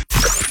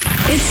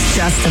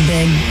just a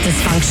big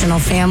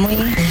dysfunctional family.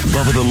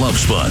 Bubba the Love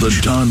Sponge, The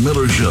Don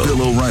Miller Show,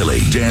 Bill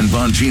O'Reilly, Dan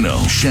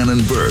Bongino,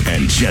 Shannon Burke,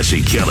 and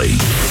Jesse Kelly.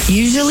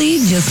 Usually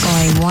just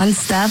going one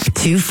step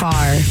too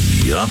far.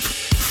 Yup.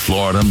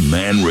 Florida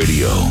Man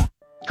Radio.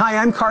 Hi,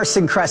 I'm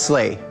Carson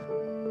Kressley.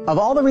 Of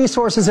all the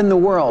resources in the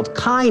world,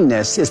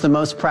 kindness is the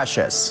most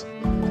precious.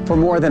 For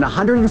more than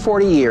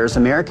 140 years,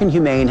 American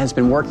Humane has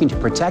been working to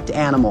protect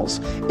animals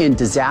in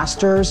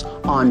disasters,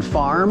 on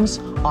farms,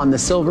 on the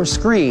silver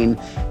screen,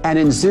 and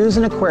in zoos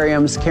and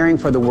aquariums caring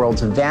for the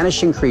world's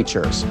vanishing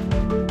creatures.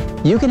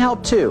 You can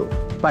help too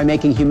by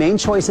making humane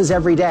choices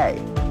every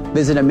day.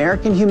 Visit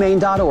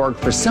AmericanHumane.org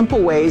for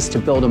simple ways to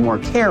build a more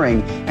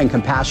caring and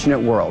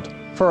compassionate world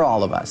for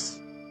all of us.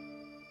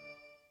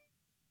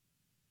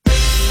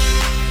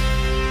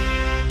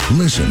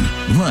 Listen,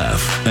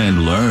 laugh,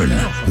 and learn.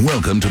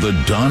 Welcome to the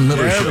Don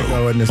Miller Show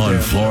on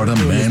Florida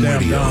Man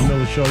Radio. Don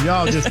Miller Show.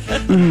 Y'all just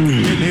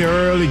getting here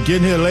early,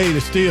 getting here late.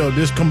 It's still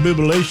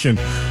discombobulation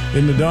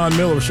in the Don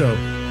Miller Show.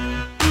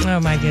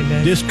 Oh, my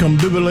goodness.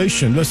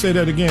 Discombobulation. Let's say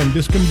that again.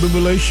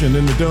 Discombobulation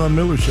in the Don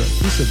Miller Show.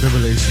 What's a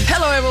bibulation?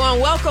 Hello,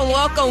 everyone.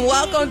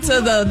 Welcome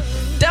to the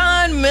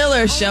Don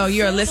Miller Show.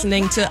 You're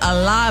listening to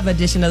a live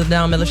edition of the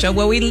Don Miller Show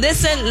where we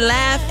listen,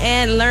 laugh,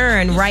 and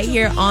learn right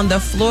here on the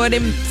Florida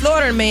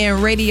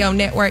Man Radio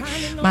Network.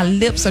 My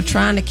lips are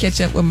trying to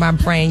catch up with my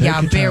brain.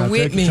 Y'all bear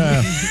with me.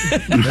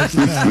 That's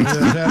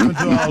happened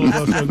to all of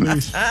us at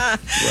least.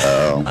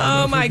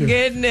 Oh, my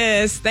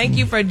goodness. Thank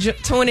you for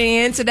tuning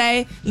in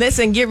today.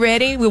 Listen, get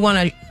ready. We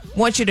want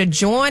you to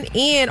join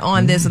in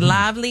on this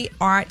lively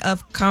art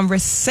of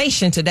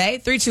conversation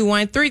today.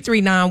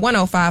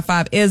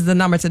 321-339-1055 is the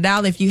number to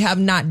dial. If you have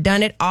not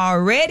done it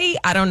already,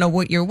 I don't know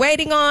what you're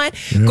waiting on.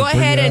 Go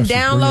ahead and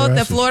download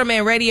the Florida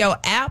Man Radio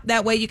app.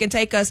 That way you can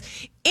take us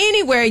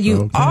anywhere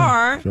you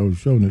are.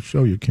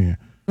 Show you can.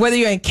 Whether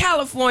you're in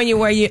California,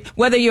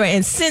 whether you're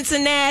in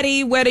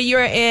Cincinnati, whether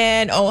you're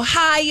in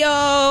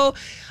Ohio,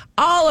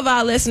 all of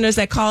our listeners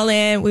that call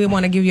in, we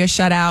want to give you a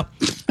shout out.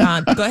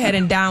 Go ahead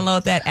and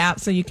download that app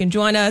so you can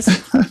join us.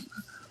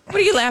 What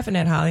are you laughing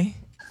at, Holly?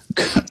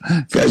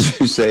 Because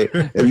you say,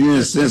 if you're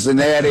in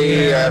Cincinnati,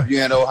 if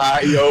you're in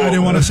Ohio. I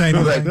didn't want to say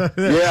anything.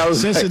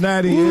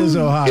 Cincinnati is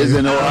Ohio. Is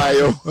in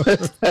Ohio. Well,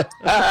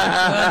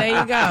 there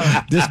you go.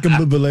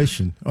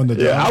 Discombobulation on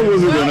the I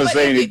wasn't going to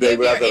say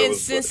anything. If you're in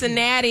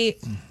Cincinnati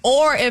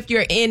or if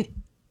you're in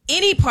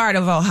any part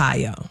of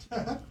Ohio.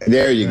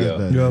 There you go.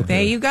 Okay.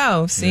 There you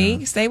go.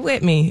 See? Stay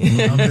with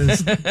me.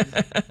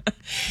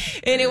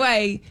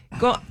 Anyway,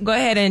 go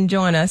ahead and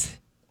join us.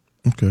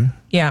 Okay.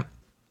 Yeah.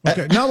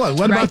 Okay. Now what?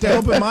 What about the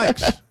open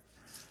mics?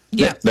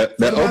 Yeah. That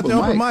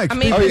open mic. I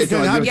mean,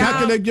 how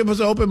can they give us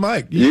an open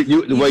mic?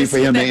 You waiting for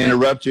him to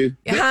interrupt you?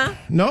 Huh?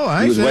 No,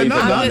 I ain't saying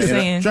nothing. I'm just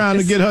saying. Trying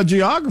to get her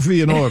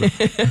geography in order.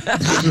 Hit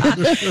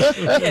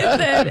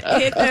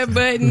that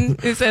button.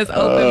 It says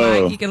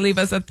open mic. You can leave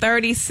us a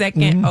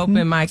 30-second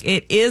open mic.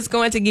 It is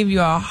going to give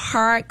you a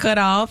hard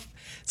cutoff.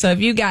 So if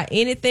you got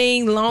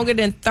anything longer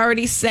than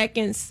 30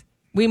 seconds,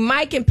 we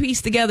might can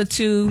piece together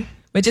two,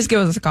 but just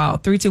give us a call.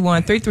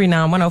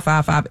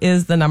 321-339-1055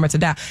 is the number to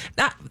dial.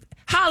 Now,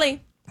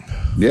 Holly.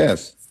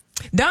 Yes.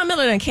 Don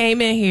Miller done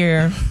came in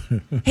here.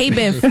 He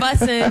been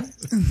fussing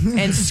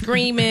and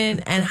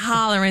screaming and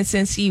hollering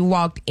since he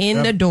walked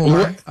in the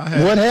door.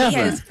 What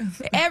happened?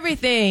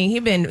 Everything. He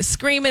been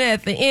screaming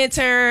at the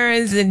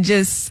interns and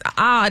just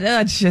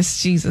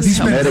Jesus.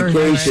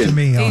 Medication.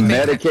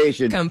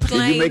 Medication.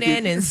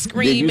 Complaining and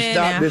screaming did you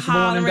stop and this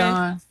hollering. Morning,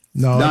 Don?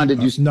 No, Don,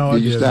 did you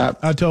stop?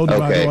 I told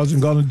him I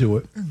wasn't going to do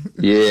it.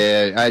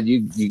 Yeah,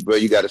 you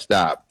got to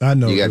stop. I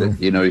know. You got to,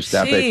 you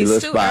stop at your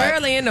little too spot.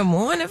 early in the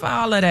morning for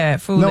all of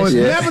that foolishness. No,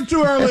 it's never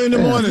too early in the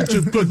morning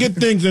to get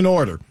things in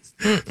order.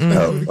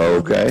 Oh,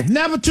 okay.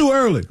 Never too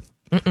early.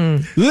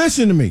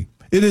 Listen to me.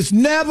 It is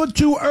never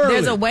too early.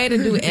 There's a way to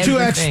do everything.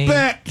 To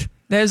expect.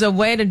 There's a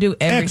way to do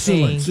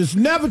everything. Excellence. It's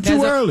never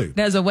too early.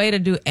 There's a way to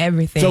do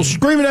everything. So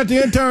screaming at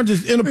the interns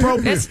is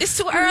inappropriate. It's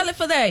too early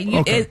for that.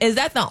 Okay. Is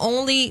that the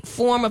only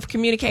form of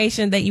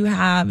communication that you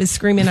have is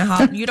screaming and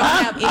hollering? You don't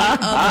have any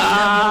other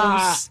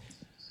levels?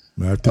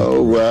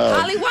 Oh, wow.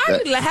 Holly, why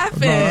are you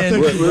laughing? No, I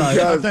think she's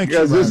right.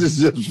 Because this is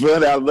just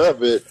fun. I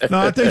love it. No,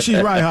 I think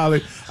she's right,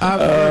 Holly.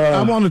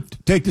 I want to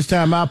take this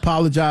time. I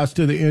apologize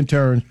to the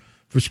interns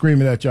for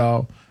screaming at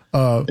y'all.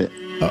 I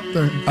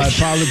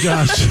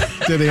apologize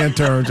to the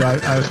interns.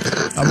 I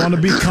want to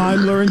be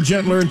kinder and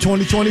gentler in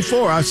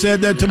 2024. I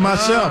said that to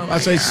myself. I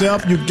say,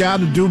 self, you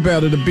got to do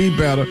better to be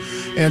better.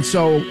 And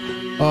so,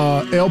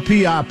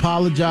 LP, I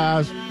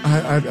apologize.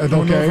 I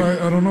don't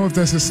know if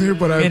that's sincere,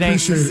 but I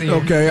appreciate it.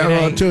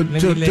 Okay, to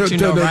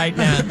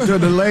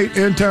the late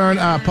intern,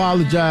 I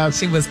apologize.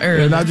 She was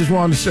early, and I just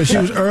wanted to say she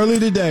was early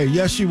today.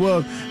 Yes, she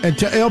was. And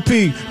to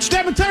LP,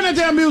 step and turn that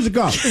damn music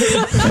off.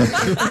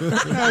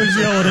 That was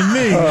yelling at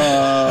me.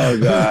 Oh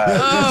God!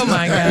 Oh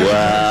my God!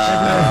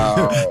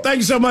 Wow! Thank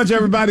you so much,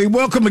 everybody.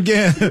 Welcome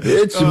again.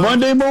 It's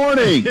Monday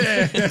morning.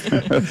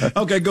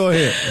 Okay, go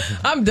ahead.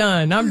 I'm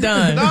done. No, I'm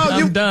done.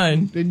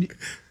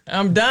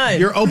 I'm done.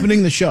 You're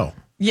opening the show.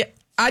 Yeah,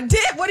 I did.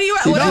 What are you?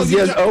 What else?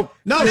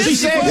 No, she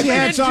said she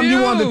had something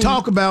you wanted to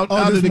talk about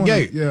out of the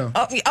gate. Yeah.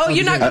 Oh,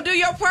 you're not gonna do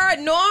your part.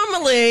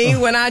 Normally,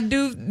 when I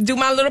do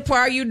my little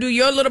part, you do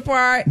your little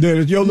part. Then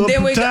it's your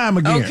little time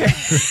again. Okay.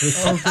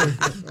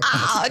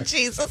 Oh,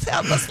 Jesus,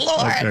 help us,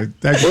 Lord.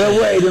 Okay,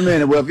 well, wait a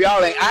minute. Well, if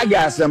y'all ain't, I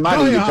got something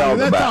I need to talk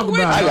about.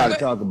 I got to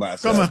talk about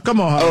something. Come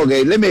on. Holly.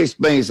 Okay, let me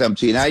explain something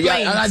to you. Now,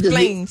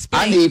 Explain.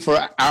 I need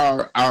for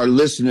our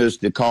listeners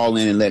to call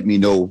in and let me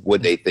know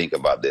what they think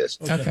about this.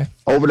 Okay.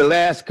 Over the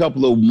last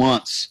couple of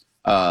months,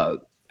 a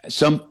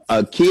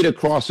kid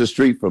across the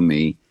street from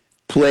me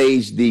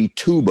plays the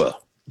tuba.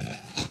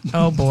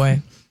 Oh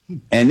boy.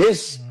 And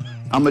this,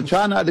 I'm gonna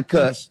try not to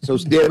cuss, so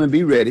Stedman,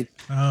 be ready.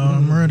 Oh,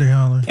 I'm ready,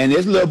 Holly. And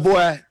this little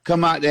boy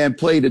come out there and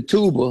play the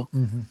tuba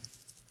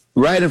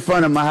right in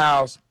front of my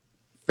house,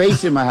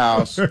 facing my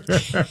house,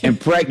 and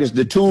practice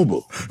the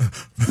tuba.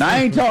 Now I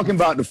ain't talking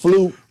about the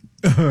flute.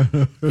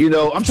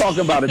 I'm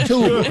talking about a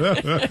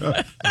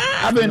tuba.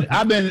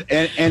 I've been,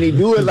 and he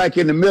do it like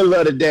in the middle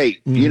of the day,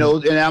 and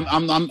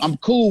I'm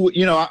cool with,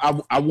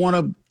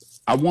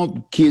 I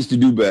want kids to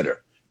do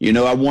better.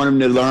 I want them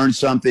to learn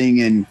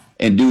something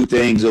and do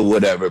things or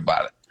whatever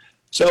about it.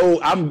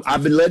 So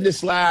I've been letting it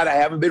slide. I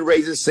haven't been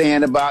raising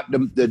sand about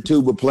the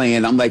tuba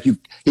playing. I'm like,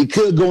 he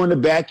could go in the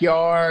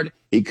backyard.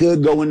 He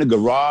could go in the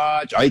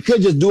garage, or he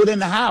could just do it in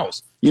the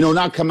house.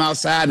 Not come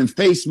outside and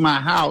face my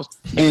house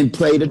and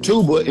play the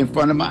tuba in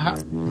front of my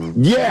house.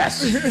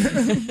 Yes.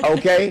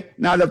 Okay.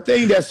 Now, the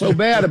thing that's so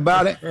bad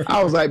about it,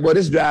 I was like, boy,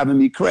 this is driving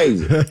me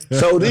crazy.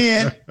 So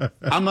then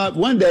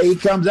one day he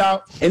comes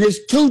out and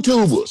it's 2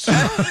 tubas.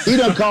 He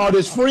done called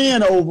his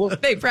friend over.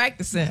 They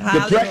practicing.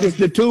 To practice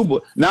the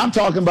tuba. Now I'm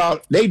talking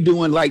about they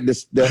doing like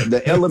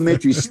the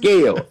elementary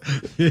scale.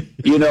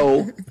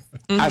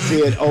 I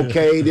said,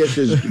 okay, this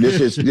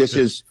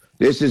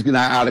is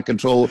not out of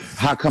control.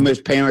 How come his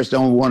parents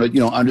don't want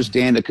to,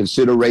 understand the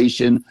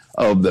consideration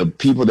of the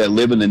people that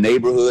live in the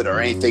neighborhood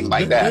or anything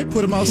like that? They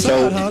put him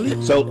outside,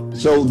 Holly.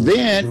 So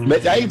then,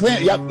 but I ain't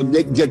playing.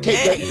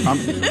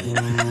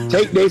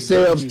 Take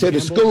themselves to the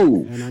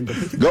school.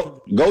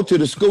 Go to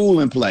the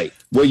school and play.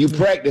 Where you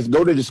practice,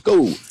 go to the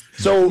school.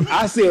 So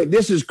I said,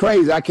 this is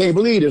crazy. I can't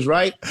believe this,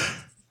 right?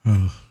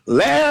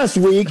 Last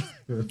week,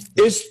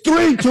 it's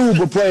 3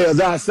 tuba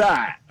players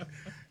outside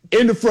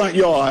in the front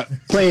yard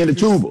playing the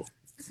tuba.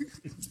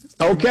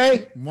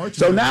 Okay?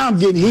 So now I'm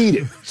getting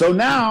heated. So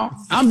now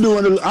I'm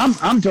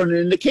turning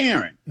into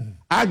Karen.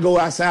 I go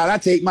outside, I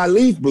take my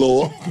leaf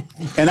blower,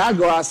 and I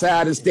go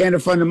outside and stand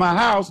in front of my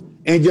house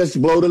and just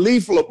blow the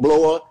leaf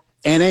blower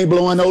and ain't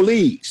blowing no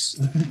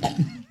leaves.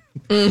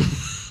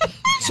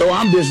 So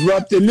I'm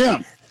disrupting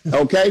them.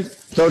 Okay?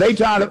 So they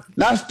trying to,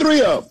 that's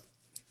 3 of them.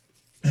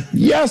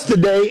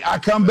 Yesterday, I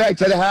come back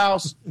to the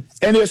house,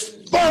 and there's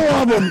 4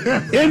 of them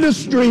in the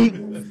street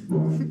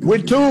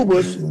with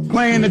tubas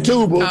playing the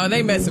tuba. Oh,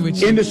 they messing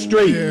with you. In the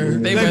street. Yeah,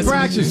 they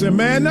practicing,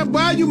 man. Now,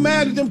 why are you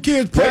mad at them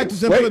kids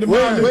practicing for the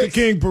Martin Luther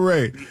King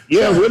parade?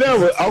 Yeah,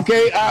 whatever.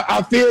 Okay,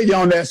 I feel you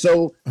on that.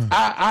 So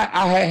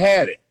I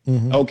had it.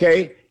 Mm-hmm.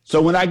 Okay?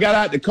 So when I got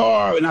out the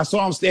car and I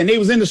saw them standing, they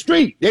was in the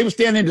street. They were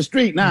standing in the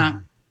street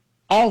now,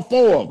 all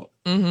 4 of them.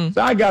 Mm-hmm.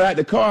 So I got out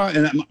the car,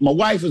 and my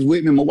wife was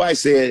with me. My wife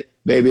said,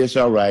 baby, it's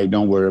all right.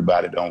 Don't worry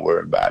about it. Don't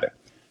worry about it.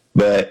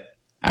 But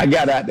I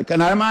got out the car.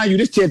 Now, mind you,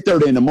 this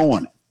 10:30 in the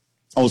morning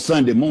on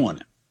Sunday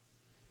morning.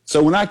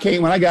 So when I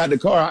got out the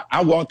car,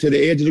 I walked to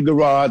the edge of the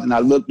garage, and I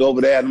looked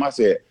over there, and I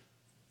said,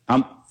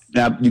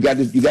 now, you got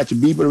your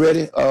beeper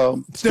ready?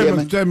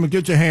 Stedman,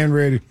 get your hand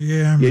ready.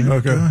 Yeah, I'm ready.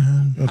 Okay.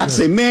 I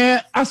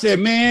said,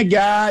 man,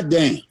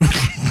 goddamn.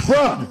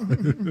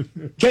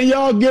 Bruh, can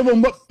y'all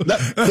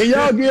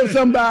give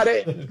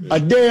somebody a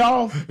day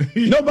off?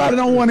 Nobody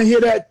don't want to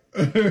hear that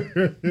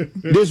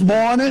this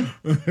morning.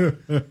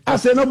 I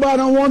said, nobody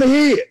don't want to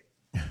hear it.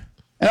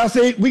 And I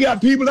said, we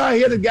got people out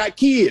here that got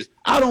kids.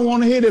 I don't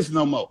want to hear this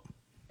no more.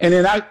 And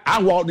then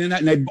I walked in,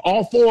 and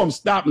all 4 of them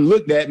stopped and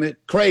looked at me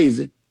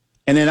crazy.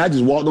 And then I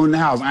just walked on in the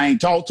house. I ain't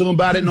talked to them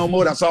about it no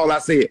more. That's all I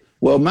said.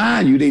 Well,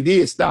 mind you, they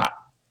did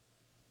stop.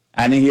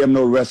 I didn't hear them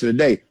no the rest of the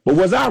day. But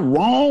was I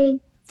wrong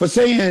for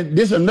saying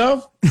this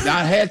enough?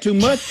 I had too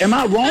much. Am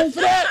I wrong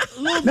for that?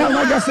 Now,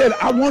 like I said,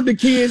 I want the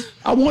kids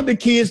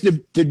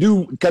to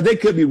do, because they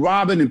could be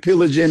robbing and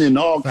pillaging and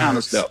all kind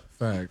of stuff.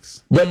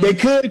 Facts. But they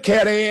could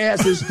carry their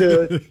asses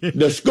to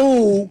the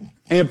school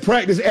and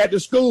practice at the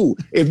school.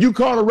 If you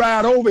caught a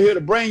ride over here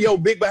to bring your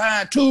big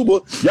behind tuba,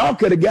 y'all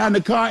could have gotten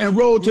the car and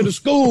rode to the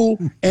school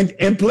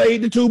and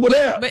played the tuba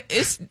there. But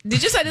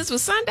did you say this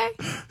was Sunday?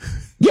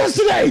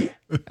 Yesterday.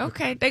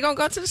 Okay, they gonna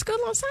go to the school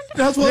on Sunday?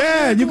 That's what.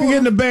 Yeah, you can get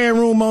in the band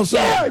room on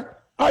Sunday.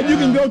 Yeah. Or you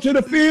can go to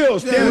the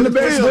field, stand in the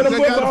base where the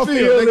football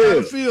field is. They got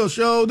a field,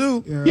 sure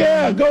do.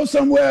 Yeah, go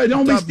somewhere.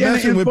 Don't be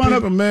standing in front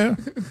of them, man.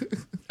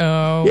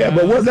 Oh, yeah,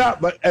 but was I?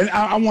 And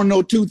I want to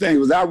know 2 things: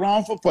 was I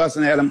wrong for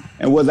fussing at him,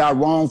 and was I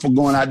wrong for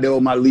going out there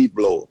with my leaf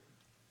blower?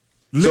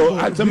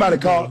 So somebody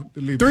called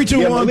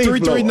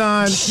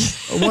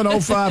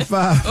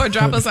 321-339-1055. Or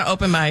drop us an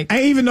open mic.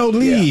 Ain't even no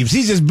leaves.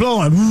 He's just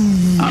blowing.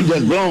 I'm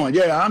just blowing.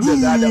 Yeah, I'm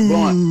just out there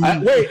blowing.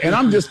 And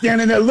I'm just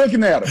standing there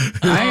looking at him.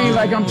 I ain't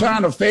like I'm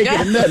trying to fake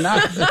it or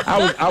nothing.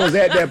 I was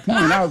at that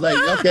point. I was like,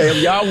 okay,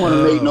 if y'all want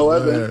to make no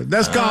other.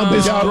 That's called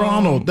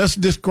disgruntled. That's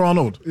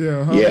disgruntled.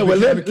 Yeah, well,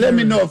 let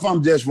me know if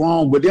I'm just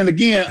wrong. But then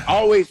again,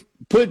 always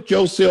put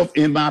yourself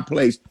in my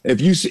place.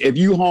 If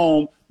you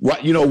home,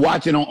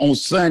 watching on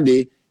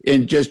Sunday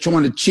and just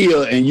trying to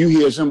chill, and you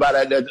hear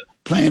somebody that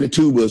playing the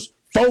tubas,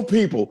 4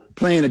 people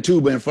playing the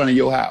tuba in front of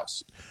your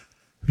house.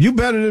 You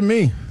better than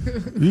me.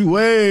 You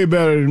way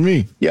better than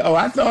me. Yeah. Oh,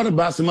 I thought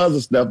about some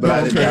other stuff, but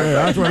I didn't.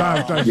 That's what I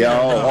was thinking.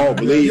 Yeah.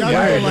 Believe me,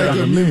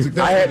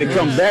 I had to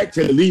come back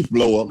to the leaf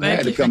blower. I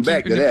had to come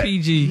back to that.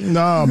 PG.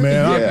 No,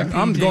 man.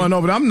 I'm going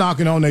over. I'm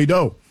knocking on their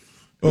door.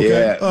 Okay.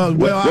 Yeah. I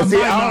might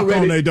knock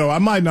on their door. I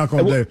might knock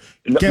on their door.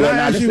 Can I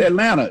ask you? This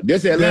Atlanta. You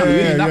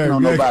ain't knocking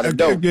on nobody's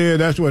door. Yeah,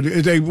 that's what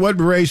it is. What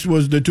race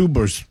was the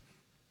tubers?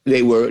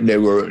 They were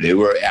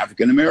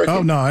African American.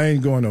 Oh no, I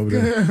ain't going over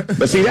there.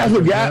 But see, that's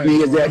what got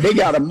me is that they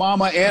got a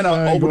mama and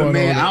a older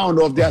man. I don't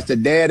know if that's the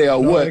daddy or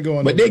what,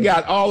 but they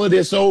got all of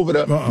this over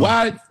there.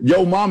 Why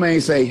your mama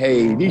ain't say,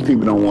 hey, these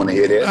people don't want to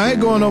hear that? I ain't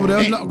going over there.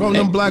 I'm not going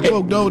to them black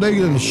folk door. They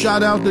getting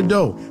shot out the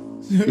door.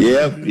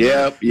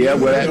 Yeah.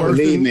 Well,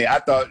 believe me, I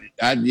thought,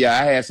 I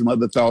had some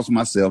other thoughts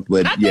myself,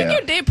 but I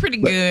think you did pretty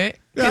good,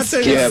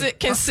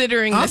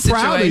 considering the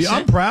situation.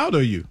 I'm proud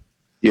of you.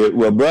 Yeah,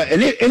 well, bro,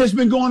 and it's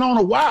been going on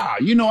a while.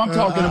 I'm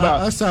talking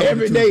about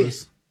every day.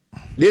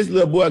 This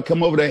little boy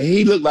come over there.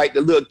 He looked like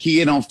the little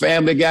kid on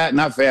Family Guy,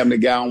 not Family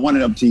Guy, on one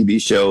of them TV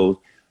shows.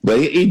 But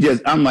he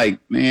just, I'm like,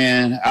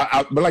 man.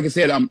 But like I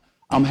said, I'm.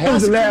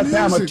 When's the last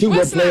time a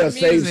tuba player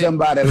saved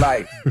somebody's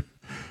life?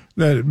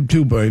 That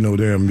tuba ain't no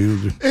damn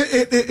music.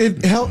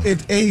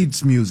 It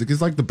aids music. It's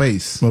like the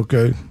bass.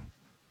 Okay.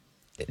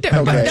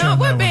 No,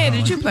 what band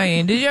did you play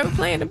in? Did you ever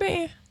play in a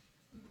band?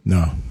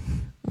 No.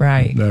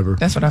 Right. Never.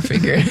 That's what I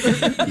figured.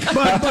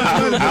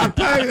 but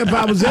if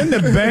I was in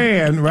the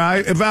band,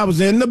 right? If I was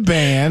in the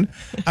band,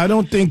 I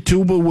don't think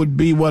tuba would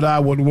be what I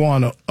would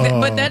want to.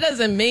 But that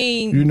doesn't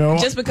mean,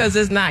 just because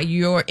it's not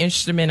your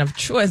instrument of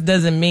choice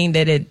doesn't mean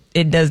that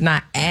it does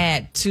not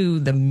add to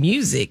the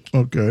music.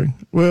 Okay.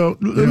 Well,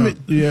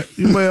 you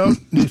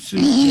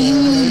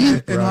see.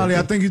 And Holly,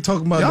 I think you're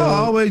talking about.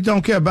 Y'all always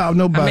don't care about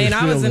nobody.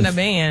 I was in the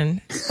band.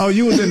 Oh,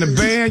 you was in the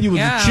band? You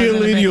was a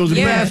cheerleader? You was a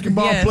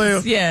basketball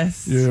player?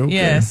 Yes. Yeah, okay.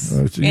 Yes.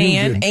 So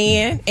and.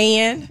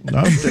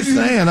 I'm just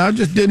saying, I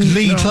just didn't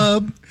lead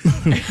club.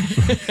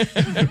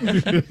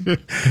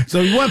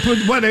 So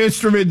what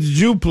instrument did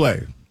you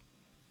play?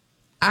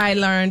 I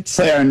learned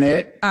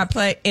clarinet. I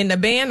played in the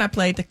band. I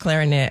played the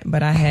clarinet,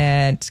 but I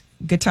had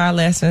guitar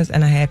lessons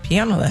and I had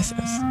piano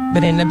lessons.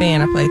 But in the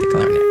band, I played the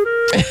clarinet.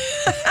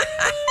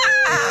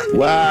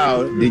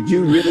 Wow! Did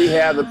you really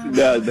have the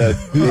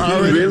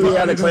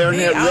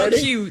clarinet ready?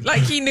 Cute,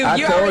 like he knew. I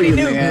You told already you,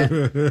 knew.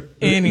 man.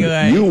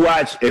 Anyway, You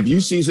watch. If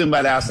you see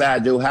somebody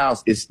outside your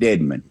house, it's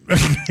Stedman.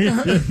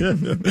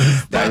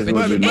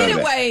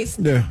 anyways,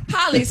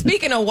 Holly.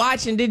 Speaking of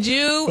watching, did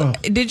you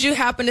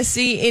happen to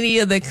see any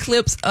of the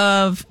clips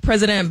of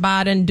President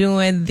Biden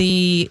doing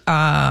the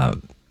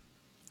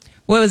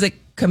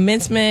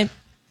commencement?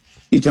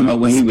 You talking about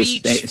when he was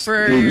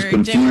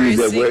confused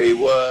at where he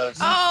was?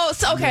 Oh,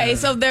 so okay.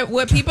 So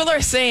what people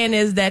are saying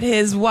is that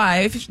his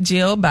wife,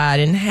 Jill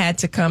Biden, had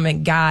to come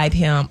and guide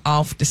him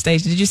off the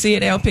stage. Did you see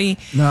it, LP?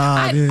 No,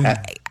 I didn't. I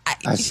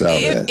saw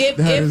that.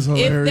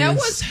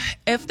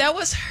 If that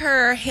was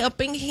her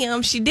helping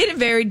him, she did it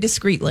very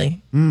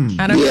discreetly. I don't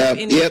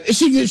know.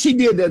 She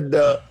did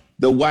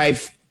the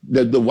wife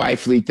the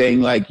wifely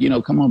thing, like,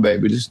 come on,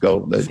 baby, just go.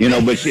 But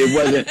it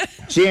wasn't.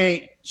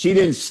 She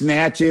didn't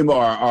snatch him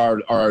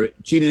or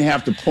she didn't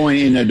have to point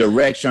in a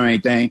direction or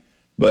anything.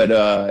 But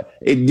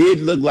it did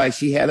look like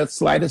she had had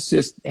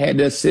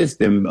to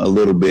assist him a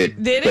little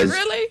bit. Did it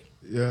really?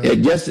 Yeah,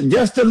 just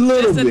a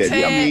little bit.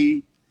 Tad. I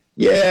mean,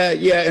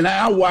 yeah. And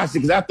I watched it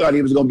because I thought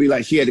he was going to be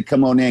like, she had to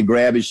come on there and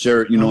grab his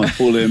shirt, and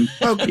pull him,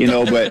 But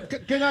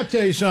can I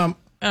tell you something?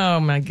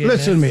 Oh my goodness!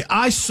 Listen to me.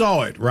 I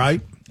saw it,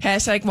 right?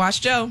 #Watch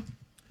Joe.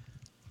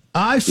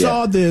 I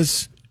saw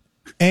this,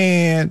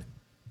 and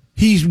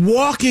he's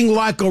walking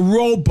like a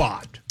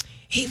robot.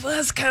 He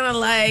was kind of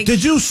like...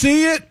 Did you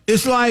see it?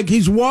 It's like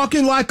he's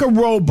walking like a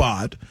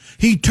robot.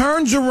 He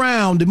turns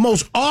around. The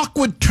most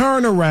awkward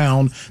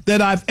turnaround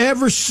that I've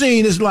ever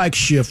seen is like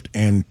shift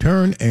and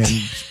turn and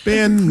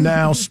spin,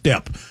 now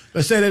step.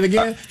 Let's say that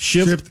again.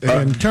 Shift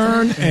and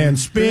turn and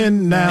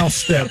spin, now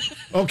step.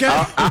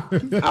 Okay?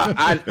 And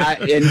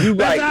you're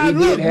right. He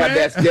did have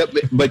that step.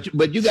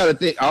 But you got to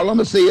think, all I'm going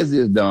to say is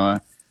this,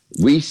 Don.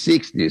 We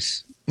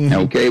 60s. Mm-hmm.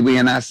 Okay, we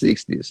in our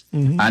 60s.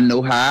 Mm-hmm. I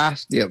know how I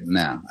step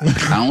now.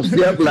 I don't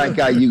step like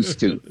I used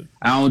to.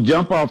 I don't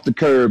jump off the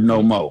curb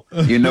no more.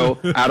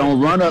 I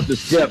don't run up the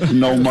steps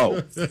no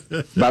more.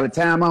 By the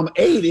time I'm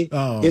 80,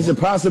 it's a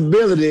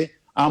possibility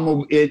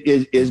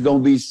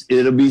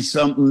it'll be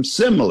something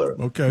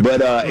similar. Okay.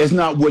 But it's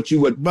not what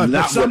you would, but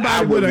not what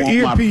I would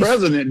want my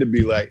president to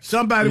be like.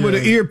 Somebody with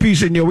an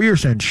earpiece in your ear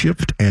saying,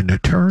 shift and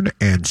turn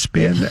and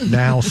spin,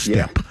 now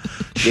step.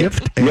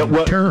 Shift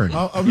and turn.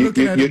 I'm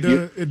looking at it.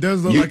 It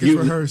does look like it's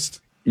rehearsed.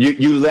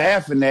 You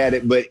laughing at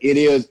it, but it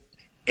is.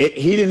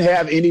 He didn't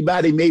have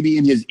anybody maybe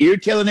in his ear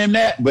telling him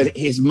that, but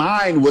his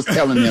mind was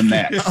telling him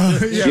that.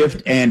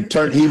 Shift and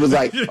turn. He was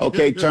like,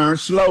 okay, turn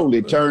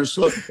slowly, turn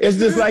slow. It's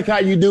just like how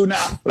you do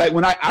now. Like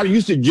when I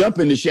used to jump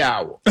in the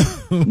shower.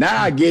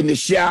 Now I get in the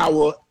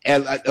shower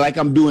and like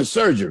I'm doing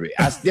surgery.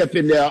 I step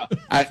in there.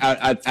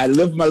 I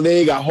lift my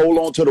leg. I hold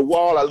on to the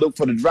wall. I look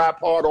for the dry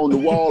part on the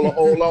wall to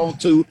hold on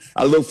to.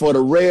 I look for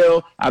the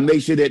rail. I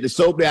make sure that the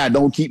soap there, I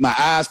don't keep my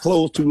eyes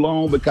closed too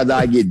long because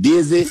I get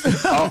dizzy.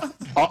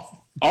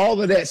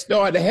 All of that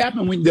started to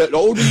happen when the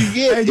older you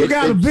get. Hey, you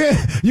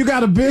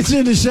got a bench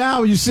in the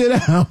shower. You sit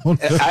down.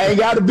 I ain't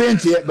got a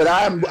bench yet, but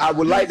I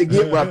would like to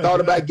get where I thought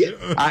about getting.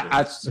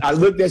 I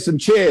looked at some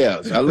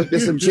chairs.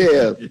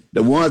 The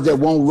ones that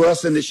won't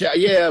rust in the shower.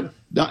 Yeah,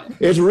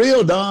 it's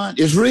real, Don.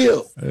 It's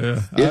real.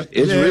 Yeah,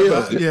 it's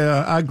real.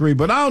 Yeah, I agree.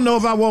 But I don't know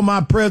if I want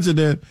my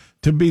president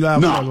to be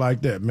out there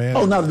like that, man.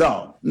 Oh, not at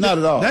all. Not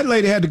at all. That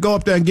lady had to go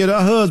up there and get her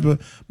husband.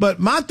 But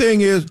my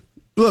thing is,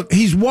 look,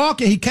 he's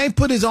walking. He can't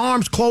put his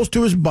arms close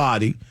to his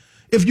body.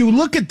 If you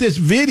look at this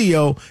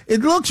video,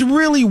 it looks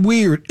really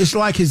weird. It's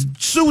like his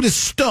suit is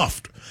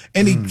stuffed.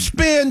 And he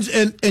spins,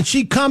 and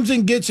she comes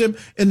and gets him,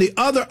 and the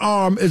other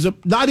arm is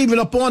not even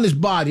up on his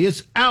body.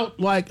 It's out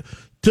like...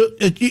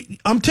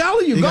 I'm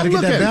telling you, go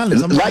look at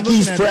it. Like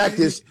he's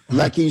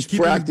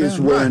practiced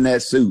wearing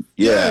that suit.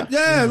 Yeah.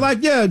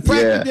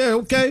 Practice,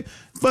 okay.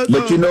 But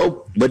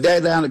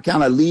that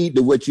kind of lead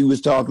to what you was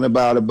talking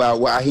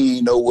about why he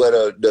didn't know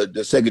where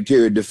the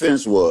Secretary of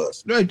Defense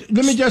was. Right,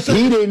 let me just say,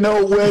 he didn't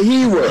know where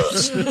he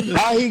was.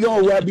 How he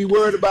gonna be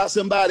worried about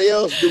somebody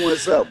else doing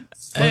something?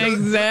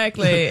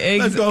 Exactly.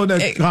 Let's go to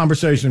that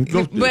conversation.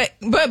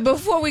 But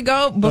before we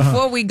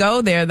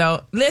go there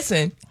though,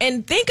 listen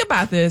and think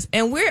about this.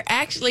 And we're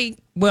actually,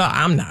 well,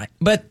 I'm not,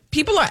 but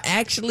people are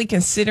actually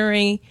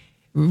considering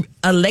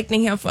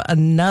electing him for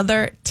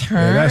another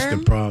term. Yeah, that's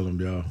the problem,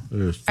 y'all.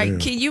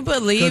 Can you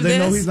believe this? Because they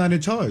know he's not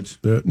in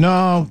charge. But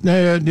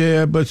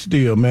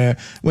still, man,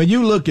 when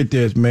you look at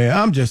this, man,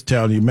 I'm just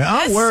telling you, man,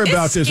 I'm worried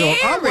about this.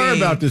 I'm worried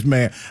about this,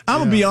 man. I'm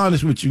going to be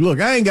honest with you. Look,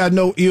 I ain't got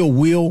no ill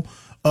will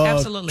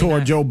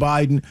toward Joe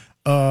Biden,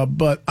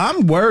 but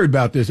I'm worried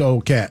about this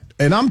old cat.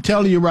 And I'm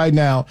telling you right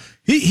now,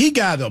 he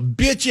got a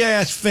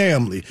bitch-ass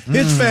family.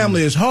 His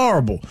family is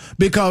horrible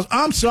because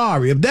I'm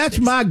sorry. If that's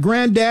my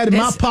granddad and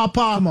my papa,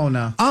 come on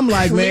now. I'm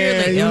like,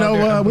 man, you know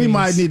what? We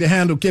might need to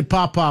handle Kid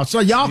Papa. So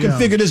y'all can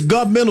figure this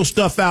governmental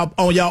stuff out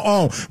on your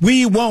own.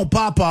 We want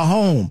Papa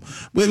home.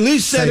 We at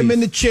least set him in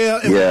the chair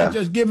and we'll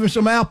just give him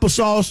some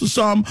applesauce or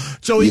something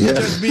so he can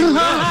just be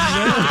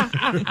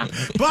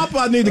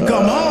Papa need to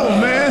come home,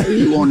 man.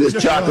 You want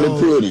this chocolate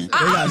pudding.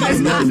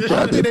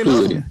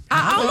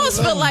 I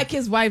almost feel like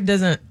his wife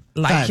doesn't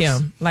like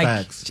him.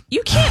 Like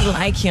you can't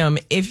like him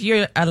if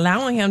you're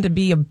allowing him to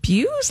be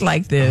abused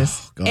like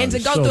this and to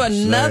go through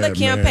another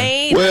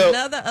campaign,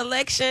 another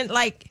election.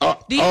 Like,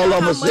 do you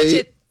know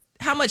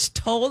how much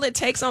toll it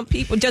takes on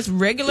people, just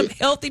regular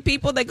healthy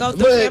people that go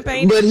through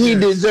campaigns? But he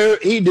deserve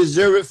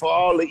it for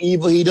all the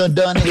evil he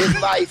done in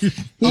his life.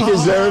 He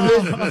deserved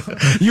it.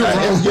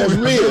 It's just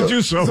real.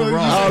 You're so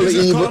wrong. All the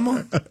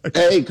evil.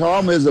 Hey,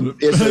 karma is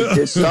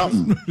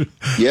something.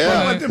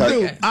 Yeah.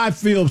 I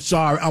feel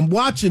sorry. I'm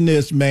watching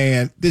this,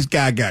 man. This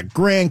guy got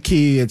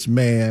grandkids,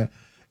 man.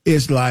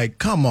 It's like,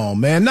 come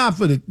on, man. Not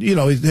for the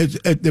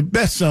the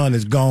best son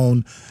is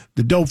gone.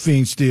 The dope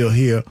fiend's still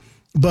here.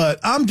 But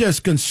I'm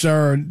just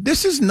concerned.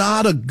 This is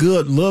not a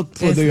good look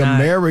for the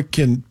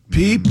American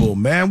people,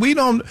 man.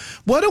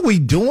 What are we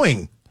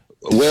doing?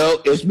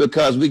 Well, it's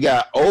because we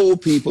got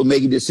old people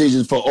making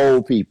decisions for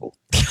old people.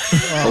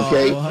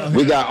 Okay?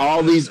 We got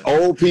all these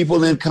old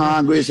people in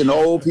Congress and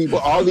all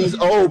these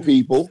old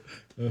people.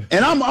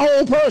 And I'm an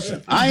old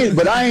person. I ain't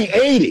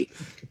 80.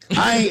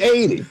 I ain't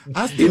 80.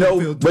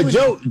 But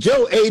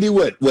Joe 80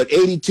 what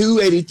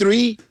 82,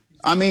 83?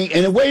 I mean,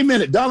 and wait a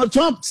minute, Donald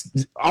Trump's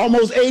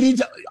almost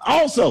 80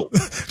 also.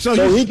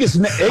 So he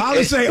can... I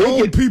would say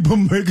old people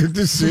make a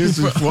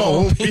decision for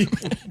old people.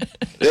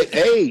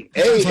 TL.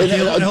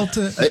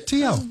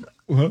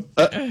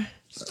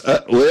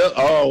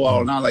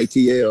 Not like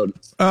TL.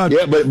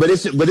 But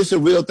it's a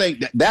real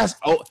thing. That's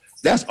old.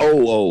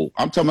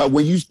 I'm talking about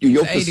when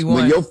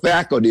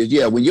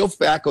your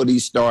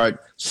faculties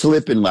start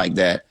slipping like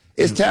that,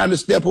 it's time to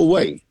step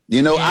away.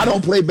 I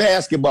don't play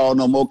basketball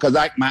no more because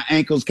my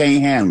ankles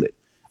can't handle it.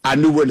 I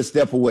knew where to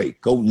step away.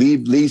 Go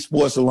leave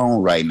sports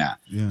alone right now.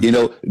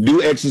 Yeah.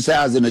 Do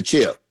exercise in a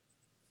chair.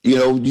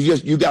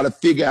 You got to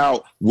figure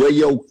out where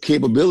your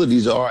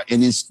capabilities are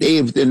and then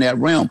stay within that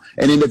realm.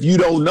 And then if you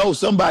don't know,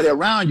 somebody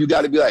around you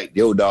got to be like,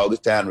 yo, dog,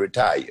 it's time to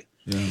retire.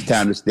 It's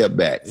time to step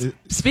back.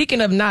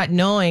 Speaking of not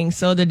knowing,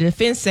 so the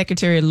Defense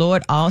Secretary,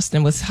 Lord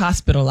Austin, was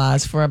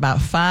hospitalized for about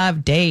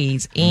 5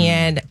 days,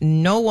 and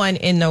no one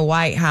in the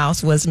White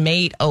House was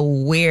made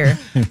aware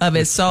of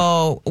it.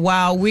 So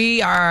while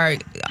we are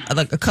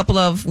like a couple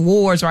of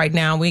wars right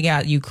now, we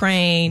got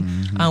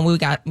Ukraine,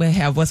 we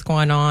have what's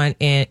going on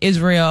in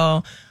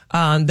Israel,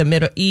 the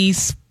Middle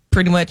East,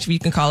 pretty much you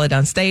can call it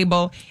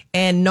unstable,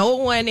 and no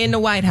one in the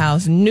White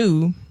House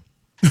knew.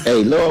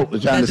 Hey, Lord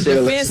was trying to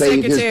save his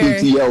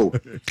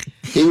PTO.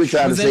 He was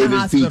trying to save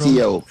his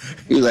PTO.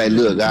 He was like,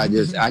 look,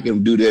 I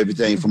can do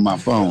everything from my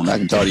phone. I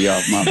can talk to you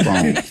off my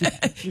phone.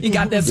 You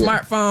got that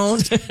smartphone?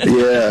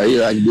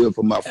 Yeah, I can do it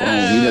from my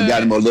phone. He done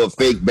got him a little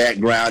fake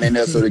background in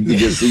there so that you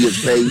can see his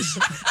face.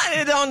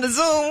 It's on the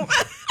Zoom.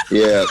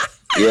 Yeah.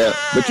 Yeah,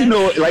 but you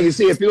know, like you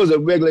said, if it was a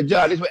regular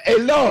job, they say, hey,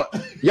 Lord,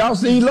 y'all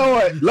see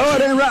Lord ain't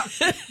right.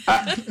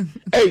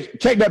 Hey,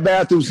 check that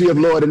bathroom, see if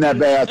Lord in that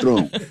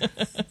bathroom.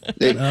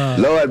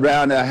 Lord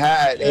round there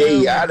hide.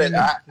 Hey,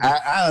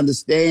 I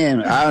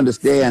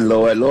understand,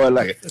 Lord. Lord,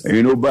 like,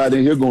 ain't nobody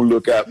in here gonna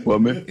look out for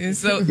me. And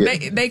so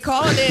they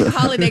called in,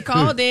 Holly, they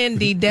called in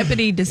the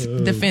Deputy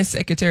Defense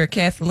Secretary,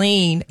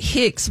 Kathleen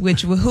Hicks,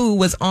 who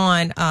was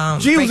on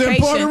she was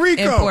vacation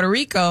in Puerto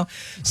Rico.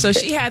 So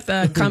she had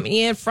to come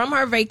in from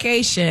her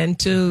vacation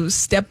to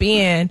step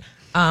in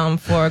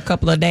for a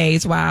couple of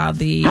days while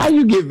how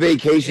you get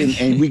vacation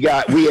and we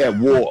have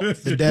war.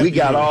 We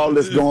got all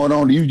this going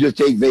on. You just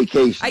take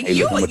vacation.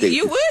 You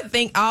would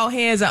think all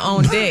hands are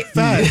on deck.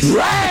 Facts.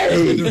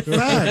 Right.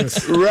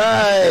 Facts.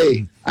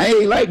 Right. I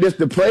ain't like this.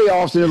 The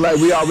playoffs is like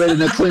we already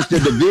done clinched the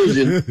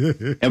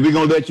division, and we're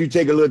gonna let you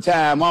take a little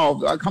time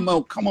off. Come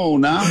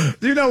on now.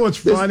 You know what's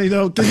funny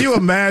though? Can you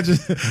imagine?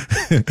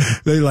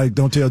 They like,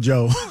 don't tell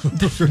Joe.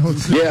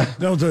 Yeah,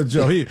 don't tell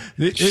Joe. And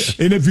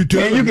if you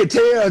tell him, you can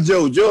tell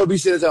Joe. Joe be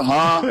saying,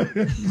 huh?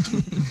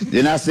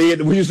 Then I say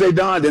it when you say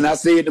Don. Then I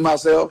say it to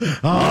myself.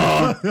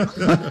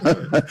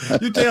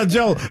 You tell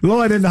Joe,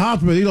 Lloyd in the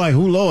hospital. He like,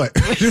 who Lloyd?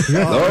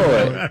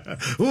 Lord.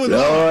 Who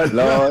Lloyd.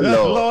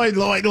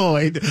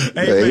 Lloyd.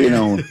 Hey,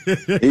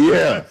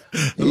 yeah.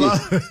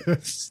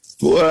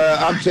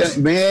 Well, I'm telling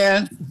you,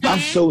 man, I'm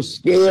so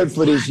scared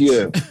for this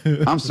year.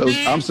 I'm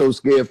so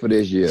scared for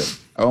this year.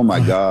 Oh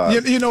my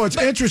God. You know,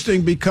 it's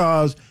interesting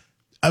because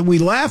we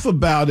laugh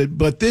about it,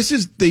 but this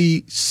is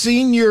the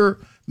senior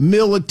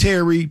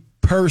military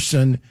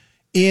person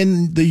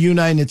in the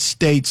United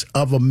States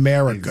of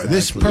America. Exactly.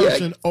 This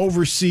person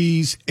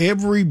oversees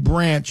every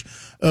branch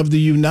of the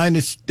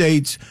United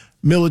States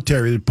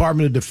military, the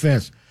Department of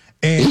Defense.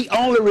 And he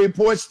only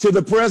reports to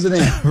the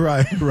president.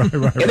 Right.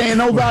 It ain't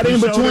nobody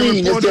in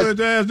between. It's just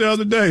the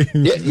other day.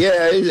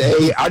 Yeah.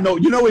 Hey, I know.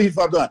 You know what he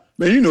fucked up?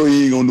 Man, you know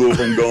he ain't gonna know if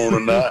I'm gone or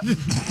not.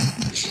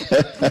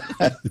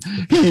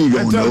 He ain't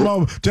gonna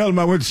know. Tell him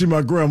I went to see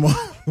my grandma.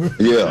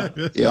 Yeah.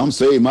 I'm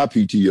saving my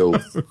PTO.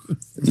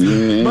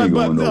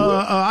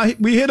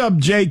 We hit up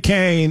Jay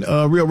Kane,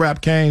 Real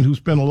Rap Kane, who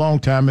spent a long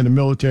time in the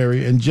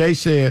military, and Jay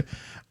said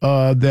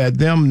that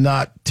them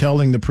not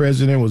telling the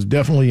president was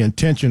definitely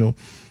intentional.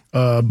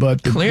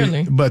 But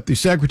the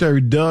secretary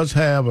does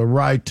have a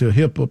right to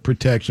HIPAA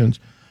protections,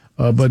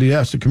 but he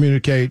has to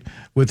communicate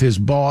with his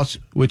boss,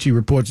 which he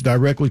reports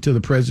directly to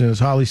the president. As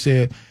Holly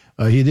said,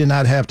 he did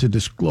not have to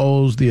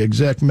disclose the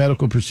exact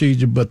medical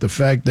procedure, but the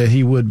fact that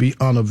he would be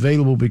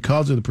unavailable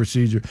because of the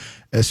procedure,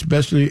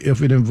 especially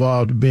if it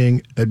involved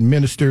being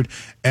administered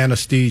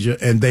anesthesia.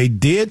 And they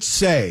did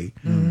say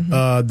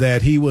that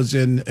he was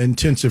in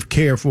intensive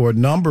care for a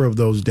number of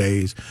those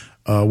days.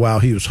 While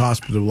he was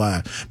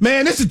hospitalized.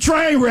 Man, it's a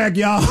train wreck,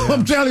 y'all. Yeah.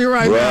 I'm telling you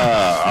right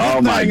now.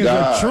 Oh, my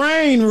God. It's a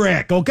train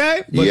wreck,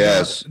 okay? But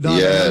yes. The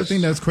other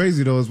thing that's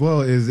crazy, though, as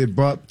well, is it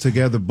brought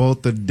together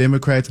both the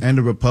Democrats and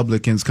the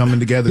Republicans coming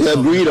together. They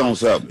agreed on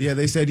something. Yeah,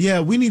 they said,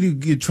 we need to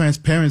get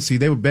transparency.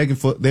 They were begging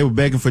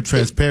for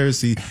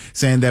transparency,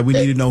 saying that we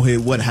need to know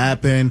what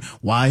happened,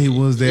 why he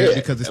was there,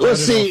 because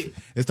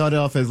it started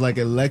off as like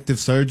elective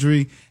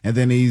surgery, and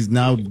then he's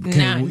now. But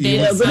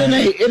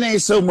it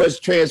ain't so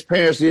much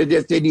transparency. It's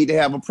just they need to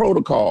have a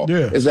protocol.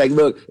 Yeah. It's like,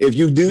 look, if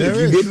you get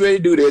ready to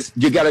do this,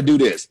 you got to do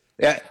this.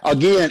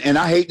 Again, and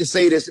I hate to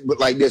say this, but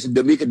like this,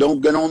 Demica,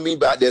 don't get on me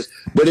about this,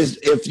 but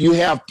if you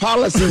have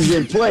policies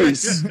in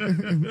place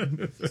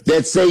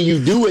that say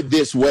you do it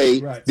this way,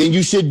 then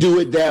you should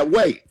do it that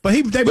way. But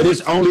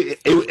it's only,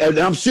 and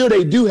I'm sure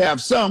they do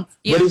have some,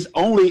 but it's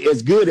only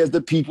as good as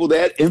the people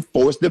that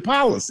enforce the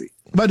policy.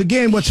 But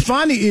again, what's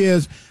funny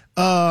is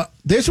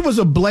this was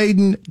a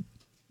blatant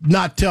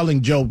not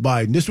telling Joe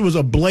Biden. This was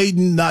a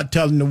blatant not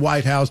telling the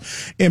White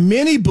House. And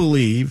many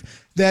believe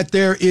that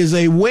there is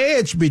a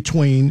wedge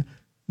between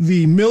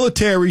the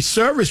military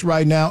service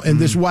right now and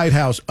this White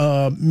House.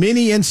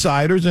 Many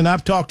insiders, and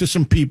I've talked to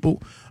some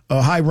people,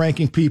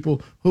 high-ranking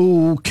people,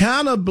 who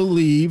kind of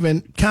believe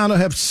and kind of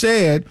have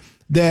said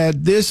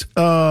that this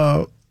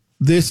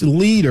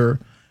leader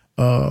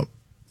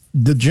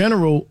the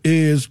general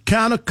is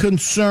kind of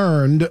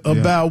concerned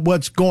about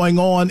what's going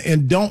on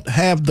and don't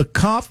have the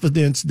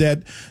confidence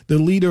that the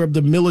leader of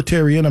the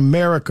military in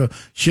America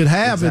should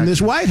have in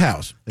this White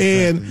House.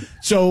 And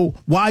so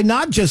why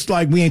not just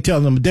like we ain't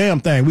telling them a damn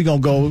thing? We're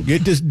going to go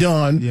get this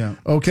done,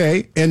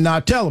 okay, and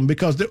not tell them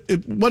because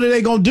what are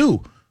they going to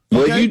do?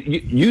 Well,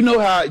 you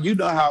know how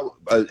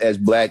as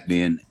black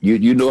men,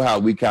 you know how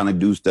we kind of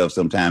do stuff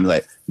sometimes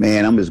like,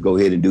 man, I'm just go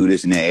ahead and do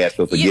this and then ask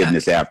for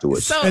forgiveness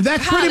afterwards. So, and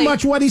that's pretty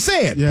much what he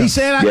said. Yeah. He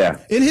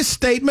said in his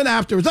statement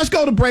afterwards. Let's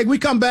go to break. We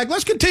come back.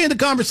 Let's continue the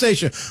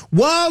conversation.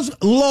 Was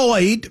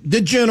Lloyd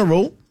the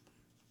general?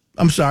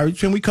 I'm sorry.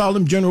 Can we call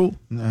him General?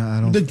 No, I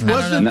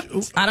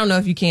don't know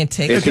if you can't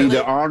take it. It's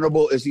either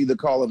honorable. It's either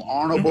call him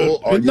honorable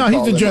or no.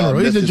 He's the general.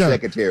 He's the general.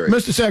 Secretary.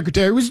 Mr.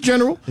 Secretary. He's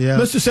general. Yeah.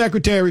 Mr.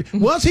 Secretary.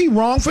 Was he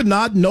wrong for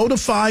not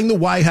notifying the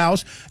White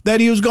House that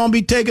he was going to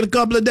be taking a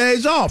couple of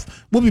days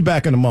off? We'll be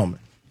back in a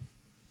moment.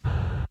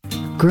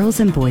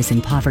 Girls and boys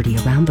in poverty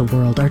around the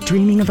world are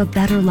dreaming of a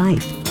better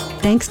life.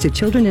 Thanks to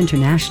Children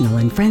International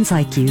and friends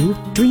like you,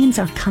 dreams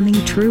are coming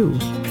true.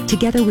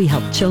 Together we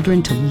help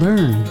children to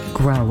learn,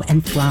 grow,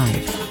 and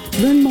thrive.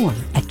 Learn more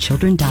at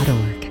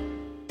children.org.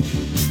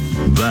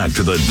 Back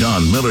to the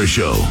Don Miller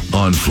Show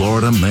on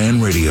Florida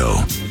Man Radio.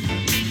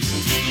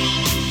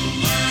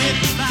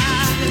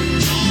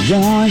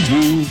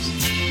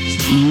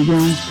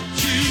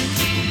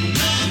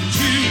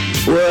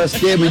 Well,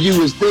 Stedman,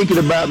 you was thinking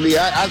about me.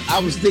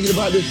 I was thinking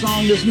about this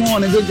song this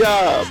morning. Good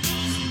job.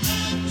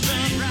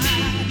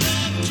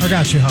 I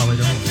got you, Holly.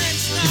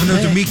 Even though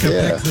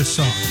Demica picked this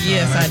song.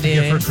 Yes, I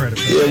did. Give her credit.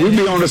 Yeah, we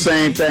be on the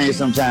same thing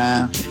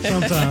sometimes.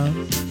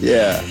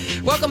 Yeah.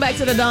 Welcome back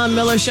to the Don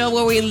Miller Show,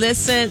 where we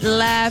listen,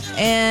 laugh,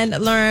 and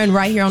learn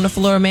right here on the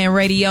Florida Man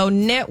Radio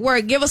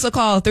Network. Give us a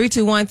call.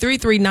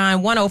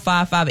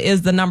 321-339-1055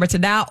 is the number to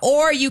dial.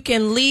 Or you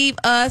can leave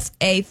us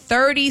a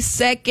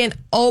 30-second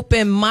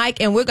open mic,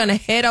 and we're going to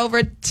head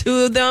over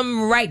to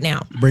them right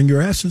now. Bring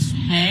your asses.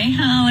 Hey,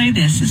 Holly,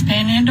 this is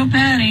Panhandle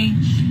Patty.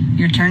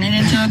 You're turning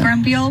into a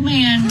grumpy old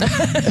man.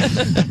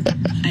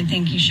 I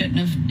think you shouldn't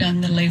have done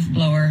the leaf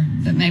blower,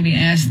 but maybe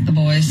ask the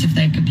boys if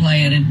they could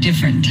play at a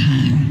different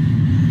time.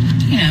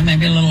 You know,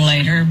 maybe a little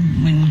later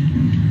when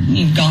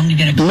you've gone to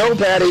get a... No,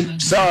 Patty.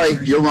 Sorry,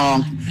 you're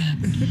wrong.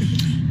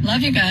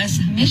 Love you guys.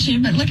 I miss you,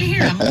 but look at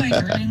here. I'm awake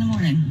early in the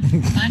morning.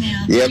 Bye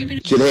now.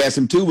 Yep. Should have had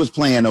some tubas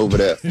playing over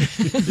there.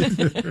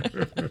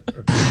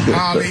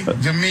 Holly,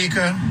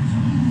 Demica,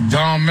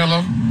 Don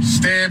Miller,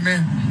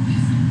 Stedman.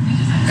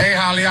 Hey,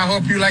 Holly, I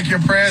hope you like your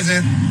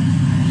present.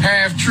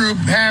 Half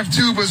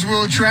tubas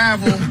will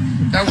travel.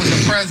 That was a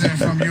present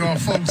from your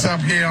folks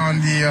up here on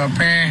the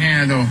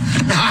Panhandle.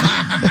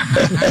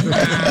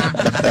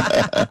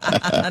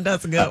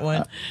 That's a good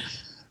one.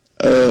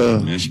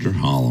 Mr.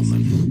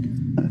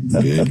 Holloman,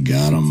 good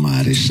God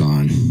Almighty,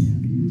 son.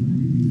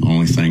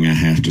 Only thing I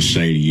have to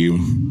say to you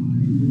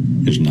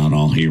is not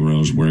all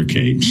heroes wear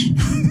capes.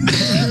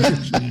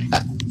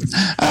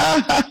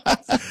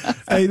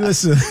 Hey,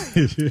 listen.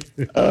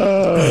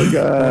 Oh,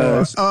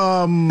 gosh.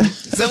 So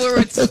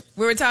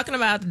we were talking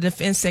about the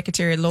Defense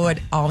Secretary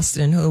Lloyd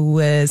Austin, who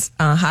was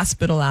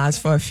hospitalized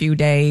for a few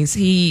days.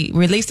 He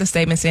released a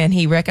statement saying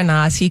he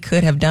recognized he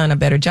could have done a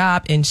better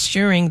job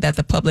ensuring that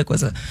the public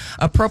was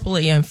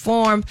appropriately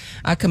informed.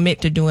 I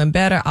commit to doing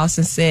better,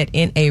 Austin said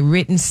in a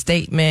written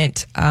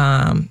statement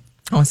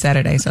on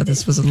Saturday. So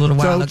this was a little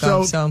while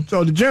ago. So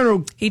the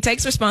general... He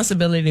takes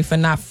responsibility for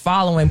not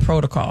following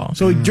protocol.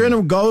 So the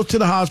general goes to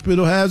the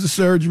hospital, has a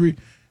surgery,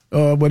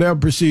 whatever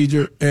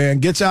procedure,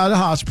 and gets out of the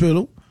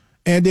hospital,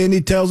 and then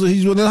he tells her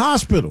he's in the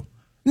hospital.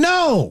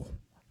 No.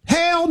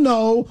 Hell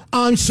no.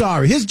 I'm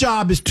sorry. His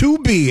job is too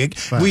big.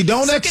 Right. We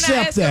don't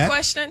accept that. Can I ask you a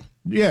question?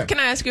 Yeah. Can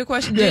I ask you a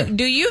question? Yeah.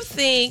 Do you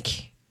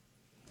think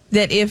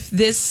that if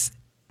this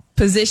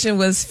position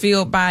was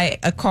filled by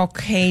a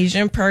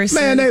Caucasian person,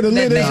 man, they'd have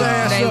lit his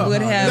ass up.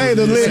 Would have. They'd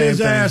have lit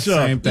his ass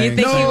up. You think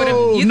he would have?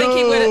 You think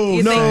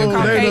a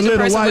Caucasian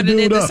person would have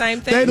did the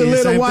same thing? They'd have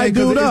lit a white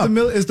dude up.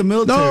 It's the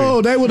military.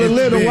 No, they would have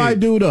lit a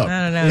white dude up.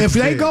 I don't know. If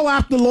they go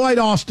after Lloyd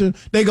Austin,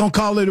 they gonna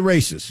call it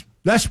racist.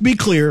 Let's be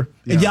clear,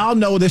 and y'all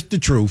know this the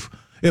truth.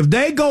 If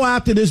they go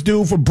after this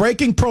dude for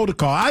breaking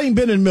protocol, I ain't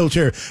been in the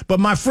military, but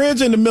my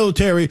friends in the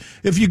military,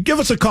 if you give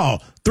us a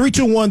call,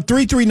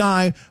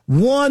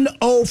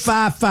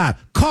 321-339-1055.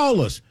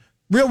 Call us.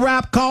 Real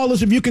Rap, call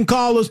us. If you can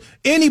call us,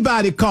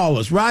 anybody call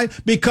us, right?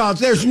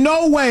 Because there's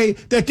no way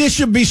that this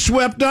should be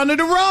swept under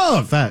the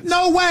rug. Facts.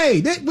 No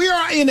way. We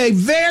are in a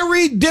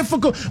very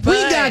difficult... we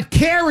got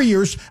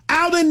carriers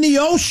out in the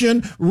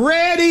ocean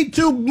ready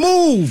to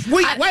move.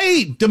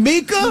 Wait,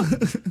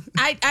 Demica?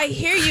 I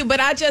hear you,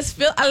 but I just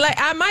feel like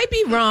I might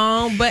be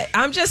wrong, but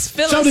I'm just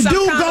feeling so the some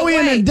dude kind go of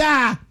in way. and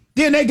die,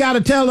 then they got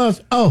to tell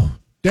us, oh,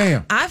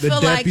 Damn. I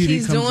feel like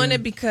he's doing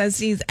it because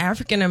he's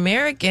African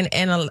American,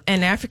 and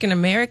African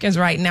Americans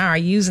right now are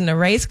using the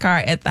race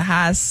card at the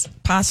highest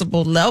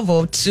possible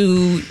level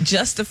to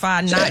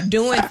justify not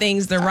doing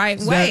things the right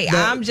way.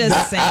 I'm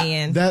just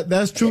saying.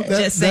 That's true.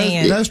 Just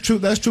saying. That's true.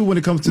 That's true when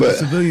it comes to the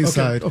civilian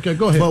side. Okay,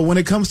 go ahead. But when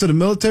it comes to the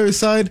military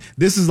side,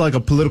 this is like a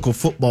political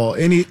football.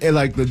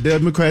 Like the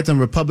Democrats and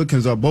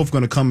Republicans are both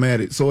going to come at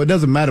it, so it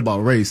doesn't matter about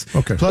race.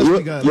 Okay. Plus,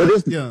 we got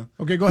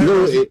Okay, go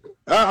ahead.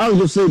 I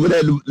was going to say,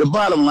 but the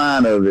bottom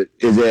line of it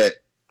is that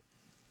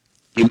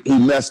he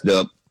messed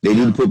up. They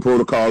need to put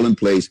protocol in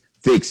place,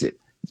 fix it,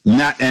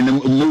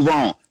 and move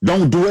on.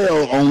 Don't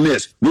dwell on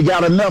this. We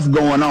got enough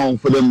going on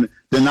for them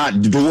to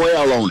not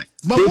dwell on it.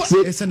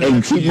 Fix it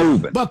and keep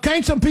moving. But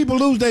can't some people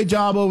lose their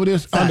job over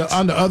this under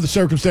other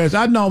circumstances?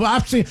 I know. I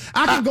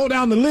can go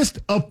down the list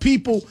of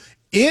people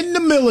in the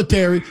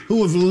military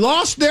who have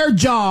lost their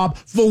job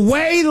for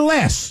way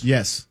less.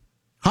 Yes.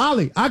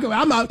 Holly, I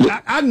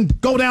can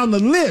go down the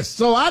list.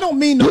 So I don't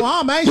mean no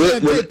harm. I ain't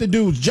going to take the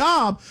dude's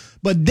job.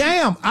 But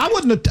damn, I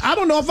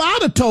don't know if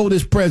I'd have told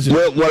this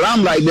president. Well,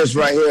 I'm like this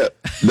right here.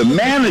 The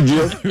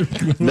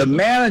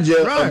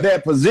manager right. of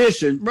that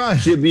position right.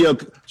 should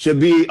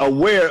be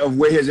aware of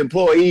where his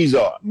employees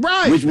are.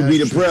 Right. Which would be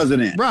the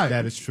president. Right.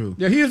 That is true.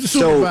 Yeah, he is the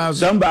supervisor.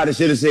 So somebody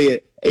should have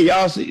said, hey,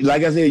 y'all see,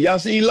 like I said, y'all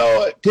seen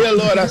Lloyd? Tell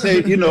Lloyd I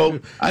said,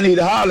 I need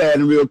to holler at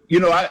him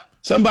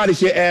somebody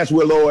should ask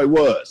where Lloyd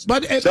was.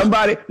 But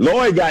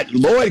Lloyd got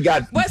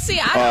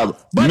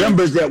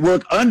members that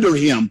work under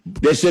him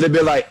that should have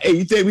been like, hey,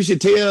 you think we should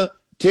tell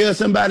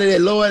somebody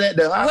that Lloyd at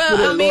the hospital?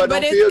 Well, I mean, Lloyd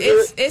but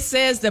it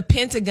says the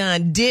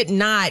Pentagon did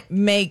not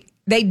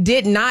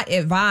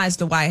advise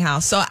the White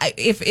House. So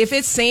if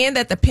it's saying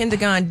that the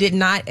Pentagon did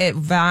not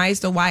advise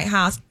the White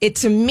House,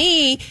 to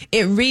me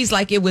it reads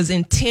like it was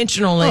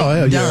intentionally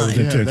done. Yeah, it was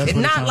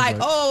intentional. Not like,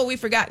 we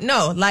forgot.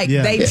 No, they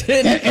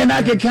did. And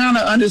I can kind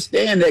of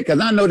understand that because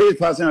I know this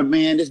person,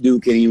 man, this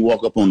dude can't even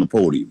walk up on the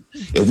podium.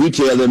 If we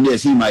tell him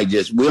this, he might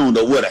we don't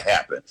know what'll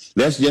happen.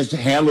 Let's just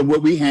handle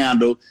what we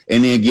handle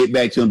and then get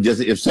back to him.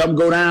 Just if something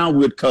go down,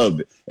 we'll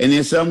cover it. And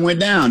then something went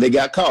down, they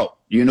got caught.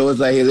 It's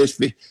like, hey, let's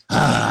be.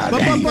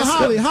 But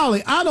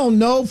Holly, I don't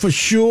know for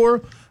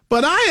sure,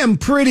 but I am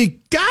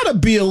gotta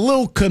be a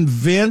little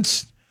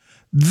convinced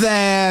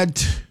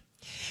that.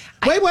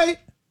 Wait.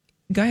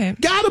 Go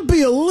ahead. Gotta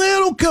be a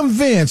little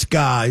convinced,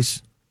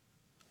 guys,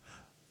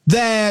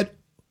 that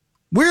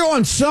we're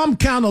on some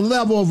kind of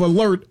level of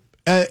alert.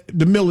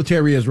 The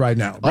military is right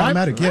now. Right?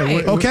 Automatic, yeah.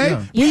 Right. Okay,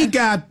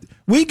 yeah.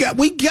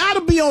 We got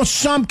to be on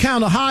some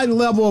kind of high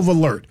level of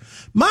alert.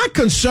 My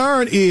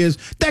concern is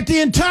that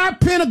the entire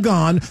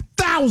Pentagon,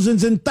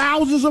 thousands and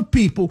thousands of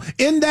people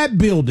in that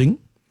building,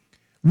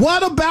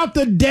 what about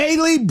the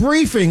daily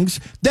briefings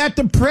that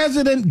the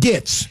president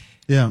gets?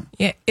 Yeah.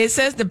 It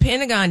says the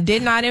Pentagon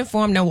did not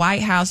inform the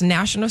White House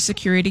National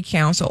Security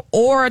Council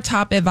or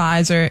top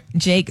advisor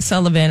Jake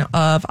Sullivan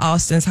of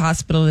Austin's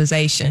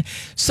hospitalization.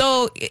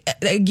 So,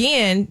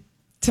 again,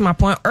 to my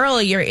point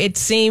earlier, it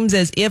seems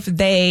as if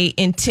they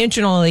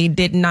intentionally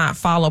did not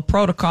follow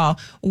protocol.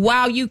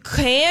 While you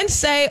can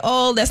say,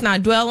 let's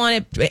not dwell on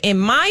it, in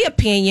my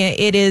opinion,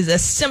 it is a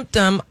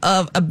symptom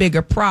of a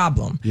bigger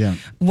problem. Yeah.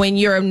 When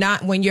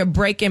you're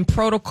breaking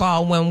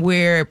protocol, when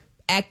we're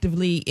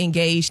actively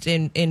engaged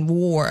in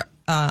war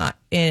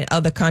in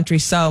other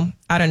countries. So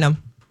I don't know.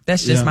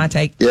 That's just my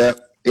take. Yeah.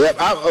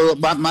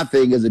 My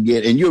thing is,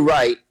 again, and you're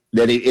right,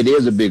 that it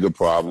is a bigger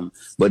problem.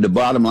 But the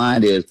bottom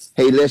line is,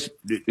 hey,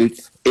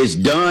 it's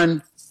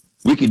done.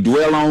 We can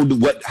dwell on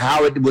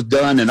how it was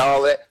done and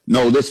all that.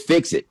 No, let's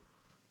fix it.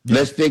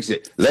 Let's fix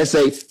it. Let's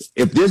say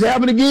if this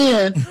happened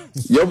again,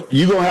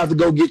 you're gonna have to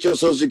go get your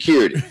Social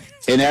Security,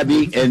 and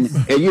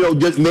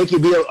just make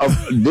it be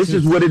this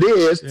is what it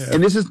is,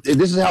 and this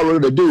is how we're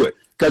gonna do it.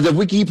 Because if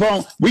we keep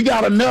on, we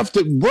got enough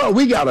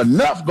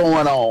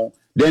going on.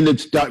 Then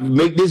to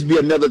make this be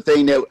another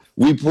thing that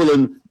we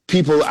pulling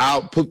people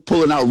out,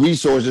 pulling out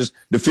resources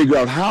to figure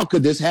out how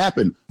could this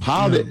happen?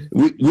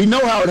 We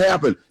know how it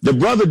happened. The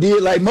brother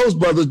did like most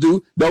brothers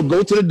do. Don't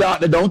go to the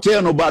doctor. Don't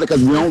tell nobody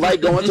because we don't like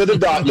going to the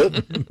doctor.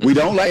 We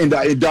don't like. And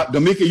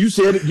Demica, you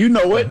said it. You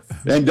know it.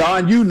 And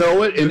Don, you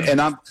know it.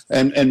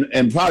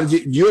 And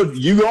Prodigy,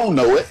 you don't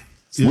know it.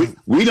 Yeah.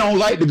 We don't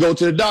like to go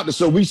to the doctor,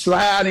 so we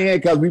slide in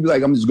because we be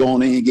like, I'm just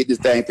going in and get this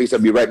thing fixed. I'll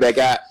be right back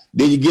out.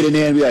 Then you get in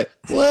there and be like,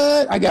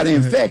 what? I got an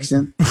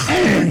infection.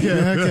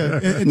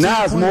 Okay.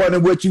 Now it's more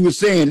than what you were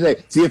saying.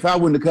 See, if I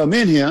wouldn't have come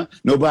in here,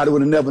 nobody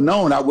would have never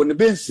known I wouldn't have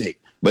been sick.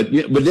 But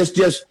it's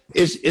just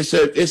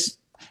it's.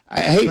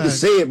 I hate to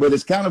say it, but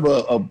it's kind of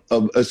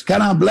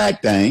a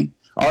black thing.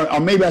 Or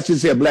maybe I should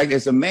say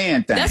it's a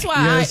man thing. That's why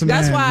I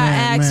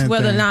asked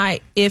whether or not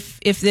if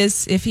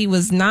he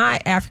was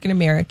not African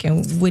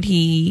American, would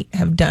he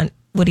have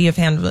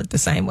handled it the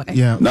same way?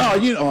 Yeah. No,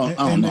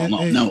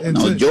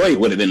 no. Joy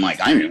would have been like,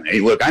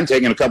 hey, look, I'm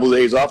taking a couple of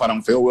days off. I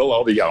don't feel well.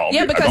 I'll be gone.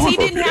 Yeah, because he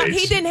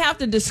didn't have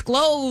to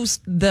disclose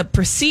the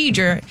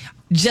procedure,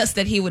 just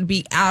that he would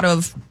be out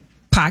of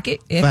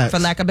pocket, for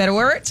lack of better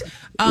words,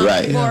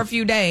 for a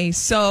few days.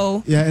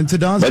 So and to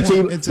Don's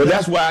point, but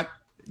that's why.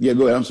 Yeah,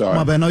 go ahead. I'm sorry.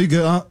 My bad. No, you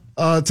good.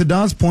 To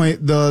Don's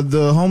point,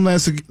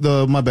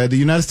 the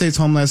United States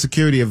Homeland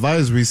Security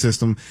Advisory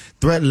System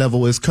threat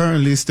level is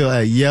currently still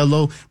at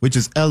yellow, which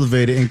is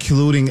elevated,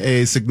 including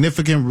a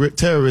significant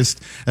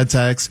terrorist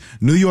attacks.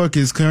 New York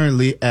is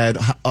currently at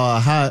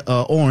high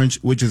orange,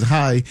 which is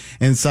high,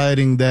 and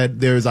citing that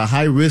there is a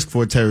high risk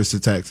for terrorist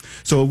attacks.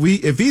 So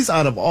if he's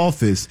out of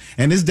office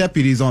and his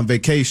deputy's on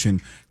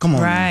vacation, come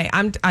on. Right.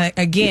 Man. I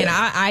think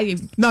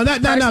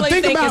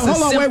about.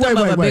 Hold on.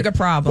 Wait. A bigger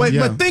problem.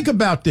 But think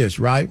about this,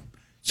 right?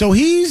 So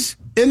he's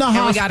in the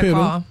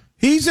hospital.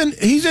 He's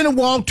in a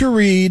Walter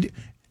Reed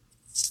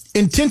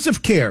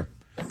intensive care.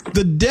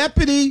 The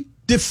deputy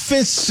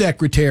defense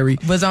secretary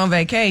was on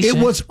vacation.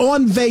 It was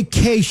on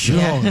vacation.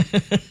 Yeah.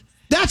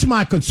 That's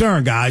my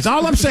concern, guys.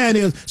 All I'm saying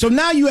is, so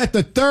now you at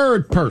the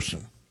third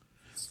person.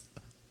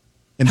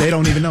 And they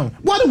don't even know.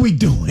 What are we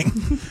doing?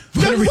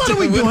 What are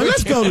we doing?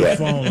 Let's go to the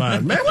phone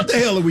line, man. What the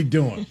hell are we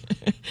doing?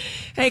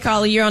 Hey,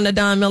 caller, you're on the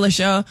Don Miller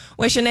Show.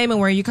 What's your name and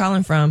where are you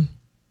calling from?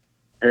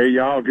 Hey,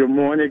 y'all. Good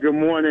morning. Good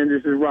morning.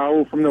 This is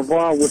Raul from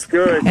Navarre. What's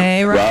good?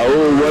 Hey,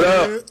 Raul. What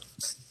up?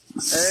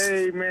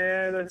 Hey,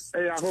 man.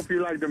 Hey, I hope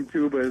you like them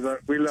tubas.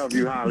 We love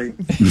you, Holly.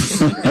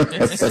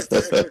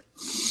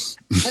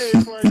 Hey,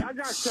 but I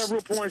got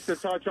several points to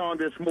touch on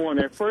this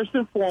morning. First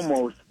and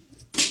foremost,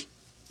 do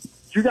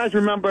you guys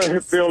remember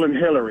Bill and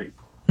Hillary?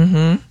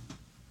 Mm-hmm.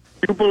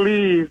 You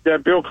believe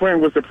that Bill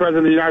Clinton was the president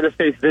of the United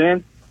States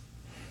then?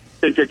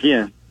 Think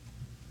again.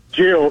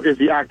 Jill is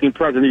the acting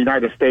president of the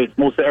United States.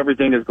 Most of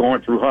everything is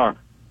going through her.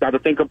 Got to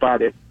think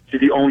about it.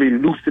 She's the only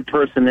lucid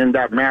person in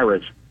that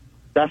marriage.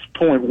 That's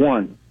point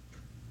one.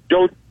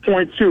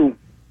 Point two,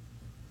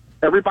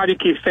 everybody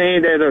keeps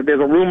saying there's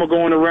a rumor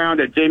going around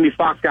that Jamie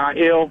Foxx got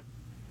ill.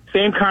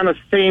 Same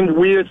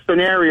weird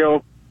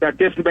scenario that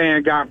this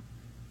man got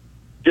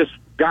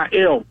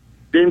ill.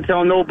 Didn't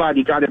tell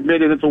nobody, got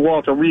admitted into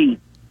Walter Reed.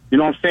 You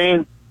know what I'm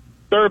saying?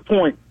 Third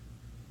point.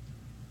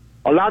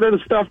 A lot of the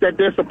stuff that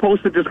they're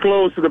supposed to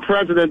disclose to the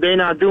president, they're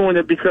not doing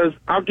it because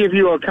I'll give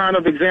you a kind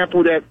of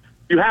example that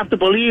you have to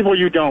believe or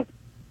you don't.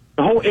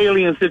 The whole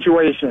alien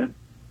situation.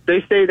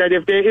 They say that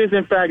if there is,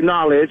 in fact,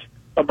 knowledge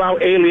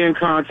about alien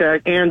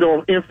contact and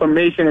or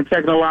information and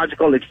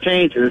technological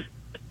exchanges,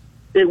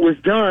 it was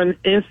done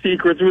in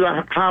secret through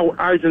the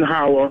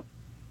Eisenhower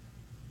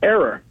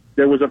era.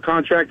 There was a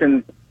contract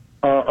and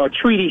a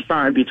treaty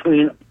signed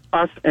between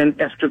us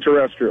and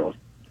extraterrestrials.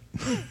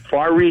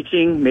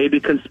 Far-reaching, maybe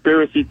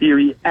conspiracy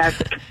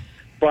theory-esque,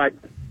 but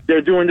they're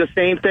doing the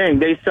same thing.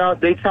 They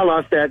tell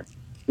us that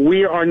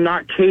we are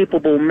not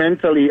capable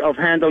mentally of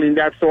handling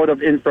that sort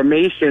of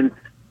information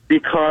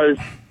because,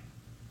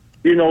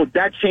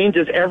 that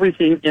changes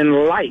everything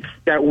in life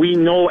that we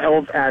know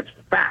of as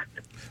fact.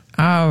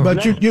 Oh,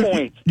 but you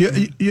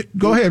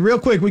go ahead real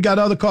quick. We got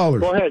other callers.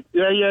 Go ahead.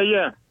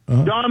 Yeah.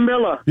 Uh-huh. Don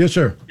Miller. Yes,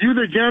 sir. You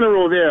the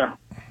general there.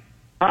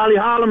 Holly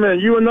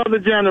Holloman, you another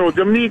general.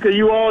 Demica,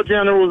 you all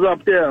generals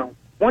up there.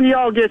 When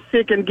y'all get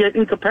sick and get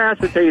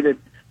incapacitated,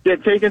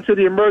 get taken to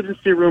the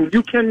emergency room,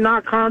 you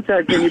cannot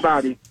contact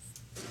anybody.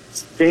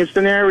 Same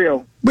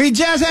scenario. We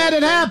just had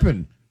it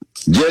happen.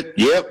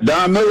 Yep.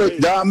 Don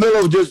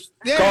Miller just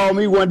called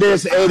me one day and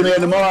said, "Hey,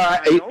 man, tomorrow."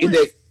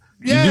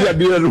 Yeah. You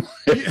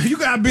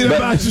got to be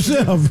about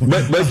yourself.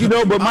 But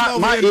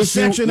my issue,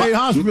 Section 8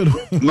 hospital.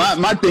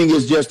 my thing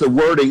is just the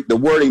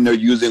wording they're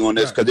using on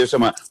this because they're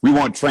saying we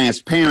want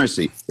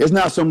transparency. It's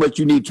not so much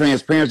you need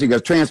transparency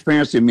because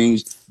transparency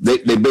means they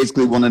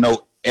basically want to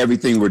know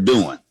everything we're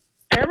doing.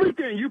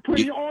 Everything. You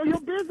put all your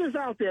business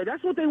out there.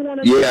 That's what they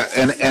want to do. Yeah,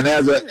 and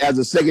as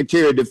a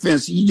Secretary of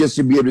Defense, you just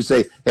should be able to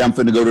say, "Hey, I'm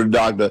finna go to the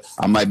doctor.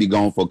 I might be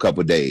gone for a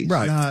couple of days."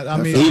 Right.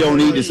 He don't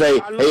need to say,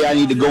 "Hey, I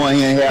need to go in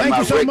here and have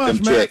my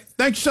rectum checked."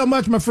 Thank you so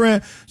much, my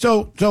friend.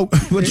 So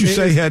what you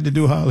say had to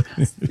do, Holly?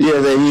 Yeah, he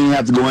didn't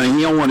have to go in.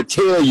 He don't want to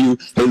tell you,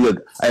 "Hey,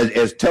 look,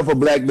 as tough a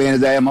black man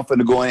as I am, I'm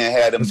finna go in and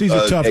have him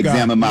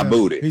examine my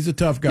booty." He's a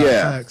tough guy.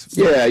 Yeah, it's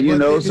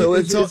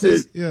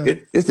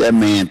that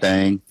man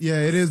thing. Yeah,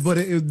 it is. But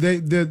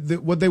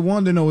what they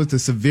want to know is the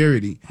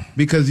severity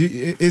because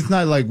it's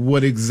not like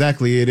what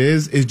exactly it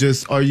is. It's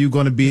just are you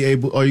going to be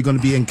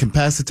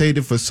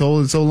incapacitated for so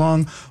and so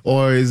long,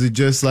 or is it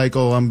just like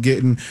I'm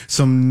getting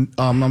some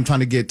I'm trying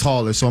to get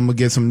taller, so I'm gonna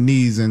get some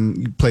knees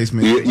and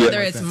placement.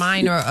 Whether it's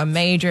minor or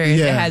major, if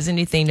it has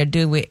anything to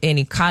do with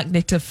any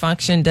cognitive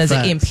function, does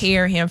it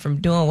impair him from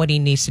doing what he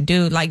needs to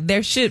do? Like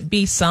there should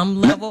be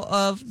some level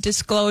of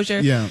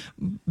disclosure,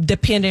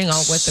 depending on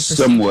what the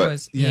procedure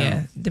was.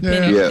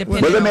 Depending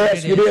but let me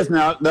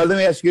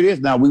ask you this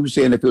now. We were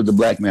saying if it was a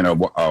black man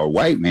or a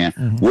white man,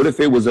 what if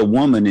it was a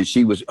woman and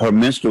her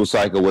menstrual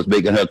cycle was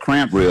making her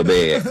cramp real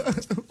bad?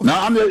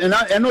 Now I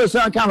know it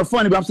sounds kind of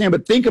funny, but I'm saying,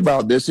 but think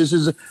about this. This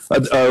is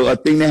a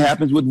thing that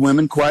happens with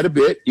women quite a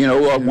bit.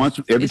 Once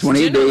every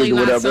 28 days or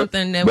whatever. Not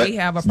something that we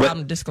have a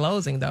problem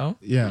disclosing, though.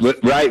 Yeah.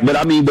 But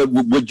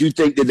would you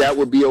think that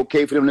would be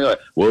okay for them to?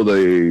 Well,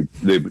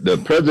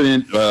 the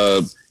president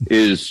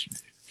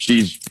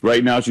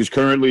she's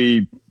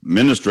currently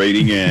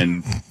menstruating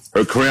and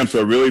her cramps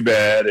are really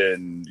bad,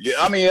 and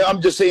I'm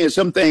just saying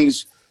some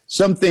things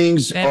some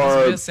things that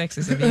are. was real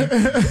sexist again.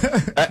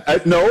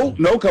 No,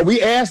 because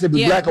we asked if it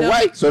was black or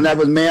white, so that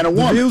was man or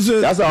woman.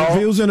 That's all. The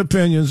views and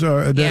opinions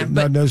are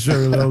not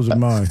necessarily those of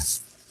mine.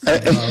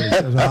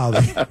 That's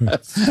Holly.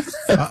 That's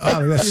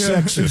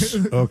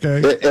sexist.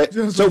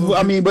 Okay. So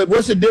I mean, but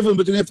what's the difference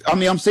between?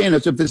 I'm saying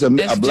if it's a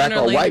black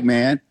or white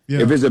man,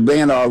 if it's a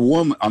man or a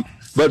woman.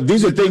 But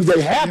these are things that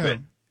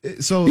happen.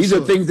 These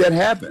are things that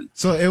happen.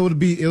 So it would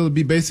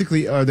be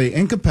basically, are they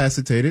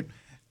incapacitated,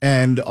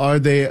 and are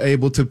they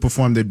able to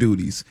perform their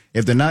duties?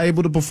 If they're not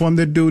able to perform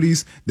their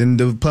duties, then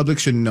the public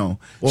should know.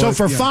 So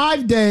for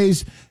 5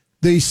 days,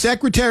 the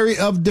Secretary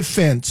of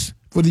Defense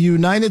for the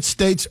United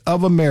States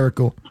of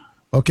America,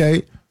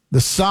 the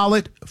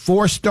solid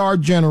 4-star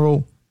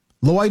general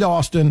Lloyd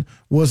Austin,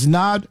 was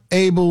not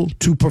able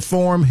to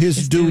perform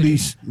his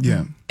duties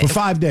for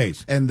 5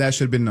 days. And that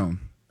should have been known.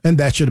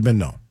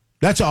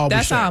 That's all.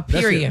 That's all,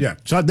 period. Yeah.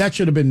 So that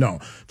should have been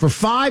known. For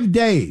 5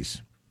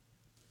 days,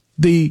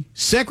 the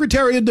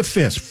Secretary of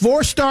Defense,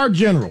 4-star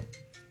general,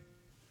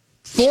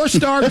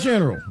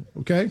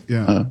 okay?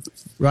 Yeah.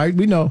 Right?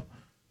 We know.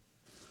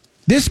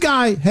 This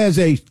guy has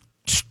a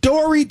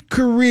storied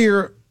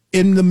career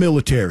in the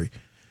military.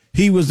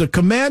 He was the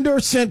commander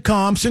of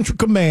CENTCOM, Central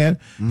Command.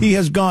 He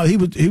was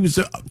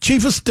the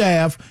chief of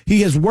staff.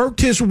 He has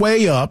worked his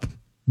way up,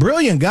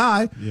 brilliant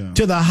guy,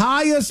 to the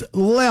highest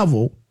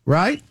level,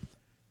 right?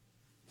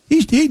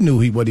 He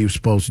knew what he was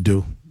supposed to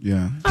do.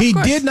 Yeah. He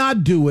did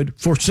not do it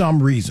for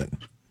some reason.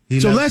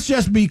 Let's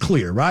just be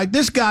clear, right?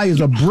 This guy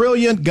is a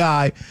brilliant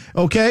guy,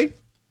 okay?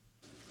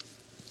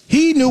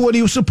 He knew what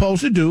he was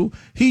supposed to do.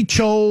 He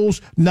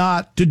chose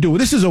not to do it.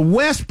 This is a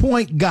West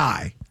Point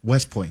guy.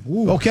 West Point.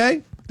 Ooh.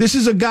 Okay? This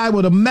is a guy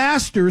with a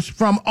master's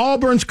from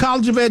Auburn's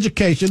College of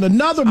Education,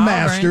 another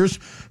master's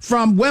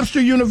from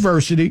Webster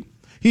University.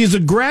 He is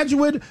a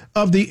graduate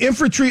of the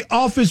Infantry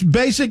Office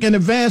Basic and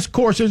Advanced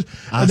Courses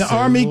at the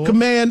Army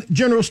Command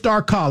General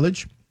Staff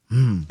College.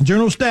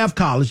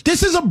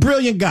 This is a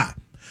brilliant guy.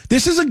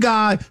 This is a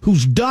guy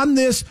who's done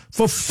this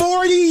for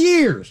 40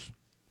 years.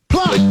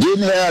 Plus, but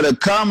didn't have the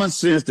common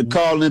sense to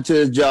call into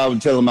his job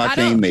and tell him I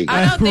can't make it.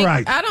 I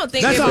don't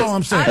think that's it was, all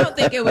I'm saying. I don't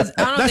think it was.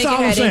 I don't that's think all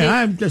it I'm had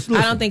saying.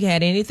 I don't think it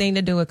had anything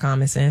to do with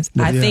common sense.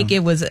 I think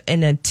it was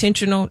an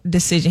intentional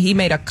decision. He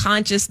made a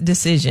conscious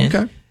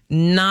decision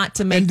not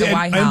to make the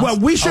White House. And what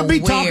we should be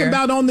talking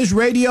about on this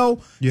radio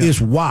is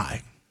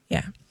why.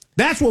 Yeah.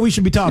 That's what we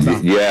should be talking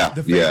about. Yeah.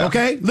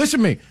 Okay? Listen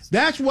to me.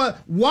 That's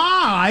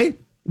why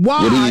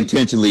would he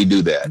intentionally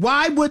do that?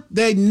 Why would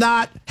they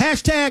not?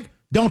 Hashtag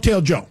don't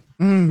tell Joe.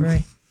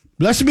 Right.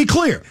 Let's be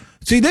clear.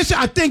 See,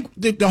 I think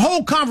the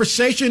whole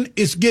conversation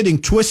is getting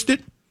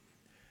twisted.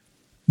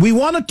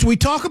 We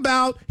talk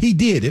about he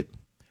did it.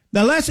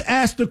 Now let's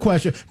ask the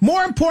question.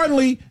 More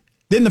importantly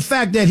than the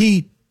fact that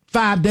he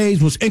 5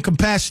 days was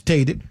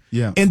incapacitated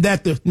and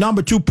that the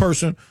number 2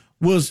 person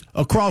was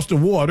across the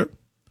water.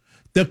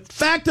 The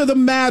fact of the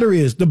matter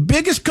is, the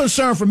biggest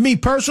concern for me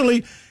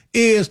personally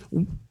is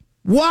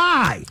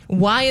why?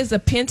 Why is the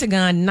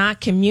Pentagon not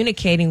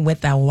communicating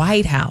with the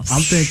White House?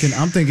 I'm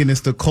thinking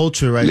it's the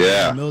culture now in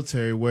the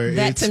military where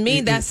that's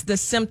the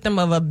symptom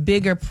of a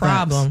bigger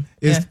problem.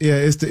 It's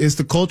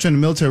the culture in the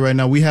military right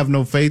now. We have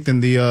no faith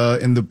in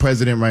the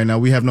president right now.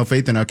 We have no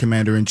faith in our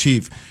commander in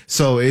chief.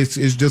 So it's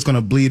just going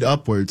to bleed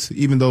upwards.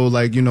 Even though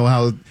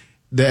how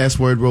the S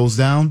word rolls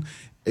down,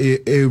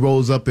 it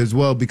rolls up as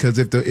well, because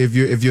if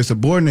your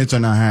subordinates are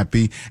not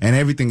happy and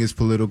everything is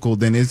political,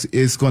 then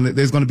there's going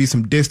to be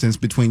some distance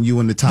between you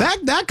and the top.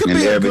 That could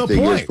be a good point.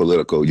 Everything is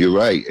political. You're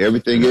right.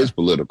 Everything is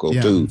political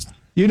too.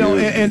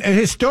 And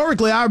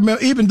historically, I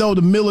remember, even though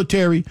the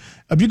military,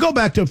 if you go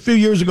back to a few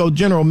years ago,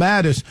 General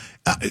Mattis,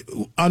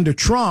 under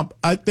Trump,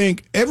 I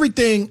think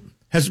everything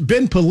has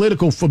been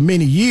political for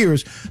many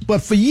years.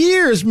 But for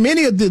years,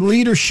 many of the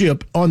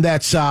leadership on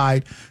that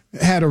side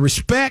had a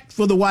respect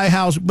for the White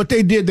House, but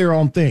they did their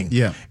own thing.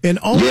 Yeah. And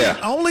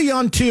only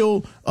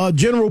until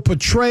General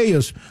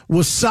Petraeus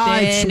was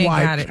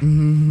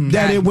sideswiped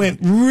that it went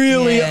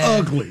really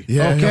ugly.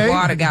 Yeah. Okay? The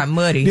water got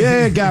muddy.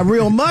 Yeah, it got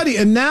real muddy.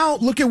 And now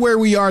look at where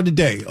we are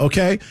today,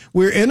 okay?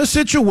 We're in a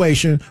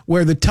situation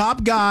where the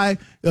top guy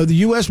of the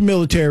U.S.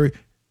 military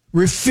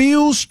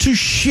refused to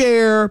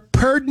share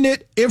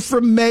pertinent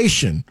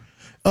information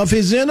of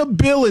his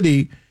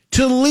inability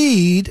to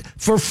lead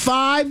for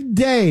 5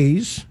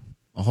 days.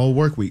 A whole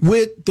work week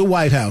with the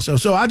White House.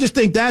 So I just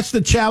think that's the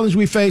challenge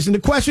we face. And the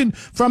question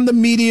from the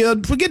media,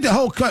 forget the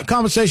whole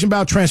conversation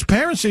about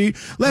transparency.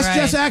 Let's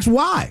just ask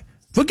why.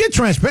 Forget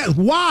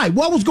transparency. Why?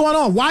 What was going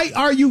on? Why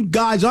are you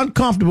guys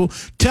uncomfortable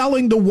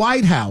telling the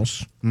White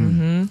House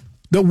the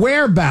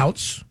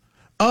whereabouts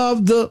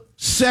of the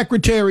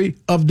Secretary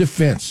of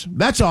Defense?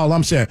 That's all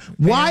I'm saying.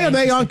 Why are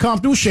they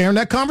uncomfortable sharing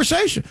that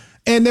conversation?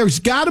 And there's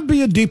got to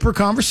be a deeper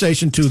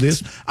conversation to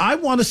this. I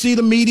want to see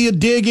the media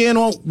dig in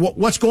on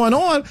what's going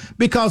on,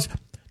 because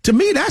to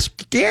me, that's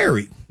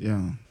scary.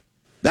 Yeah.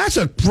 That's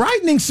a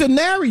frightening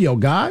scenario,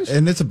 guys.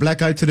 And it's a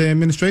black eye to the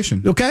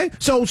administration. Okay?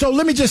 So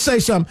let me just say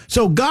something.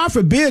 So God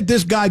forbid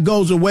this guy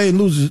goes away and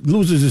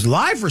loses his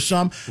life or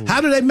something.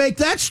 How do they make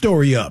that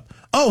story up?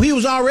 Oh, he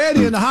was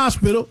already in the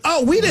hospital.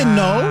 Oh, we didn't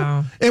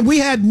know. And we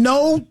had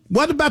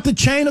what about the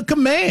chain of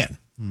command?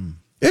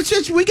 It's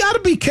just, we got to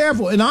be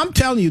careful. And I'm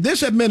telling you,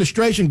 this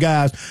administration,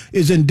 guys,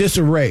 is in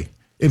disarray.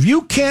 If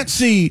you can't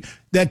see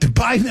that the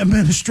Biden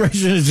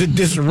administration is in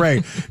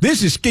disarray,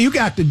 you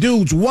got the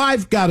dude's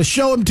wife, got to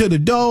show him to the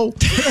door.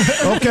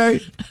 Okay.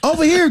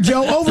 Over here,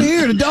 Joe, over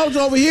here. The door's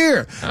over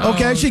here.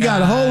 Okay. She got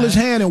to hold his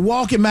hand and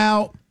walk him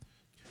out.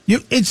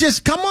 It's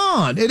just, come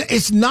on.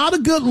 It's not a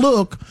good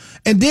look.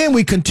 And then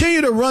we continue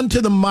to run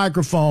to the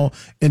microphone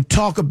and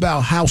talk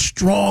about how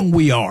strong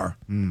we are.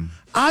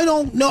 I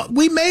don't know.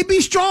 We may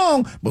be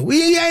strong, but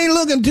we ain't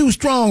looking too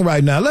strong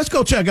right now. Let's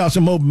go check out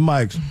some open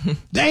mics.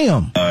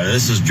 Damn.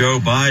 This is Joe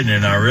Biden,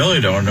 and I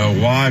really don't know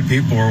why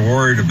people are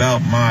worried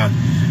about my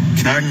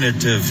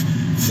cognitive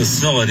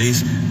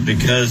facilities,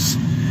 because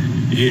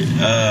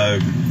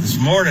this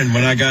morning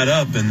when I got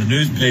up and the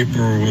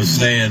newspaper was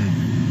saying,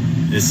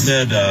 it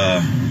said,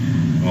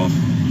 well,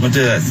 what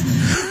did that?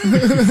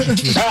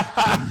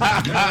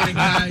 Good morning,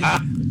 guys.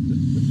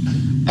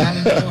 I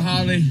don't know,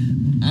 Holly.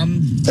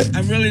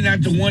 I'm really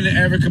not the one to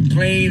ever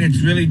complain. It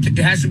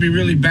has to be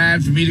really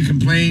bad for me to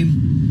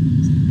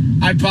complain.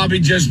 I got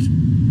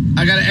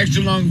an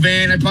extra long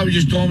van. I'd probably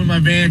just throw them in my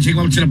van, take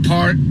them up to the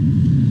park,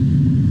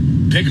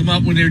 pick them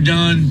up when they're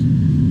done.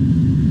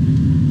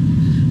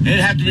 It'd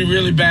have to be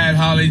really bad,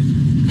 Holly,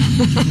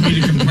 for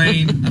me to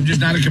complain. I'm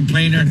just not a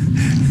complainer.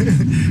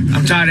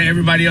 I'm tired of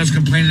everybody else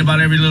complaining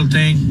about every little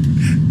thing.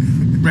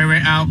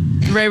 Ray out.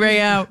 Ray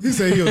out. He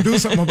said he'll do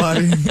something about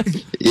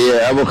it.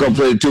 Yeah, I'm going to come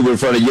play the tuba in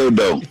front of your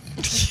door.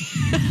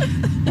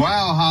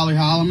 Wow, Holly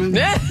Holloman.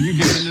 You're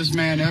giving this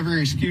man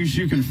every excuse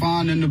you can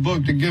find in the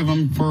book to give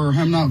him for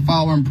him not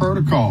following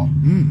protocol.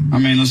 I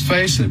mean, let's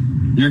face it.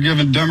 You're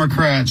giving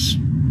Democrats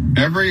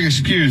every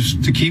excuse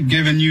to keep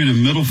giving you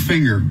the middle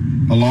finger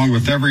along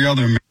with every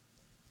other man.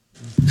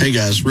 Hey,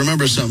 guys,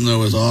 remember something, though,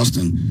 with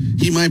Austin.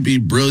 He might be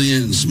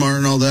brilliant and smart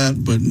and all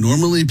that, but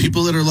normally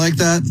people that are like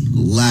that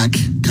lack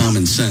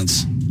common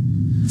sense.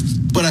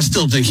 But I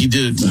still think he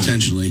did it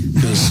intentionally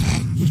because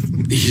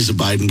he's a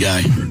Biden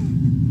guy.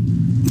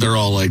 They're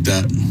all like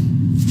that.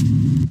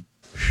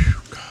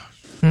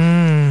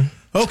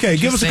 Okay,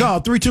 give us a call,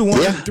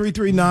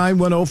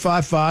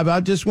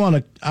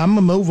 321-339-1055. I'm going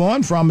to move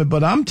on from it,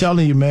 but I'm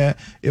telling you, man,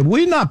 if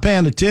we're not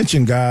paying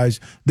attention, guys,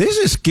 this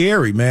is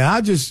scary,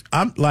 man.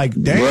 I'm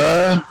like,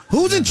 damn,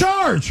 who's in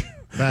charge?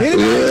 Anybody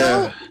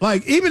know?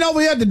 Like, even over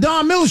here at the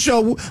Don Miller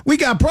Show, we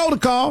got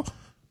protocol,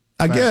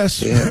 I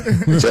guess.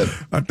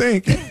 I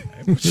think.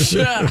 Well,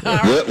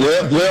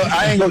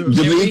 I ain't gonna.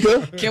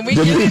 Demica, can we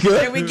get it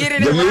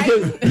right?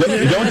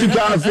 Don't you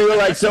kind of feel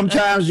like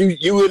sometimes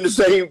you in the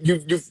same? You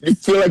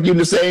feel like you're in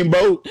the same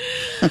boat.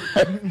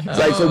 It's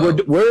like, so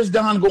where's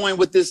Don going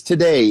with this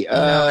today?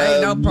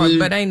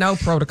 Ain't no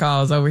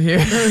protocols over here.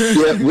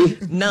 Yeah,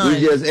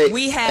 none.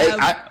 We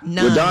have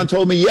none. Well, Don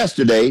told me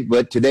yesterday,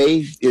 but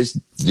today is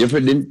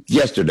different than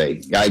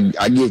yesterday.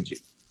 I get you.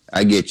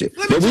 I get you.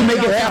 But we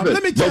make it happen.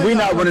 But we're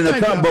not running a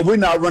country.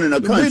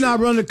 We're not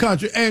running the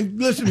country. And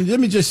listen, let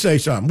me just say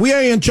something. We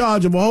ain't in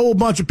charge of a whole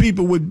bunch of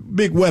people with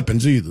big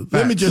weapons either.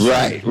 Let me just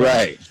say.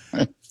 Right.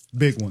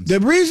 Big ones. The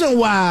reason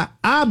why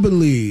I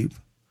believe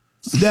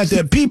that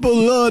the people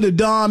love the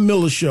Don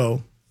Miller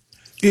Show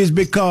is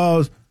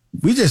because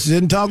we just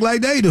didn't talk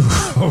like they do,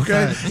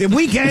 okay? If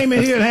we came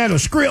in here and had a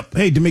script,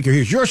 hey, Demica,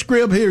 here's your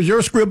script,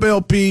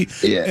 LP,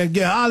 and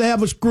I'd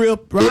have a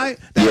script, right?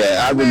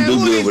 I wouldn't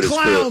do good with a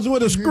script. Clowns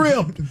with a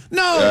script.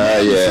 No,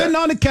 man, we're sitting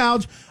on the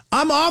couch.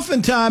 I'm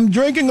oftentimes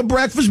drinking a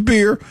breakfast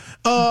beer,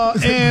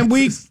 and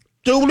we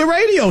do the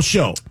radio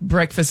show.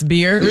 Breakfast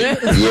beer. Yeah,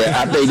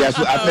 I think that's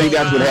what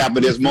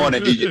happened this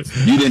morning.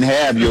 You didn't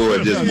have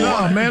yours this morning.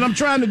 No, man, I'm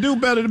trying to do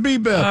better to be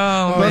better.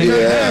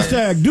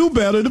 Hashtag do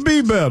better to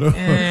be better.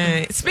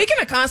 Speaking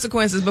of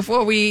consequences,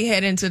 before we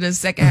head into the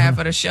second half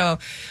of the show,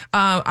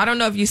 I don't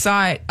know if you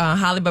saw it,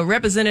 Holly, but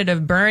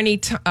Representative Benny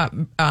That's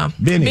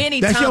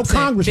Thompson. your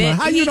congressman.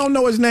 How you don't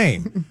know his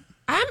name?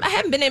 I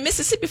haven't been in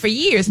Mississippi for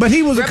years. But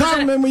he was a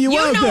congressman when you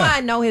was there. You know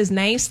I know his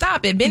name.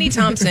 Stop it. Benny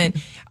Thompson,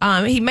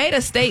 he made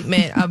a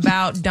statement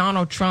about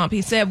Donald Trump.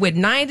 He said with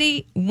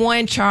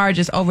 91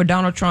 charges over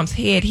Donald Trump's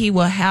head, he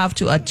will have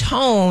to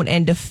atone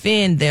and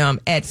defend them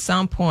at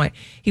some point.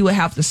 He will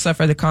have to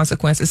suffer the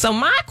consequences. So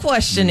my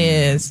question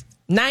is,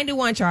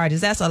 91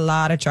 charges, that's a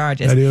lot of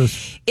charges. That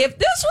is. If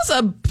this was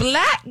a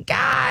black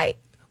guy,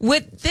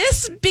 would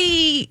this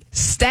be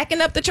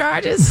stacking up the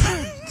charges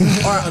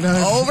or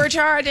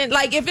overcharging?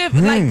 Like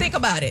think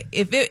about it.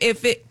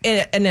 If it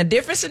in a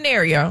different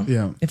scenario,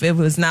 if it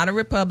was not a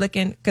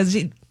Republican, because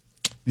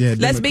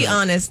let's be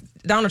honest,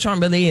 Donald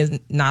Trump really is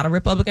not a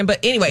Republican. But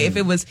anyway, if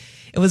it was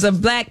a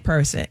black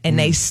person and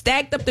they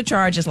stacked up the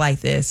charges like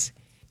this,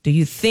 do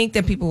you think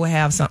that people would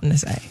have something to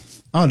say?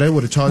 Oh, they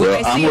would have charged.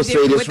 Would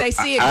they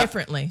see it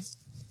differently?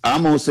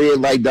 I'm gonna say it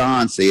like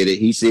Don said it.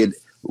 He said,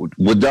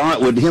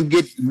 with him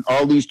getting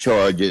all these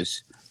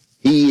charges,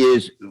 he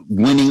is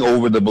winning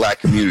over the black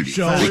community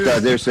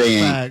because they're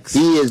saying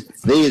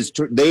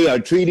they are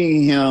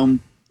treating him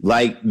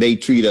like they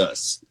treat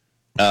us.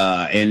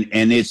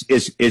 And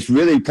it's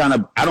really kind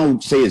of, I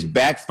don't say it's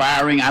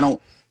backfiring.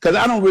 Because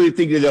I don't really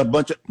think there's a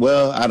bunch of,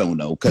 well, I don't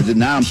know. Because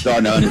now I'm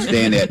starting to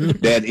understand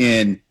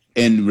that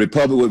in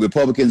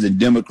Republicans and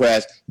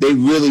Democrats, they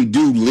really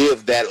do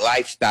live that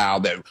lifestyle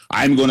that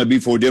I'm going to be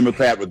for a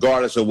Democrat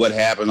regardless of what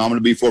happens. I'm going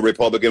to be for a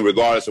Republican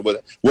regardless of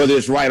whether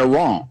it's right or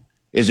wrong.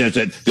 It's just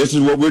that this is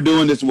what we're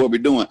doing. This is what we're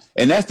doing,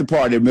 and that's the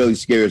part that really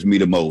scares me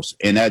the most.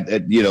 And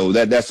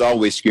that's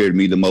always scared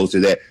me the most,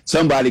 is that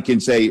somebody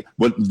can say,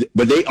 but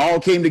they all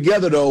came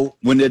together though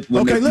when we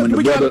got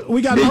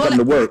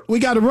to work. We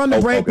got to run the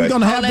break. Okay. We're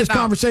going to have this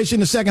conversation in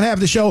the second half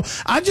of the show.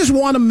 I just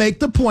want to make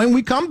the point.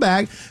 We come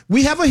back.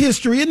 We have a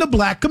history in the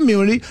black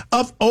community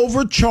of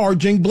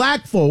overcharging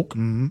black folk.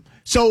 Mm-hmm.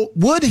 So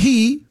would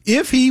he,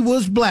 if he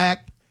was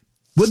black,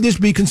 would this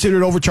be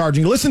considered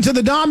overcharging? Listen to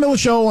the Don Miller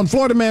Show on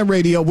Florida Man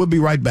Radio. We'll be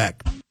right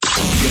back.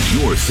 Get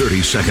your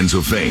 30 seconds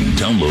of fame.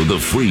 Download the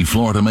free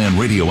Florida Man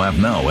Radio app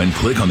now and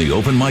click on the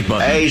open mic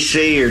button.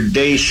 AC or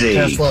DC?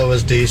 Tesla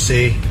was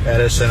DC.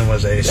 Edison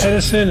was AC.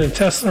 Edison and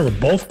Tesla were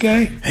both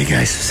gay? Hey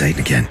guys, Satan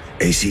again.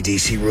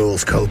 AC/DC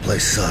rules. Coldplay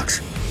sucks.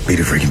 Beat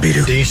it, freaking beat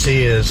it. DC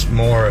is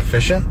more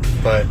efficient,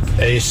 but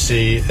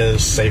AC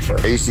is safer.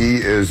 AC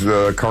is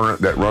the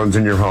current that runs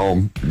in your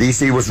home.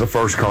 DC was the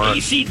first current.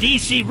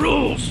 AC/DC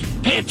rules.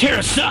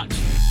 Pantera sucks.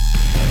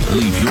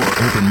 Leave your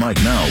open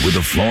mic now with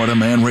the Florida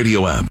Man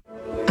Radio app.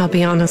 I'll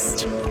be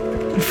honest,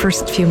 the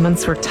first few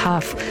months were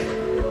tough.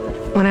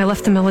 When I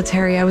left the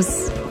military, I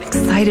was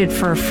excited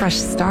for a fresh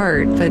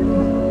start, but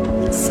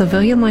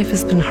civilian life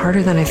has been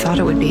harder than I thought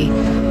it would be.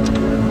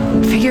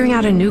 Figuring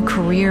out a new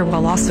career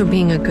while also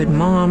being a good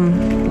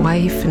mom,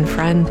 wife, and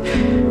friend.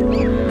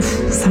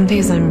 Some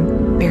days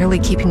I'm barely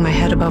keeping my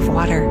head above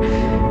water.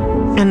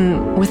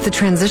 And with the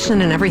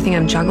transition and everything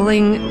I'm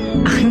juggling,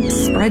 I'm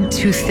spread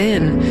too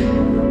thin.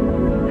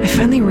 I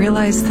finally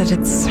realized that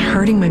it's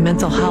hurting my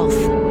mental health.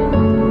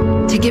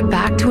 To get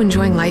back to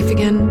enjoying life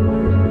again,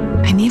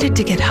 I needed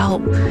to get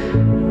help.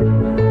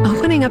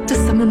 Opening up to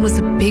someone was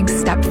a big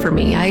step for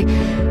me. I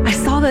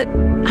saw that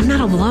I'm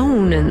not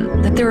alone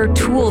and that there are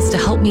tools to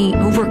help me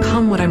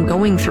overcome what I'm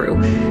going through.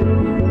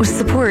 With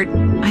support,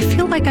 I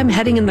feel like I'm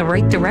heading in the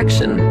right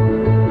direction.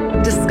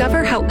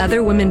 Discover how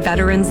other women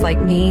veterans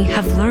like me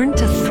have learned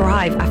to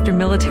thrive after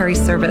military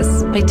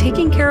service by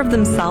taking care of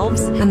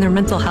themselves and their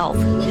mental health.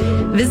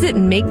 Visit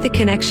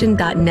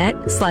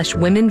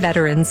maketheconnection.net/women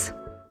veterans.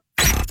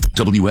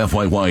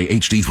 WFYY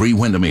HD3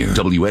 Windermere,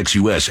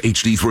 WXUS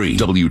HD3,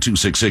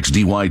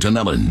 W266DY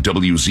Dunellen,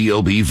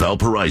 WZLB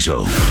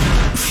Valparaiso,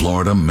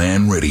 Florida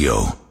Man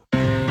Radio.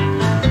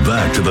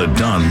 Back to the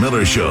Don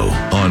Miller Show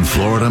on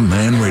Florida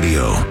Man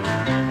Radio.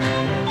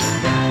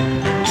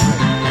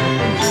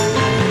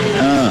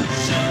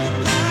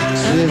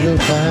 Sugar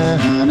pie,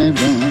 honey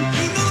bun.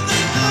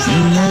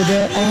 You know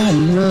that I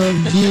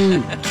love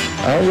you.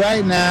 All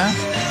right now.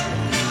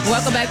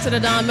 Welcome back to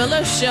the Don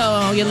Miller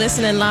Show. You're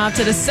listening live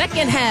to the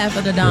second half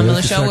of the Don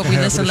Miller Show, where we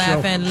listen,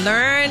 laugh, and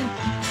learn.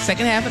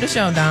 Second half of the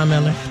show, Don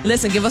Miller.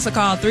 Listen, give us a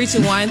call.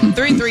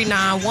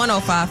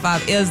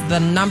 321-339-1055 is the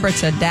number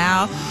to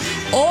dial.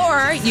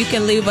 Or you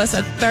can leave us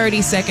a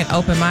 30-second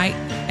open mic.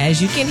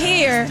 As you can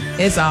hear,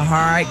 it's a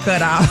hard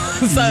cutoff.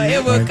 So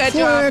it will cut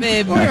you off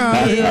in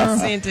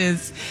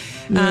mid-sentence.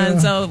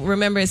 So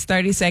remember, it's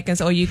 30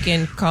 seconds, or you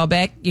can call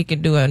back. You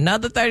can do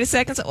another 30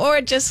 seconds, or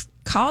just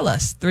call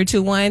us,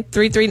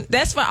 321-33.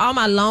 That's for all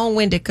my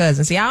long-winded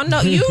cousins. See, I don't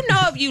know. You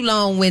know if you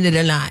long-winded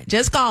or not.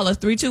 Just call us,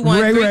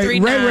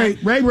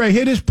 321-339. Ray,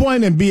 hit his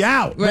point and be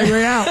out.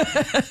 Ray out.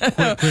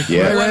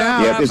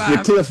 Yeah, it's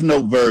the Cliff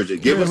Note version.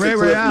 Give us the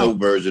Cliff Note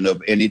version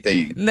of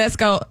anything. Let's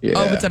go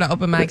over to the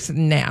open mics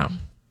now.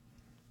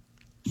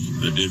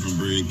 A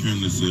different breed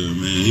kindness, man.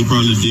 He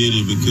probably did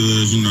it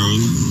because, you know,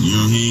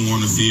 he didn't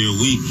want to feel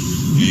weak.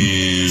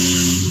 And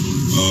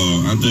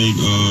I think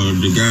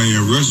the guy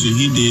in Russia,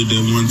 he did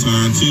that one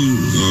time too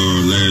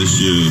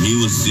last year.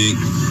 He was sick,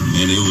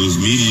 and it was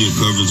media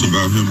coverage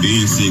about him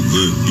being sick,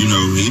 but, you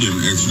know, he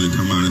didn't actually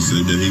come out and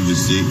say that he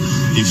was sick.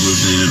 People were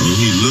saying, oh,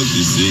 he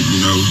looked sick, you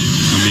know.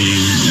 I mean,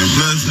 and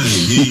plus,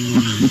 hey, he didn't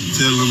want to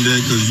tell them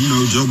that because, you know,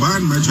 Joe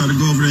Biden might try to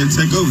go over there and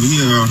take over.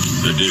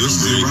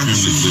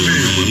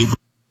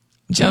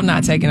 Joe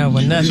not taking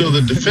over nothing. So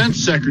the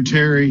defense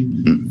secretary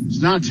is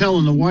not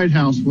telling the White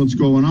House what's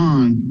going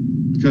on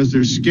because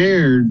they're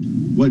scared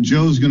what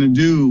Joe's going to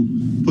do,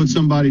 put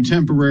somebody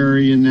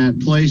temporary in that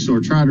place or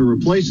try to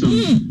replace them.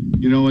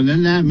 You know, and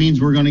then that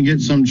means we're going to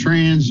get some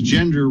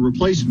transgender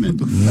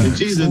replacement.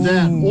 It's either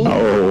that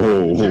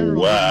or the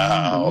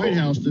White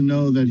House to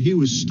know that he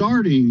was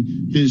starting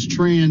his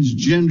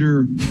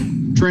transgender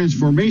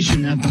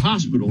transformation at the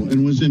hospital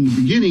and was in the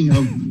beginning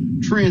of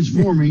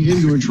transforming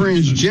into a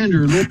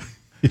transgender.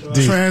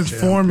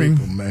 Transforming.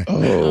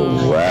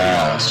 Oh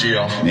wow! It's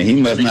Gio. And he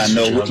must not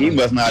know. He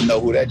must not know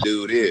who that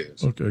dude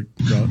is. Okay.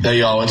 Hey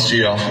y'all, it's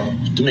Gio.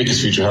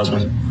 Demica's future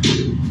husband,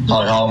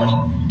 Holly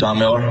Holloman, Don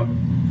Miller,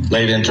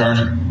 late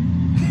intern,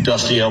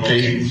 Dusty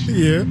LP,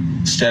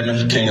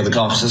 Stedman, King of the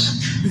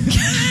Caucasus.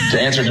 To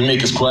answer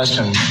Demica's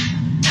question,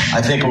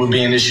 I think it would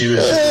be an issue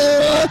as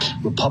a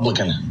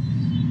Republican.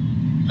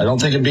 I don't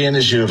think it'd be an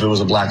issue if it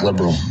was a black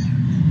liberal.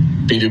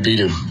 Bidu.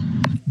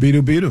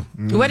 Bidu.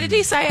 What did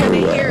he say? I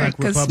didn't hear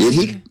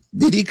it.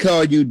 Did he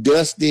call you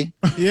Dusty?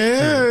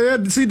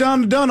 Yeah. See,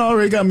 Don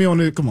already got me on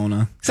it. Come on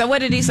now. So what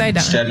did he say,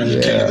 Don?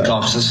 Stedman, king of the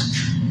Caucasus.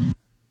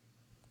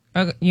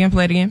 Okay, you gonna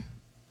play it again?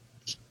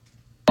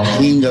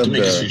 King of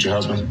Demica's future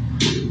husband.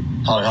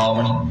 Holly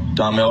Holloman,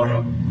 Don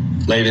Miller,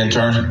 late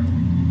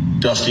intern,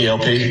 Dusty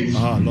LP.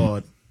 Oh,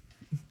 Lord.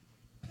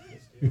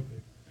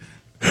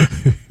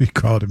 He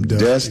called him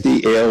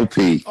Dusty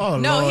LP. Oh,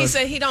 no, Lord. He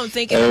said he don't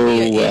think it would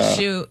be an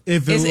issue.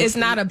 It's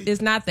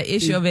not the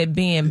issue of it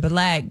being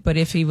black, but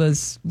if he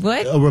was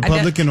what? A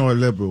Republican or a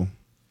liberal?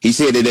 He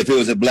said that if it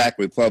was a black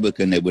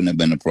Republican, it wouldn't have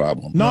been a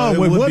problem. No, it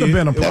would have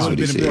been a problem. That's what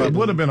he said. It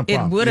would have been a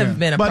problem. It would have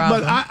been a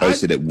problem. But I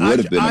said it would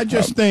have been a problem. I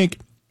just think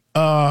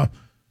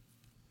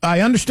I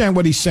understand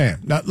what he's saying.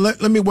 Now,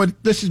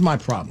 this is my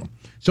problem.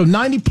 So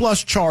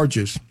 90-plus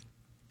charges,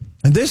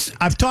 and this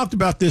I've talked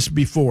about this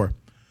before.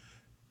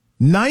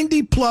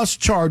 90-plus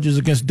charges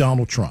against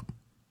Donald Trump.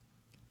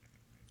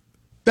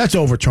 That's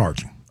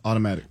overcharging.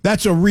 Automatic.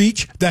 That's a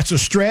reach. That's a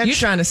stretch. You're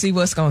trying to see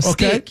what's going to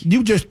stick.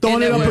 You just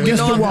throwing it up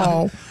against the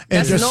wall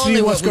and just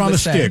see what's going to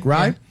stick,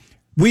 right? Yeah.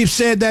 We've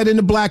said that in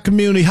the black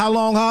community. How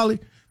long, Holly?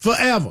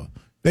 Forever.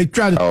 They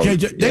try to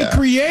change it. They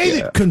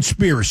created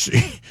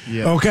conspiracy,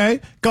 okay?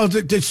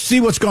 Because to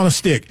see what's going to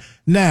stick.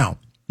 Now,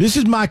 this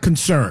is my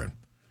concern.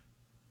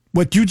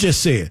 What you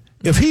just said.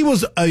 If he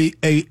was a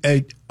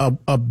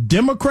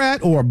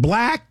Democrat or a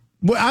black,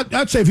 well,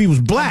 I'd say if he was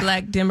black. A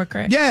black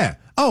Democrat. Yeah.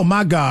 Oh,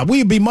 my God.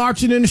 We'd be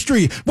marching in the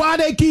street. Why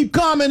they keep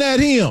coming at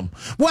him?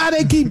 Why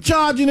they keep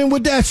charging him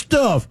with that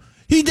stuff?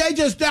 Ain't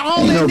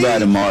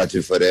nobody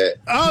marching for that.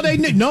 All they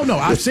need. No,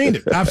 I've seen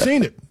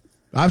it.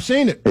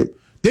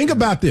 Think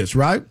about this,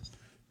 right?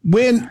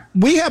 When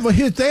we have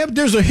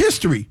there's a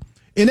history,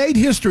 innate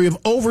history of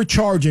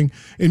overcharging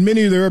in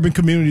many of the urban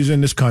communities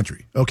in this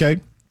country, okay?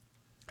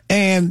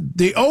 And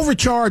the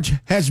overcharge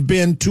has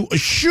been to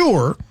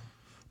assure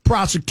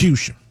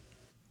prosecution,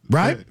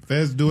 right?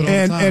 Feds do it all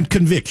the time. And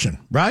conviction,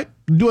 right?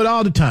 Do it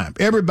all the time.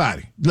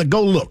 Everybody,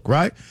 go look,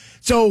 right?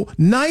 So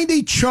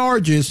 90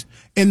 charges,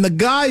 and the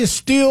guy is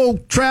still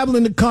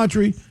traveling the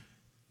country.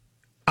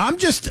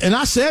 And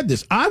I said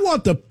this, I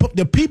want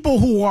the people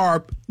who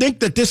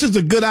think that this is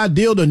a good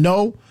idea to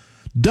know,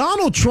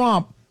 Donald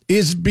Trump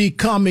is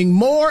becoming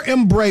more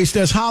embraced,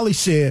 as Holly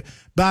said,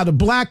 by the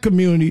black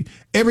community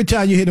every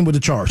time you hit him with a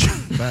charge.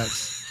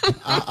 Facts.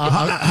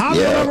 How am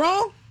I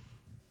wrong?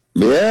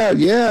 Yeah.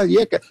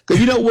 Because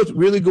you know what's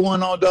really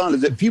going on, Don,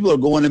 is that people are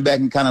going back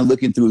and kind of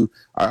looking through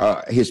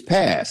his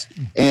past.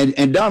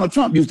 And Donald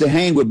Trump used to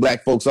hang with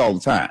black folks all the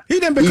time. He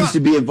used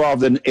to be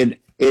involved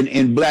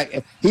in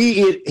black. He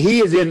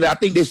is in, I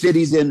think they said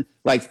he's in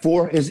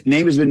his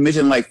name has been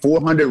mentioned like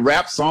 400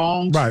 rap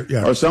songs, right?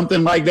 Yeah. Or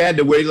something like that.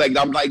 The way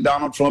I'm like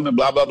Donald Trump and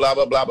blah blah blah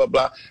blah blah blah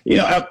blah. You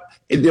know,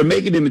 they're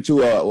making him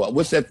into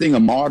what's that thing, a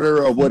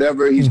martyr or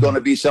whatever. He's going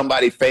to be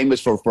somebody famous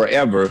for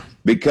forever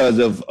because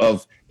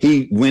of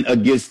he went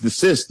against the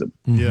system.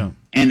 Yeah.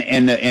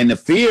 And the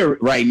fear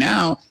right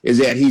now is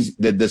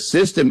that the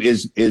system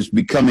is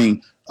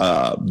becoming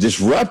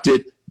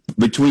disrupted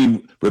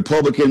between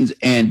Republicans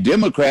and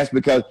Democrats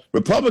because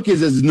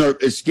Republicans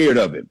is scared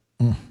of him.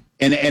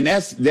 And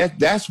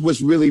that's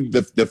what's really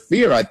the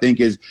fear, I think,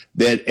 is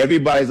that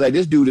everybody's like,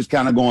 this dude is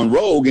kind of going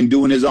rogue and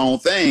doing his own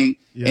thing.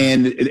 Yeah.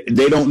 And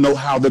they don't know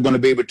how they're going to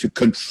be able to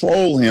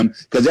control him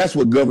because that's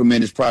what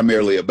government is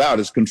primarily about,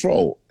 is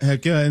control.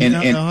 Heck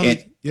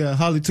yeah.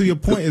 Holly, to your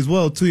point as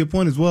well,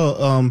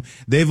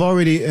 they've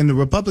already, in the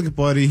Republican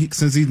Party,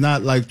 since he's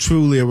not like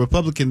truly a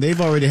Republican,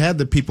 they've already had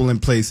the people in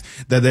place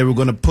that they were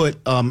going to put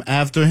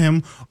after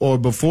him or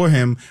before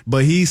him,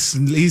 but he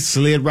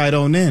slid right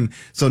on in.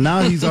 So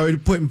now he's already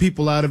putting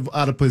people out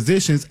of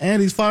positions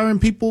and he's firing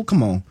people.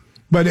 Come on.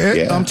 But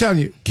I'm telling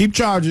you, keep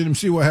charging him,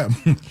 see what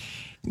happens.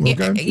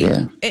 Okay.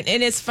 Yeah.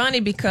 And it's funny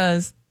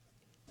because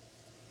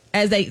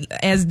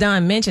as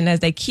Don mentioned, as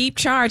they keep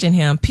charging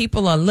him,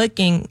 people are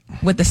looking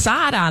with the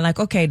side eye like,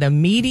 okay, the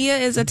media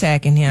is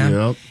attacking him.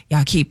 Yep.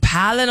 Y'all keep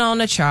piling on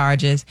the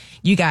charges.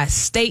 You got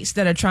states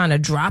that are trying to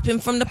drop him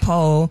from the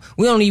poll.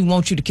 We don't even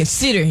want you to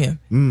consider him.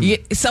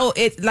 So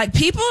it's like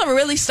people are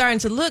really starting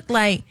to look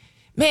like,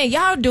 man,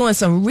 y'all doing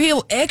some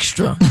real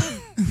extra.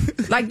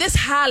 Like this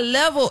high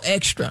level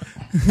extra.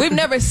 We've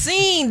never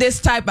seen this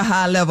type of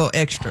high level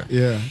extra.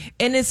 Yeah.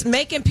 And it's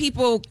making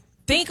people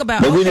think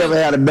about. But we never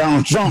had a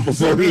Donald Trump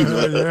before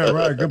either. Yeah,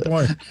 right. Good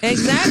point.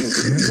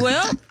 Exactly.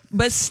 Well,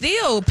 but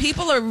still,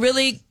 people are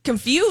really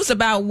confused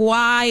about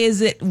why is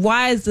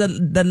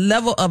the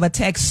level of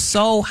attack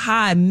so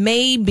high?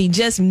 Maybe,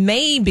 just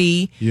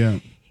maybe,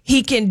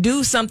 he can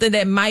do something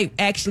that might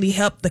actually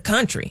help the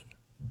country.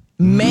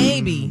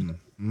 Maybe.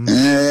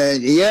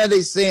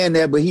 They saying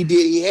that, but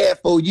he had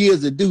 4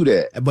 years to do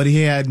that. But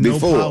he had no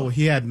power.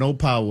 He had no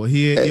power. All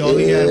he had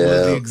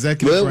was the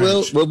executive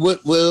branch.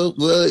 Well,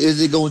 is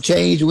it going to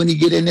change when he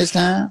get in this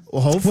time?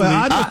 Well, hopefully.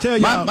 Well, I just tell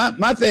you,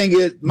 my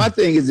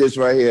thing is this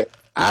right here.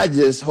 I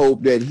just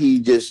hope that he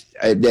just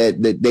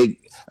that they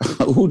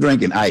who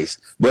drinking ice,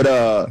 but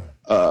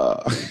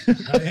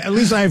At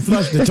least I ain't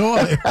flushed the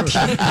toilet.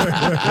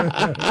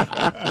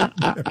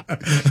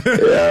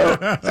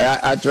 Yeah,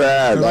 I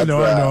tried.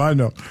 I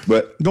know.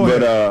 But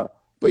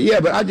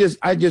I just,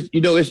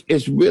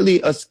 it's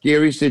really a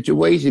scary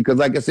situation because,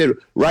 like I said,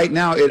 right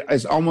now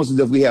it's almost as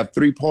if we have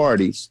three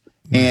parties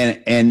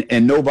and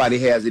nobody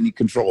has any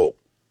control.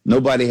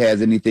 Nobody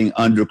has anything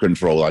under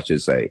control, I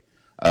should say.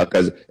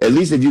 Because at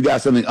least if you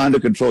got something under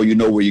control, you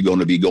know where you're going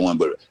to be going.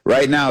 But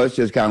right now, it's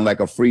just kind of like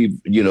a free,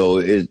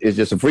 it's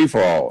just a free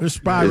for all. It's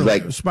spiraling.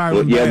 It's like,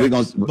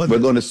 we're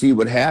going to see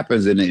what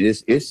happens, and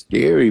it's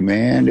scary,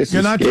 man. This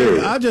is scary.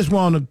 I just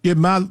want to get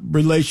my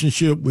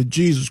relationship with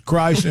Jesus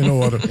Christ in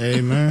order.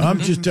 Amen. I'm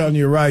just telling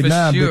you right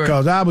now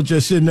because I was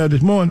just sitting there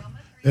this morning,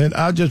 and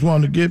I just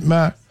want to get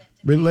my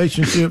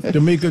relationship.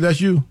 Demica, that's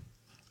you.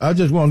 I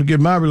just want to get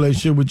my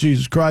relationship with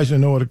Jesus Christ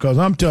in order because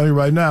I'm telling you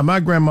right now,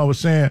 my grandma was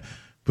saying,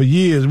 for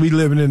years, we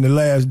living in the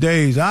last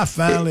days. I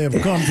finally have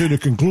come to the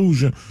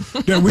conclusion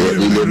that we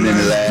living in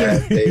the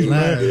last days.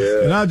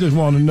 Yeah. And I just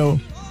want to know.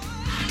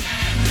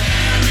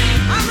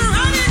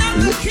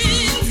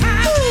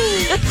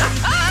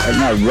 I'm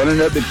not running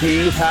up the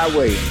King's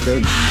Highway.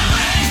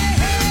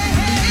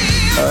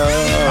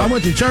 I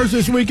went to church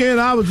this weekend.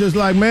 I was just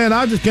like, man,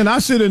 can I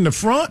sit in the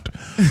front?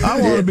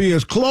 I want to be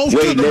as close to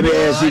the let me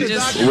ask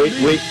you.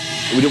 Wait.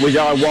 Was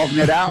y'all walking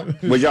it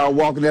out? Was y'all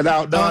walking it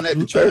out down at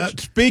the church?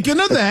 Speaking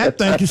of that,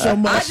 thank you so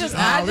much.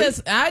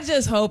 I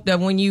just hope that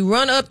when you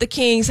run up the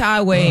King's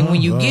Highway and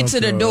when you get to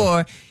the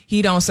door,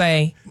 he don't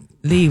say,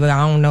 "Leave,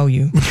 I don't know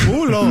you."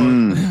 Oh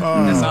Lord,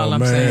 that's all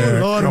I'm saying.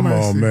 Lord, come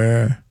on,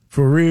 man,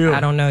 for real. I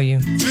don't know you.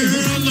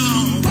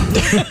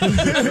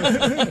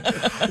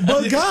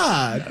 But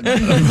God.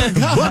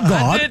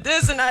 I did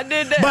this and I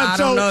did that. But I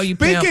don't know you.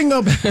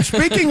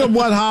 Speaking of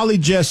what Holly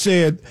just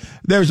said,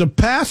 there's a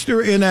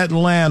pastor in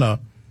Atlanta.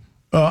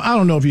 I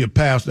don't know if he's a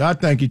pastor. I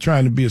think he's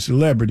trying to be a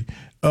celebrity.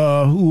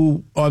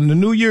 Who on the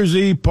New Year's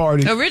Eve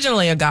party,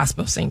 originally a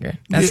gospel singer.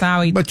 That's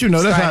how he. But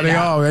that's how they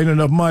are. Ain't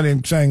enough money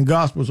in saying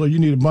gospel, so you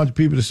need a bunch of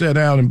people to sit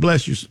down and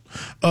bless you.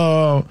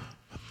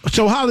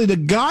 So, Holly, the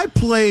guy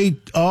played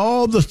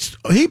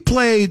he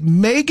played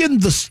Megan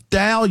Thee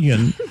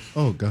Stallion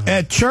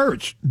at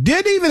church.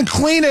 Didn't even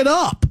clean it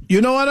up.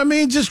 You know what I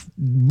mean? Just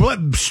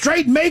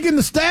straight Megan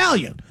Thee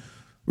Stallion,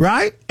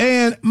 right?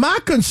 And my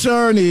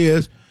concern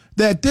is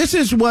that this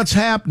is what's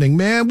happening,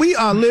 man. We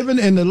are living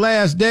in the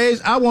last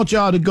days. I want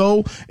y'all to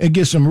go and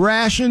get some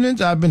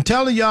rationings. I've been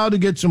telling y'all to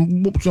get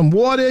some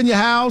water in your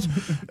house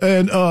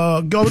and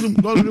go to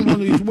one of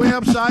these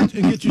websites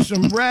and get you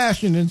some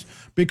rationings.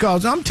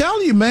 Because I'm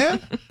telling you, man,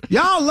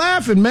 y'all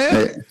laughing,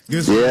 man.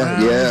 Get some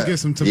get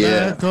some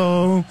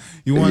tobacco. Yeah.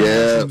 You want to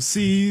have some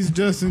seeds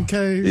just in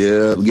case.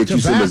 Yeah, get you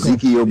some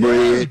Ezekiel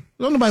bread.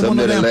 Don't nobody want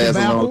to have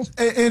tobacco.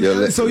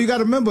 And so you got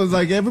to remember,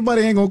 like,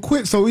 everybody ain't going to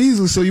quit so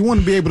easily, so you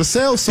want to be able to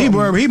sell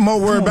something. He more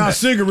worried about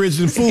cigarettes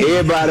than food.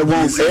 Everybody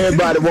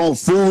want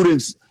food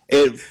and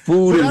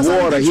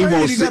water. He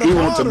wants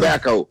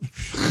tobacco.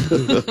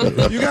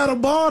 You got to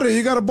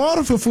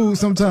barter for food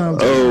sometimes.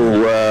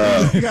 Oh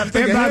wow!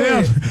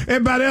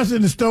 Everybody else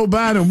in the store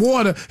buying the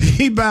water.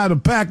 He buying a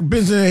pack of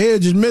Benson &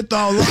 Hedges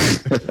menthol light.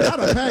 Not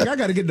a pack. I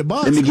got to get the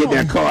box. Let me get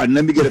that card.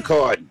 Let me get a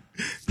card.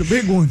 The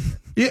big one.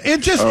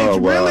 It's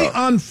really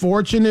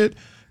unfortunate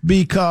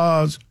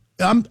because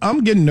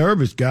I'm getting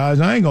nervous, guys.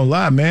 I ain't gonna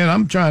lie, man.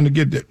 I'm trying to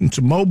get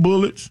some more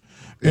bullets.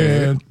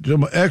 And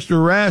some extra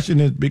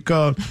rationing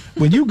because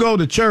when you go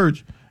to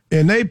church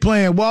and they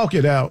playing Walk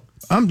It Out,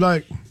 I'm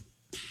like,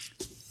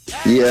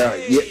 that's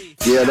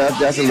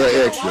a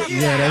little extra.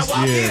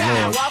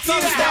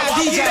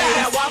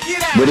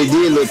 But it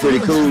did look pretty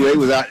cool. It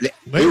was out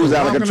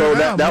of control.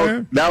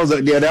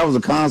 That was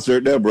a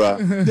concert there, bro.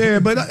 Yeah,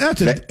 but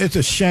it's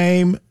a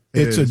shame.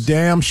 It's a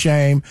damn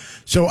shame.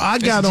 So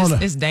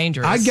it's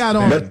dangerous. I got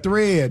on a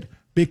thread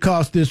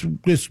because this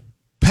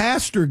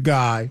pastor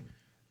guy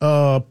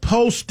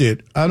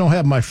posted, I don't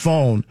have my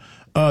phone,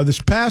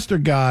 this pastor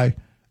guy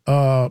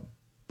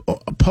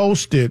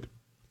posted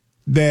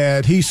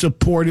that he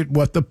supported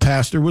what the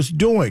pastor was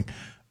doing.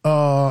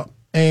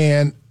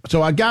 And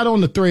so I got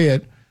on the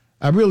thread.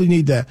 I really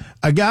need that.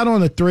 I got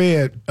on the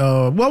thread.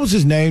 What was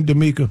his name,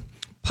 Demica?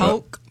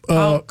 Polk.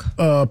 Polk,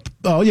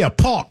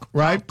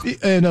 right? Polk.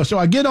 And so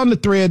I get on the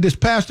thread. This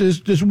pastor,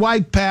 this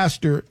white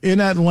pastor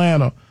in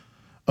Atlanta,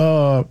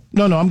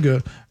 I'm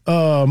good,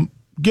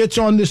 gets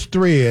on this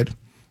thread.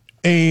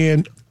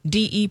 And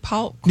D.E.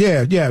 Polk?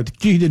 Yeah.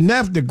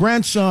 The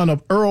grandson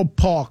of Earl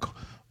Polk.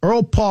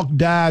 Earl Polk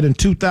died in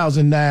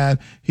 2009.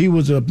 He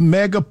was a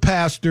mega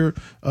pastor,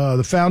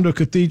 the founder of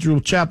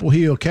Cathedral Chapel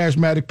Hill,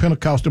 charismatic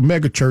Pentecostal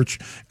mega church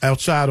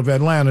outside of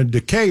Atlanta,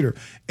 Decatur.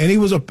 And he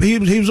was a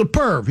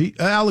perv.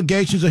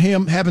 Allegations of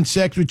him having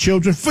sex with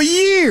children for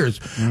years.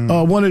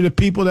 One of the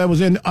people that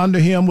was under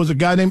him was a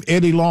guy named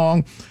Eddie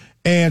Long.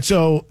 And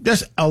so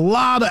there's a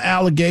lot of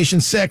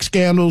allegations, sex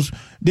scandals.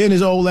 Then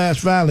his old ass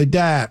finally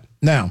died.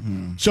 Now,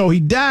 so he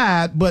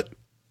died, but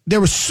there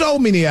were so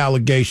many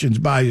allegations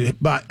by his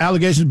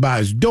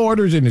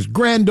daughters and his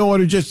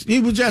granddaughter.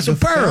 He was just a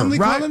perv,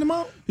 right? Calling him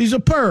out? He's a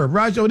perv,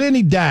 right? So then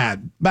he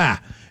died. Bye.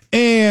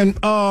 And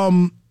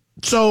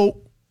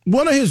so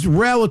one of his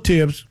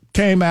relatives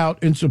came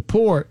out in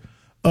support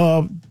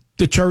of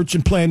the church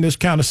and playing this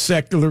kind of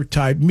secular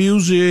type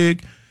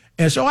music.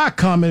 And so I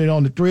commented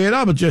on the thread.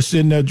 I was just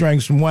sitting there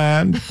drinking some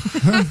wine.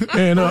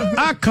 And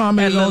I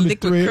commented on the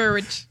thread.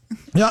 Courage.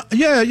 Yeah.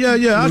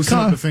 Loosen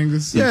up the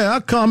fingers. Yeah, I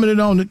commented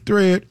on the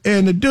thread.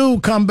 And the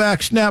dude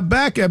snapped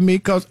back at me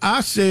because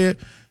I said,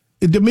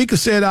 Demica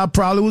said I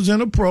probably was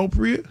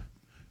inappropriate.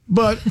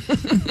 But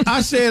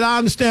I said, I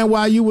understand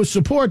why you would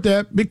support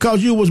that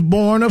because you was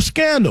born of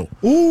scandal.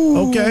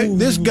 Ooh. Okay?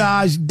 This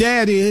guy's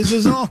daddy is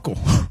his uncle.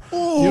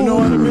 Ooh. You know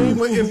what I mean?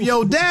 If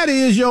your daddy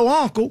is your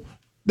uncle,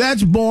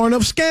 that's born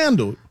of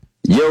scandal.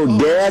 Your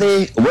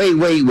daddy?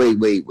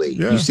 Wait.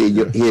 Yeah. You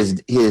said his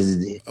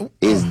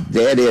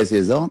daddy is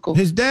his uncle?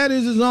 His daddy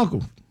is his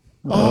uncle.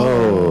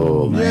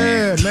 Oh,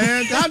 man. Yeah,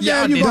 man. How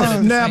dare you going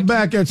to snap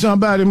back at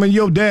somebody when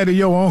your daddy,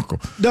 your uncle?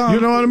 Don,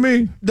 you know what I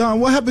mean? Don,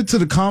 what happened to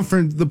the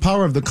conference, the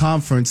power of the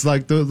conference?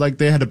 Like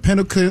they had a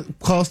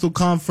Pentecostal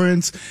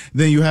conference,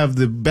 then you have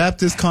the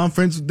Baptist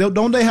conference.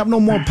 Don't they have no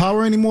more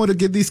power anymore to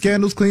get these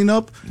scandals cleaned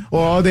up?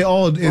 Or are they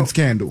all in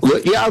scandal?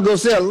 Well, yeah, I was going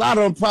to say a lot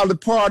of them probably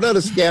part of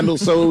the scandal,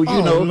 so,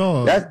 you know,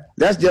 Lord.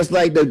 That's just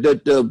like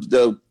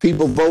the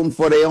people voting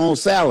for their own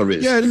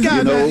salaries. Yeah, the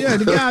guy,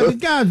 the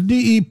guy's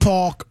D.E.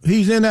 Park.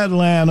 He's in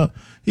Atlanta.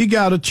 He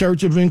got a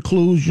church of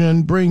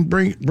inclusion. Bring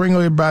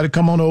everybody.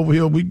 Come on over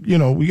here. We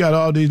got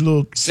all these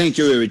little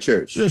sanctuary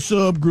church.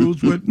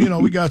 Subgroups. With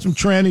we got some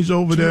trannies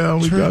over there.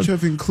 Church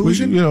of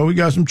inclusion. We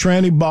got some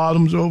tranny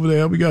bottoms over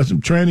there. We got some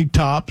tranny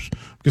tops.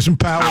 We got some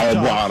power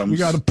tops. Bottoms. We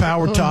got a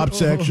power top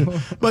section.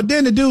 But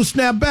then the dude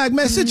snapped back.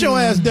 Man, sit your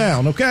ass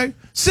down, okay?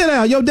 Sit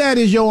down. Your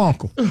daddy is your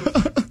uncle.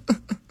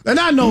 And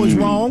I know it's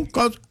wrong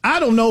because I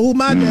don't know who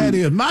my dad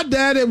is. My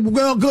daddy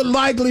could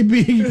likely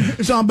be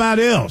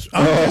somebody else.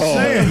 I'm just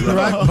saying,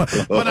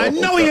 right? But I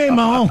know he ain't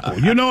my uncle.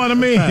 You know what I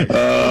mean?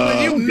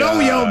 You know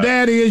your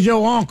daddy is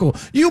your uncle.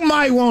 You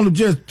might want to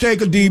just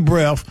take a deep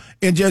breath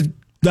and just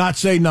not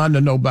say nothing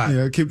to nobody.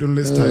 Yeah, keep the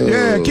list tight.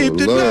 Yeah, keep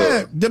the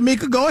list.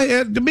 Demica, go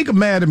ahead. Demica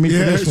mad at me for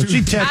this one.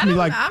 She texted me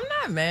like... I'm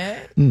not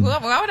mad. Well,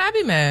 why would I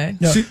be mad?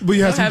 Yeah. We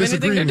have some have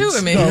anything to do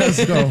with me.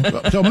 Let's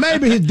go. So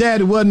maybe his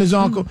daddy wasn't his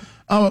uncle.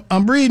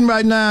 I'm reading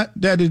right now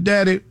that his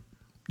daddy...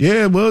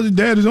 Yeah, it was his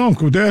daddy's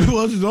uncle. Daddy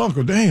was his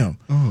uncle. Damn.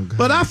 Oh, God.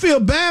 But I feel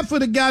bad for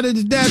the guy that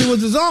his daddy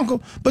was his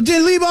uncle, but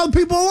then leave other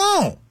people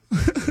alone.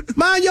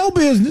 Mind your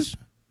business.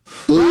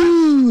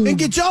 Right? And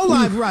get your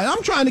life right.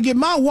 I'm trying to get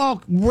my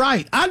walk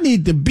right. I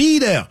need to be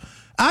there.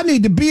 I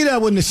need to be there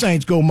when the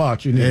Saints go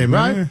marching in,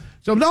 right?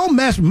 So don't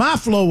mess my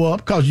flow up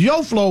because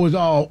your flow is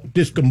all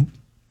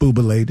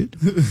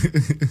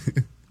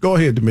discombobulated. Go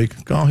ahead,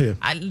 Demica. Go ahead.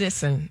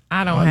 Listen,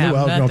 I don't have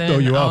nothing gonna throw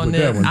you off with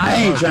that one. I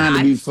ain't trying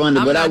to be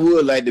funny, but I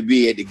would like to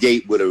be at the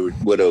gate with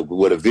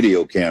a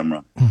video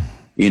camera.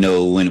 You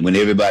know, when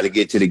everybody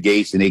get to the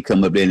gates and they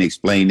come up there and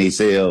explain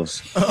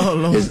themselves. Oh,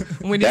 Lord.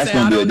 When you say,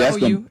 I don't know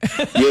you.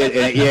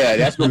 Yeah,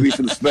 that's going to be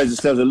some special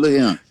stuff to look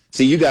at.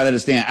 See, you got to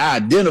understand, I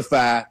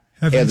identify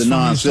as a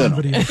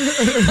non-sinner.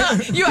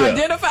 You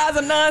identify as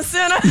a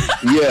non-sinner?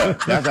 Yeah,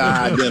 that's how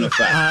I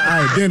identify.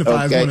 I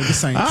identify as one of the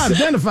saints. I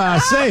identify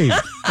as saved.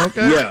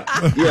 Okay. Yeah,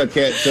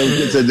 Cat. So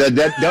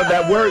don't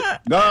that work?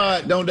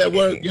 God, don't that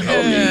work? You know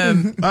what I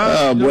mean?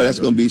 Oh, boy, that's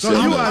going to be so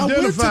you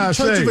identify as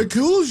Church saved. of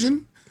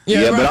Inclusion.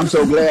 Yeah, but I'm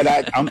so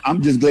glad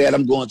I'm just glad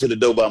I'm going to the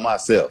door by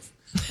myself.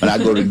 When I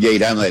go to the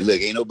gate, I'm like,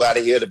 look, ain't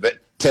nobody here to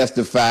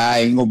testify.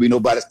 Ain't gonna be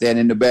nobody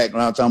standing in the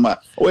background talking about,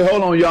 oh, wait,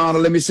 hold on, Your Honor,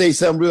 let me say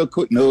something real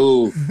quick.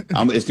 No,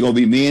 it's gonna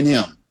be me and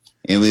him,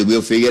 and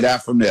we'll figure it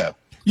out from there.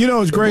 You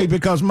know, it's great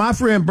because my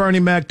friend Bernie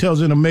Mac tells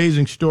an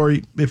amazing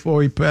story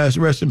before he passed.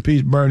 Rest in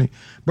peace, Bernie.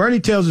 Bernie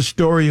tells a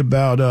story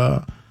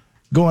about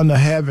going to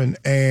heaven,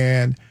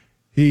 and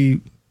he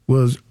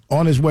was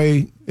on his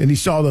way, and he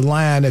saw the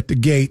line at the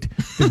gate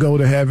to go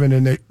to heaven,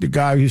 and the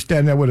guy, he was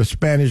standing there with a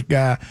Spanish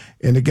guy,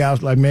 and the guy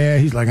was like,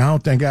 man, he's like, I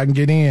don't think I can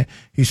get in.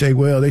 He said,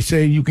 well, they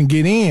say you can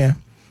get in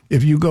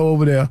if you go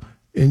over there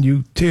and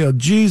you tell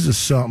Jesus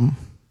something,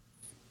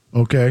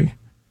 okay,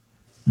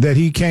 that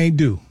he can't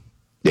do.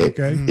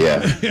 Okay.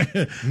 Yeah.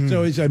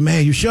 So he said,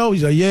 man, you sure?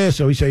 He said, yeah.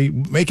 So he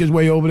said, make his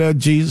way over there,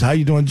 Jesus. How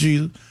you doing,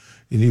 Jesus?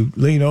 And he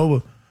leaned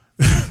over.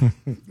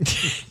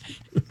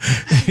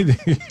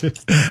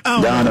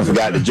 Don done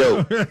forgot the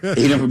joke.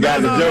 He done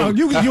forgot the joke.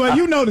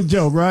 You know the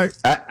joke, right?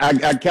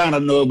 I kind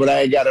of know it, but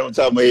I ain't got it on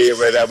top of my head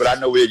right now. But I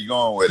know where you're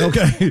going with it.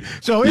 Okay.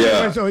 So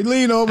anyway, so he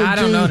leaned over. I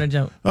don't know the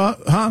joke.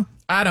 Huh?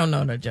 I don't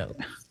know the joke.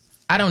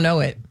 I don't know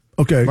it.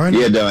 Okay.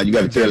 Yeah, Don, you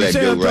got to tell that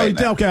joke right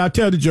now. Okay, I'll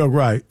tell the joke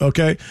right.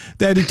 Okay.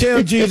 That he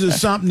tells Jesus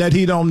something that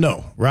he don't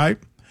know, right?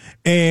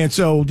 And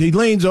so he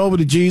leans over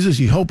to Jesus.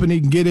 He's hoping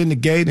he can get in the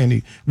gate, and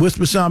he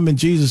whispers something in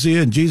Jesus'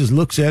 ear, and Jesus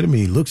looks at him.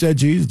 He looks at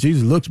Jesus.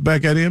 Jesus looks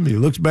back at him. He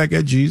looks back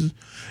at Jesus.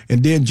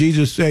 And then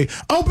Jesus say,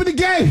 open the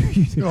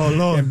gate. Oh,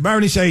 Lord. And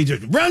Bernie say, he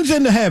just runs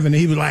into heaven.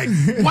 And he was like,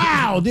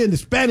 wow. Then the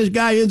Spanish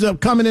guy ends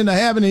up coming into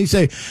heaven, and he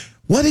say,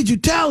 what did you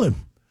tell him?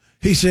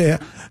 He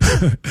said,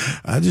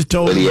 I just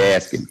told him. What did he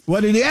ask him?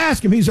 What did he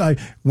ask him? He's like,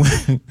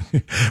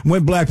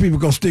 when black people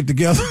gonna stick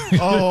together?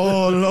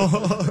 Oh,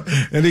 Lord.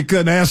 And he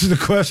couldn't answer the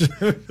question.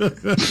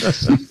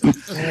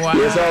 Wow.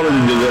 It's all in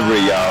the delivery,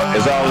 y'all.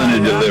 It's all in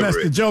the delivery.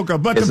 That's the joker.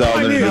 But it's the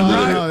point is,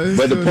 right?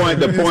 But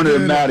the point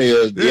of the matter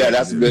is,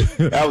 that's a good.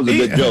 That was a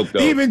good joke, though.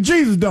 Even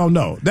Jesus don't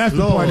know. That's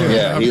the point.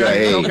 Yeah, he's like,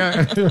 hey,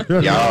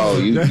 y'all,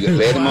 you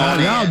let him on.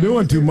 Y'all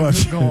doing too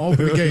much. Go on,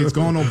 open the gates.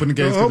 Go on, open the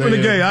gates. Open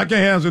the gate. I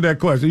can't answer that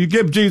question. You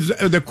give Jesus.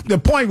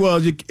 The point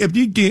was, if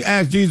you can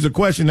ask Jesus a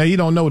question that he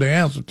don't know the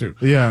answer to.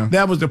 Yeah,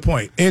 that was the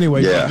point.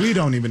 Anyway, we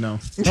don't even know.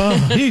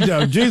 He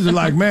does. Jesus,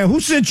 like, man, who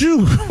sent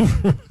you?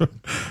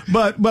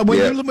 but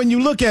when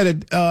you look at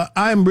it,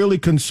 I'm really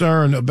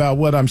concerned about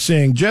what I'm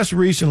seeing. Just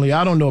recently,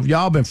 I don't know if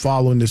y'all been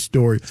following this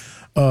story.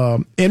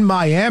 In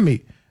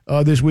Miami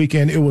this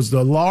weekend, it was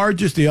the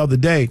largest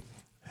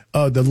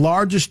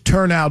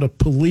turnout of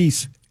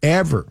police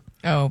ever.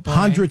 Oh, boy.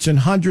 Hundreds and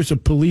hundreds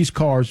of police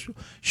cars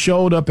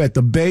showed up at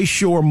the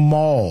Bayshore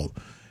Mall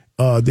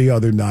the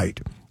other night.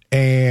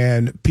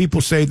 And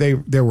people say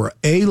there were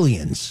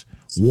aliens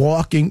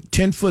walking,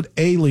 10-foot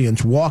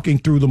aliens walking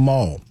through the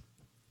mall.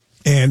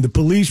 And the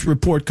police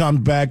report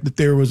comes back that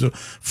there was a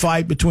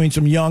fight between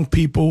some young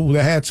people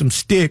that had some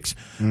sticks,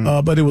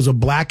 but it was a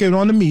blackout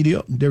on the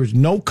media. There was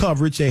no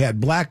coverage. They had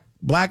black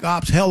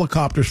ops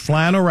helicopters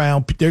flying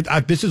around.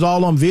 This is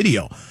all on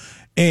video.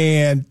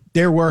 And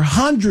there were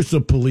hundreds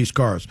of police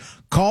cars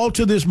called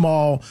to this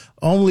mall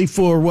only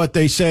for what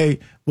they say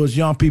was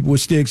young people with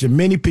sticks. And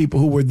many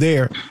people who were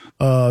there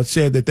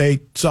said that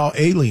they saw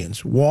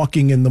aliens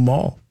walking in the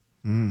mall.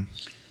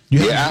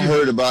 Yeah, I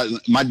heard about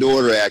it. My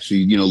daughter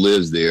actually,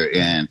 lives there,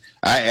 and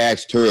I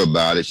asked her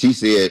about it. She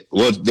said,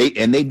 "Well,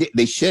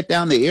 they shut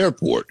down the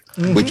airport,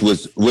 which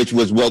was what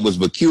was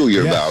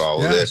peculiar about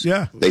all of this.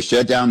 Yeah, they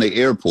shut down the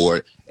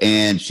airport,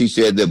 and she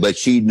said that, but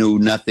she knew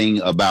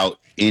nothing about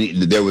any.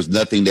 There was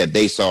nothing that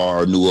they saw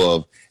or knew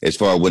of as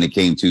far as when it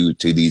came to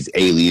these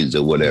aliens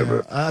or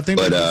whatever. Yeah, I think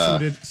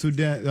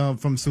Sudan,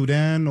 from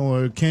Sudan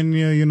or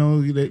Kenya,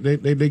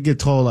 they get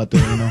tall out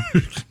there,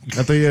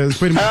 I think it's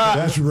pretty much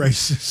that's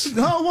racist.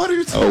 No, what are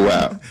you talking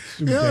about?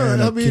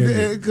 Yeah, I mean,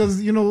 because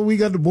we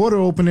got the border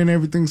open and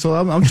everything, so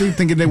I'm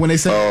thinking that when they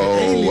say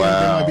aliens, they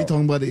might be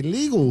talking about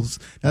illegals.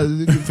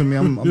 For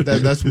me,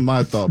 that's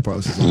my thought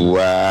process.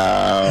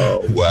 Wow.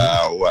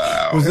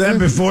 Was that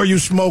before you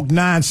smoked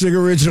 9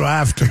 cigarettes or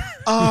after?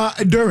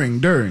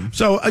 During.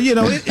 So,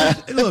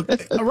 look,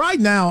 right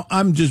now,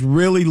 I'm just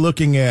really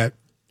looking at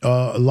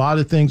a lot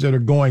of things that are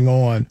going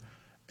on,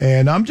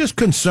 and I'm just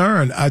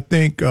concerned. I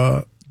think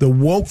the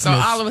wokeness. So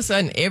all of a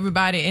sudden,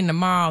 everybody in the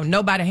mall,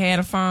 nobody had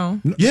a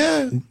phone.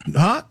 Yeah,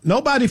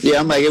 nobody. Yeah,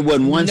 I'm like, it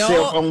wasn't one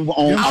cell phone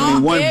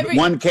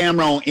one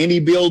camera on any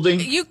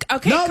building.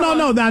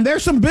 No. Now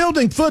there's some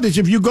building footage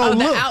if you go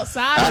look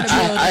outside of the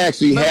building. I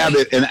actually have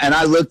it, and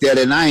I looked at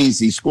it, and I ain't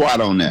see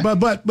squat on that.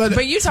 But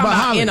you talking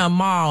about in a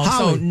mall,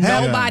 so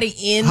nobody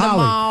in the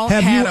mall.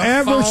 Have had you a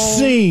ever phone?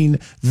 seen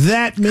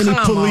that many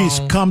police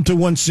come to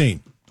one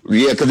scene?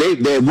 Yeah, because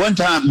they one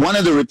time, one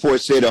of the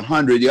reports said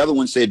 100, the other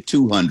one said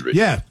 200.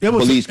 Yeah, it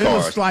was police it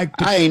cars. Was like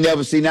I ain't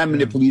never seen that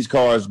many police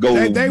cars go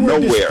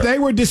nowhere. They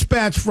were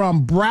dispatched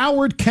from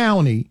Broward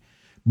County,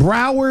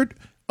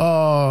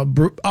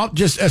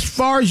 just as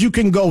far as you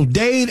can go,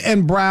 Dade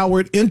and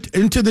Broward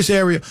into this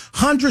area.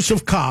 Hundreds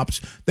of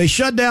cops. They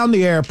shut down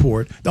the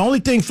airport. The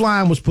only thing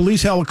flying was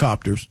police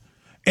helicopters,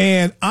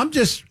 and I'm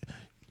just.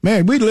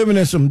 Man, we living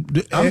in some.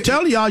 I'm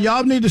telling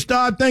y'all need to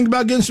start thinking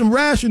about getting some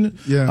rationing.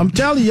 Yeah. I'm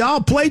telling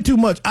y'all play too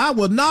much. I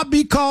will not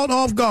be caught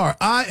off guard.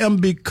 I am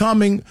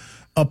becoming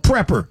a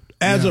prepper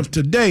as of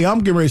today. I'm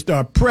getting ready to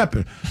start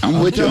prepping.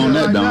 I'm with you on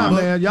that, Don.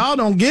 Man, y'all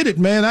don't get it,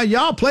 man.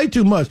 Y'all play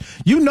too much.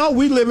 We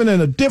living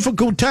in a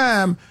difficult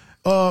time.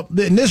 And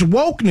this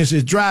wokeness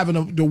is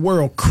driving the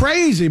world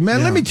crazy,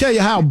 man. Yeah. Let me tell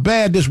you how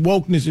bad this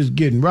wokeness is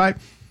getting. Right?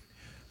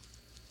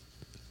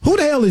 Who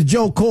the hell is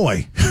Joe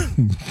Coy?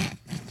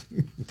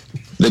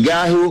 The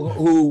guy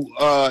who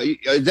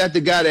is that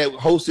the guy that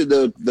hosted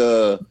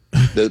the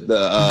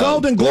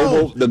Golden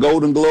Globe? The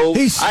Golden Globe.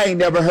 I ain't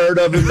never heard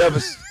of him.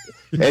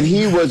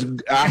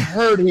 And I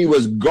heard he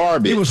was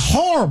garbage. He was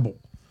horrible.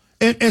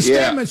 And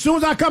Stedman, as soon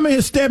as I come in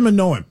here, Stedman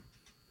know him.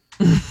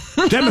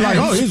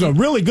 Stedman he's a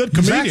really good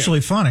comedian. He's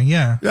actually funny,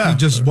 yeah. He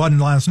just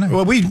wasn't last night.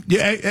 Well,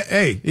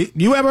 hey,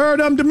 you ever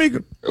heard of him,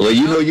 Demica? Well,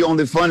 you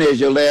only funny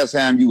as your last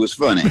time you was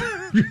funny.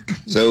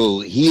 So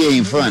he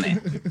ain't funny.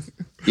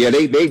 Yeah,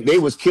 they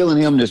was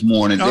killing him this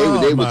morning.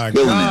 They was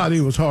killing him. He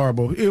was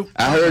horrible.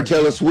 I heard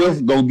Taylor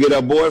Swift gonna get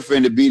her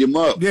boyfriend to beat him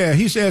up. Yeah,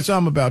 he said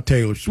something about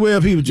Taylor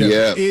Swift. He was just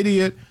an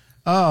idiot.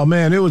 Oh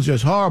man, it was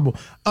just horrible.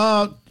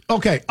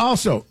 Okay.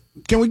 Also,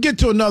 can we get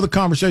to another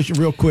conversation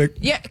real quick?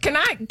 Yeah. Can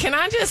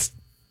I just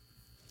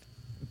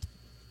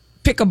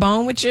pick a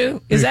bone with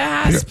you? Is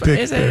that how?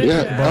 Is it?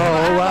 Yeah.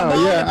 Oh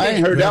wow. Yeah, I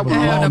ain't heard that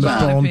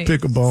one.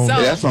 Pick a bone.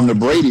 So, that's from the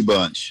Brady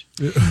Bunch.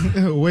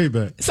 Way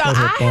back. So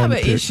I have an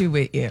issue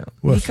with you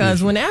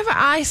because whenever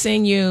I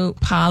send you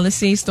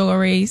policy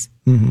stories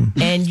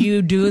and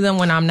you do them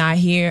when I'm not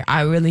here,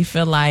 I really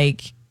feel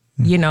like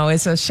you know,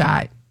 it's a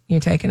shot. You're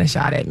taking a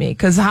shot at me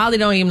because Holly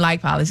don't even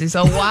like policy.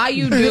 So why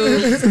you do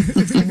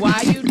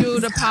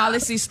the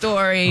policy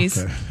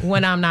stories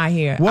when I'm not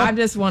here? I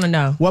just want to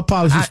know what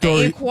policy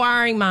story.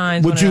 Inquiring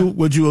minds. Would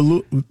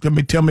you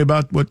tell me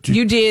about what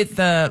you did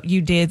the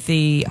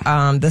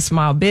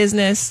small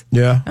business?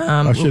 Yeah,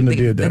 I shouldn't have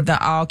did that.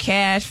 The all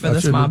cash for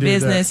the small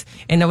business,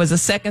 and there was a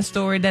second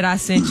story that I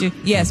sent you.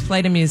 Yes,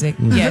 play the music.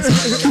 Yes,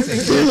 play the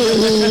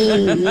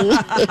music. Go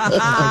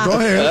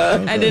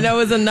ahead. And then there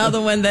was another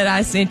one that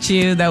I sent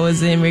you that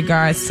was in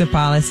regards to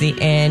policy,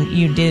 and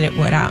you did it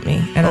without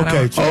me. And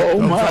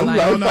my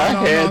life,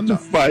 I had to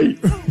fight.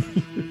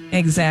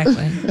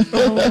 Exactly.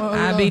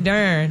 I'll be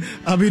darned.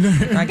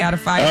 I got to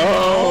fight in my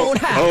own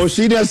house. Oh,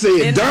 she done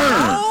said darn.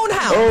 Own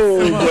house.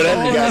 Oh, boy,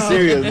 that got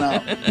serious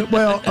now.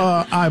 Well,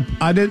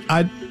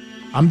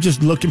 I'm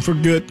just looking for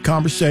good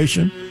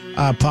conversation.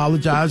 I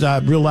apologize. I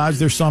realize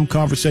there's some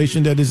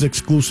conversation that is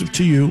exclusive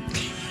to you,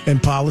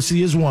 and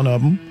policy is one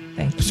of them.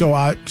 So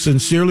I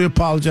sincerely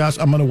apologize.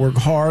 I'm going to work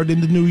hard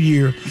in the new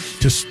year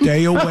to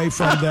stay away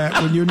from that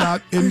when you're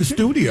not in the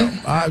studio.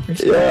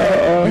 Let's see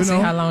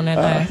how long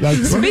that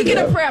lasts. Speaking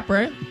of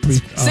prepper,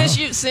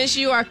 since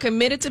you are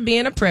committed to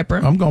being a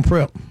prepper, I'm going to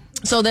prep.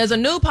 So there's a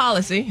new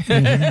policy.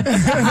 Slid right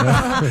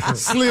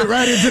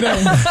into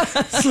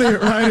that.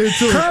 Slid right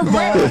into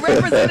it.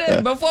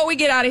 Representative, before we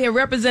get out of here,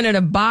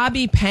 Representative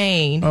Bobby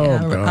Paine.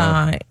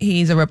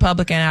 He's a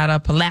Republican out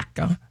of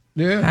Palatka.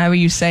 Yeah. However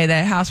you say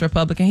that, House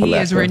Republican. He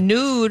has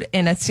renewed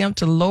an attempt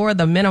to lower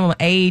the minimum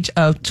age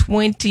of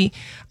 20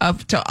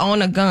 to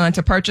own a gun,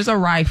 to purchase a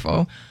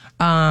rifle.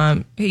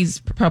 He's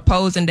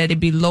proposing that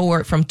it be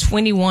lowered from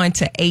 21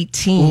 to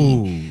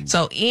 18. Ooh.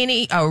 So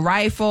a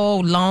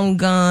rifle, long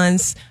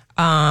guns,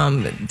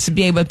 to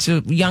be able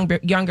to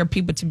younger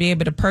people to be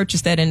able to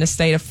purchase that in the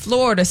state of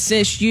Florida.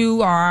 Since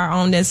you are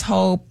on this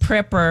whole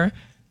prepper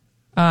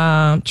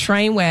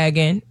train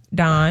wagon,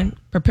 Don,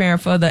 preparing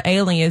for the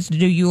aliens,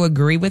 do you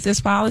agree with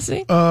this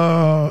policy?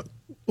 Well,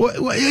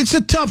 it's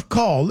a tough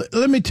call.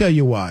 Let me tell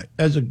you why.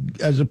 As a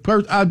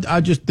person,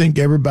 I just think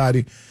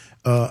everybody.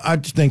 I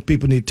just think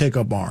people need to take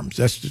up arms.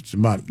 That's just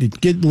about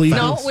get legal.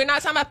 No, we're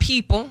not talking about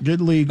people.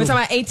 Get legal. We're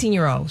talking about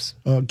 18-year-olds.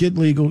 Get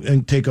legal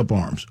and take up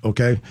arms.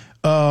 Okay.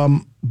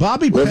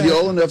 Bobby. Well, if you're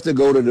old enough to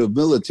go to the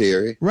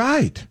military,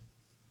 right.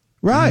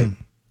 At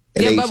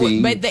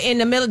 18. But in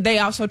the military, they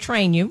also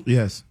train you.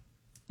 Yes.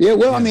 Yeah,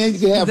 well, I mean, you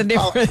can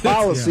have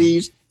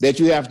policies that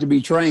you have to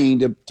be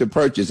trained to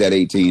purchase at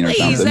 18 or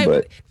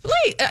something.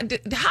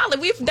 Holly,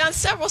 we've done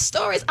several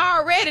stories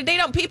already.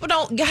 People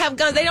don't have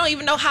guns. They don't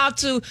even know how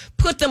to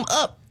put them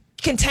up,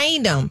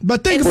 contain them.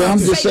 But I'm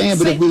just saying,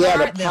 but if we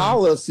had a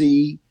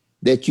policy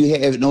that you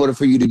have in order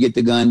for you to get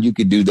the gun, you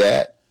could do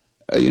that.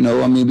 We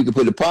could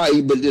put a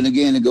party, but then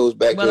again, it goes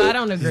back I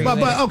don't agree with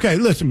But okay,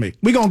 listen to me.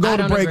 We're going to go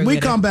to break. We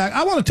come back.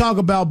 I want to talk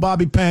about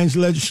Bobby Payne's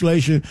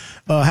legislation,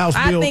 House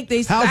Bill.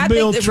 House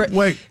Bill.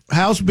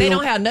 They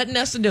don't have nothing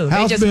else to do.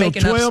 House they just Bill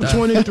making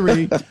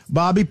 1223.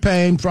 Bobby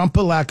Payne from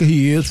Palatka.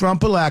 He is from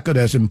Palatka.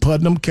 That's in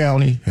Putnam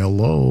County.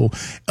 Hello.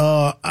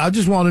 I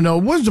just want to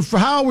know,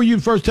 how old were you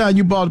the first time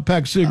you bought a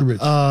pack of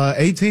cigarettes?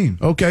 18.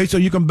 Okay, so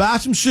you can buy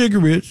some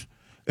cigarettes.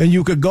 And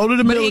you could go to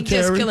the military. But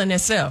he's just killing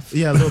himself.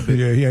 Yeah, a little bit.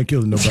 Yeah, he ain't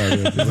killing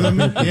nobody.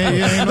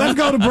 Let's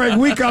go to break.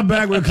 We come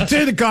back. We'll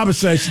continue the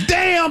conversation.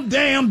 Damn.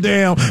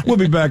 We'll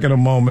be back in a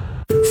moment.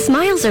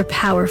 Smiles are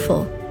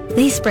powerful.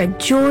 They spread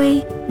joy,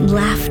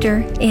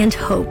 laughter, and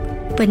hope.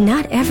 But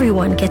not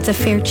everyone gets a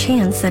fair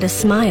chance at a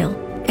smile.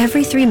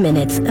 Every 3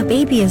 minutes, a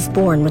baby is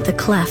born with a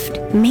cleft,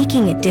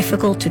 making it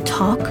difficult to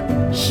talk,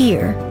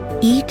 hear,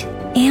 eat,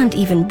 and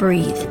even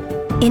breathe.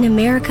 In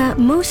America,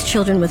 most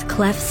children with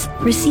clefts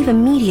receive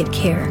immediate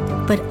care,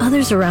 but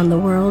others around the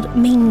world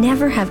may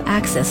never have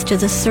access to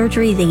the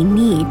surgery they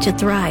need to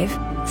thrive.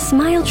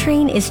 Smile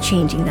Train is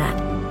changing that.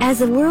 As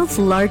the world's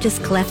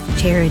largest cleft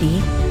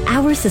charity,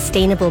 our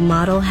sustainable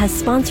model has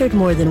sponsored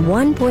more than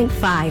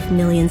 1.5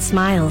 million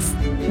smiles.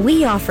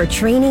 We offer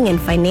training and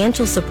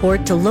financial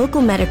support to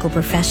local medical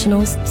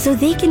professionals so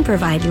they can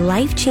provide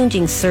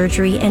life-changing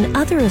surgery and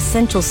other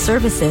essential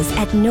services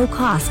at no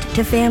cost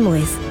to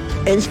families.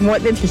 It's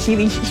wanting to see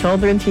these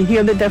children, to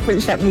hear the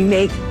difference that we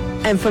make.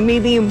 And for me,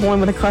 being born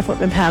with a cleft lip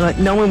and palate,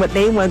 knowing what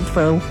they went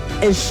through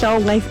is so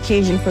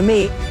life-changing for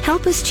me.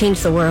 Help us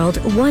change the world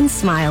one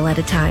smile at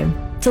a time.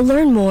 To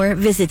learn more,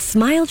 visit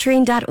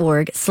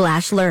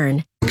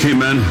smiletrain.org/learn. Okay,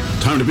 men,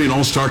 time to be an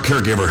all-star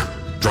caregiver.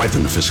 Drive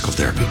them to physical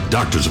therapy,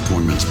 doctor's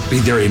appointments, be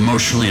there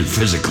emotionally and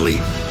physically.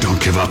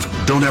 Don't give up.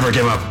 Don't ever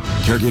give up.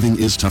 Caregiving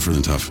is tougher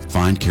than tough.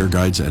 Find care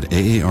guides at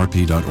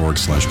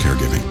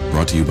aarp.org/caregiving.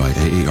 Brought to you by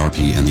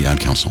AARP and the Ad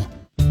Council.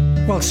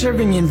 While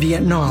serving in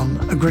Vietnam,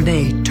 a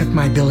grenade took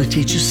my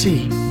ability to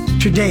see.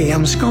 Today,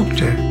 I'm a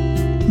sculptor.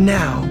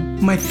 Now,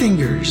 my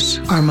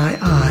fingers are my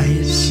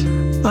eyes.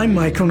 I'm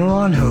Michael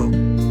Naranjo.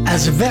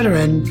 As a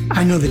veteran,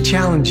 I know the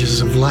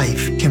challenges of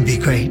life can be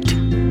great.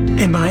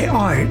 In my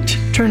art,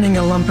 turning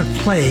a lump of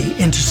clay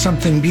into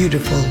something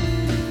beautiful,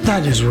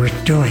 that is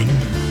worth doing.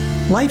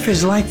 Life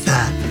is like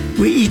that.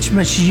 We each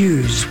must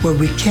use what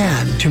we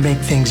can to make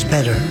things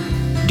better.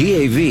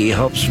 DAV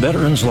helps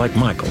veterans like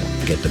Michael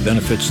get the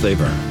benefits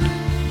they've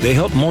earned. They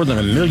help more than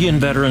 1 million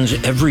veterans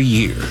every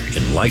year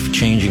in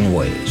life-changing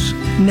ways.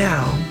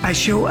 Now, I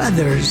show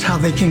others how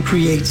they can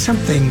create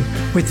something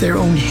with their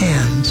own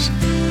hands.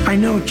 I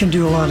know it can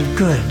do a lot of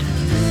good.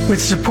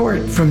 With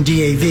support from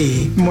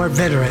DAV, more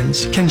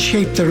veterans can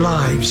shape their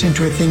lives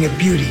into a thing of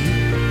beauty.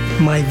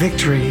 My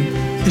victory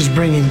is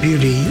bringing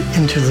beauty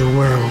into the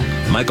world.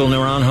 Michael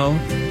Naranjo,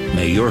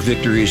 may your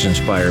victories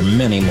inspire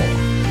many more.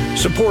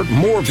 Support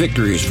more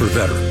victories for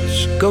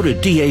veterans. Go to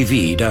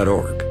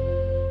DAV.org.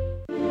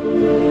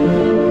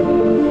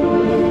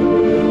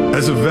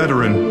 As a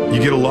veteran, you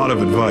get a lot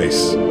of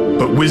advice,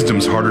 but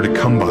wisdom's harder to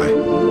come by.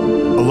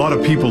 A lot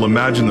of people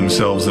imagine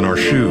themselves in our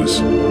shoes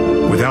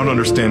without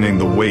understanding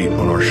the weight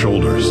on our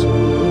shoulders.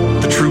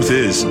 The truth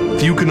is,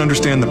 few can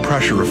understand the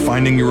pressure of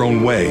finding your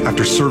own way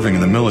after serving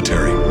in the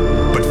military.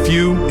 But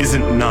few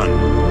isn't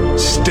none.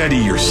 Steady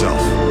yourself.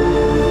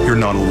 You're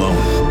not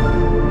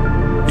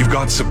alone. You've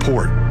got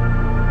support.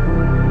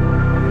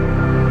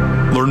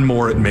 Learn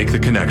more at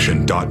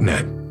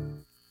maketheconnection.net.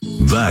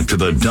 Back to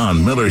the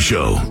Don Miller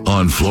Show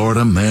on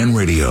Florida Man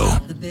Radio.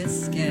 The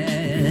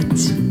biscuit.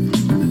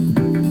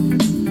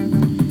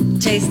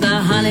 Taste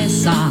the honey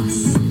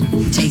sauce.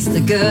 Taste the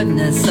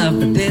goodness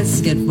of the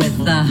biscuit with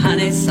the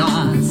honey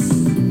sauce.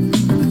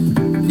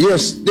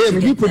 Yes,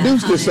 David, you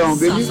produced this song,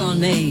 didn't you? On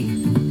me.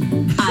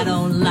 I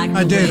don't like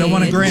I did. I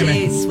want a Grammy.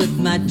 Tastes with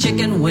my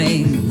chicken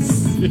wings.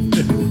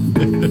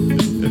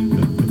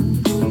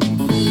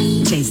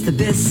 Taste the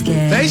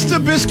biscuit. Taste the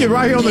biscuit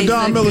right here on the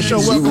Don Miller Show.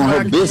 Welcome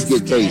back.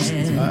 Biscuit taste.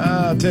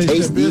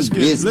 Taste the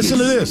biscuit. Listen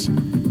to this.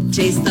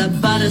 Taste the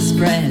butter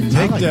spread.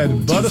 Take that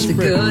butter Taste spread.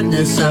 the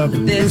goodness of the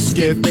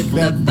biscuit with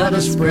the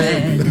butter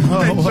spread.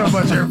 Thanks so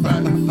much,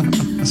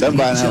 everybody.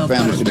 Somebody in our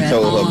family should have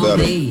told her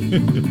better.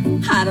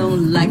 I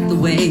don't like the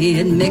way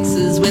it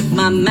mixes with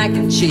my mac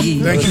and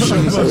cheese. Thank you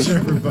so much,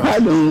 everybody. I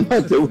don't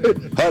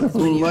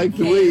like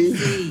the way.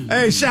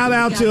 Hey, shout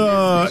out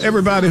to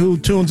everybody who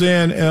tunes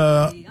in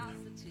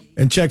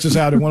and checks us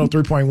out at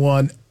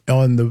 103.1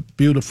 on the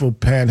beautiful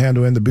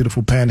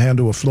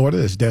Panhandle of Florida.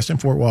 That's Destin,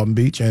 Fort Walton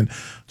Beach. And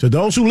to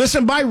those who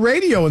listen by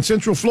radio in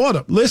Central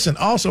Florida, listen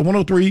also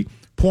 103.1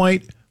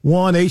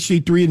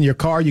 HD3 in your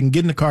car. You can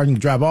get in the car, you can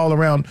drive all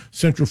around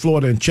Central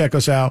Florida and check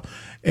us out.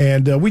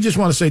 And we just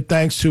want to say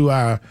thanks to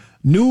our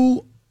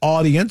new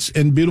audience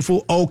in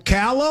beautiful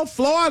Ocala,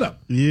 Florida.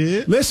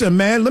 Yeah. Listen,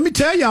 man, let me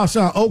tell y'all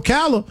something.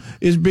 Ocala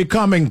is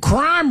becoming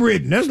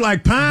crime-ridden. That's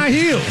like Pine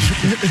Hills.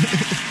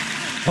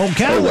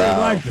 Ocala is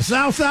like the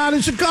south side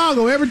of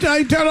Chicago. Every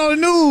time you turn on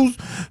the news,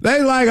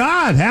 they like,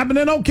 it happened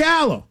in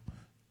Ocala.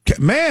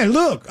 Man,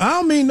 look, I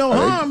don't mean no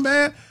harm,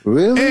 man.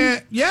 Really?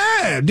 And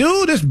yeah,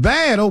 dude, it's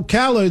bad.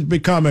 Ocala is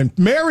becoming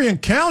Marion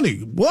County.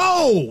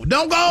 Whoa,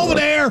 don't go over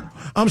there.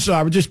 I'm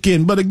sorry, just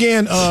kidding. But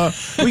again,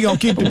 we going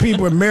to keep the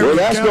people in Marion County.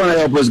 Well, that's going to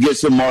help us get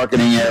some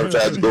marketing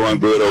advertising going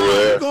good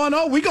over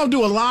there. We're going to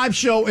do a live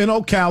show in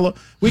Ocala.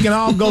 We can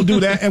all go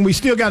do that, and we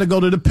still got to go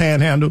to the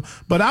Panhandle.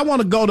 But I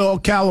want to go to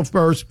Ocala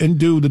first and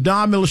do the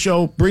Don Miller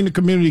Show, Bring the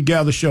Community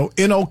Together show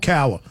in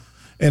Ocala.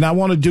 And I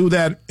want to do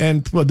that.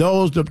 And for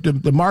those,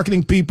 the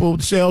marketing people,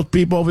 the sales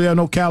people over there in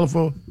Ocala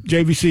for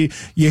JVC,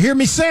 you hear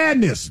me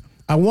saying this.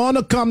 I want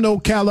to come to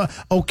Ocala.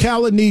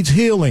 Ocala needs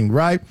healing,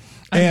 right?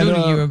 I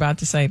knew you were about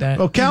to say that.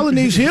 Ocala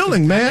needs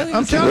healing, man.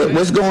 I'm telling you.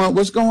 What's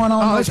going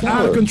on? It's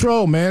out of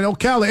control, man.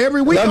 Ocala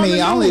every week.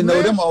 I only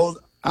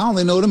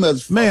know them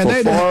as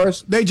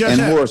forests and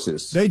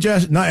horses.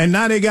 And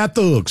now they got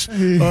thugs.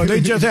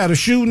 They just had a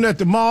shooting at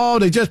the mall.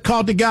 They just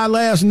caught the guy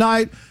last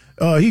night.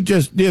 He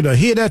just did a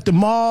hit at the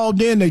mall.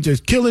 Then they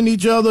just killing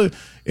each other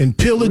and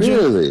pillaging.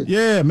 Really?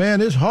 Yeah,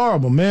 man, it's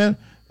horrible, man.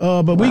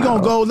 But we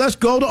gonna go. Let's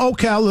go to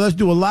Ocala. Let's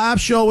do a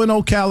live show in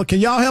Ocala. Can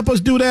y'all help us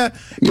do that?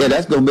 Yeah,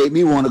 that's gonna make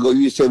me want to go.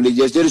 You said they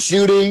just did a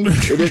shooting.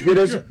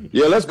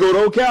 Yeah, let's go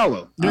to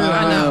Ocala.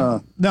 I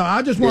know. No,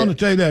 I just want to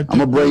tell you that I'm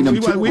gonna bring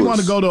them. We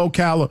want to go to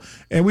Ocala,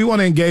 and we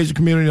want to engage the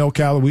community in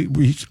Ocala.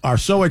 We are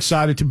so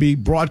excited to be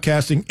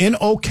broadcasting in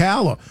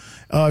Ocala.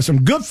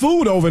 Some good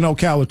food over in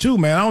Ocala, too,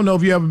 man. I don't know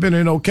if you ever been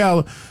in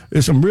Ocala.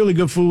 There's some really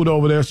good food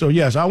over there. So,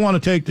 yes, I want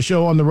to take the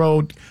show on the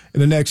road in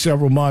the next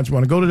several months. We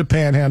want to go to the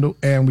Panhandle,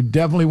 and we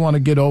definitely want to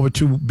get over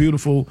to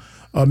beautiful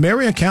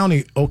Marion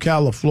County,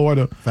 Ocala,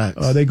 Florida.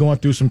 They're going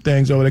through some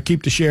things over there.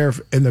 Keep the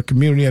sheriff and the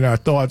community in our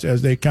thoughts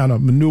as they kind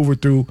of maneuver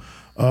through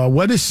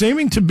what is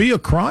seeming to be a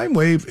crime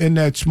wave in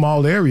that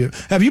small area.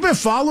 Have you been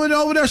following it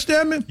over there,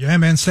 Stedman? Yeah,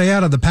 man. Stay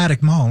out of the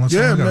Paddock Mall. That's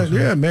how it goes,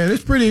 man.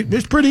 It's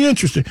pretty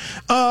interesting.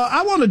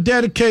 I want to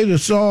dedicate a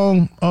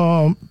song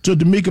to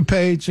Demica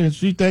Paige since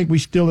she think we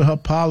still in her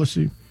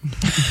policy.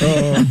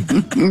 I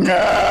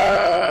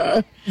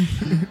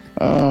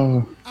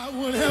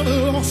would have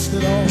lost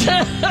it all.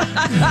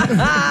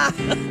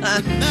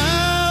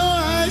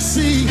 Now I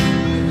see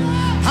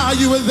how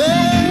you were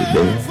there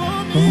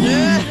for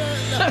me.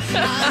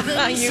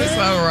 You're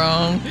so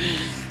wrong.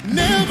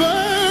 Never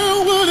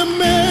would have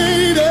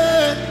made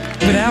it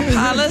without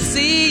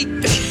policy.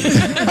 Never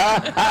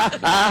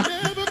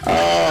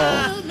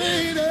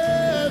made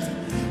it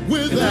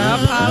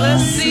without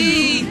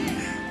policy.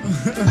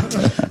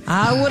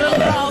 I would have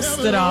lost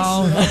it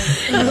all. Oh,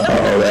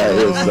 that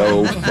is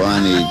so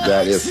funny.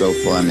 That is so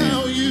funny.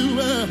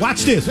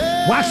 Watch this.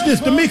 Watch this,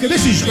 Demica.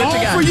 This is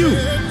all for you.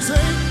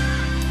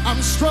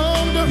 I'm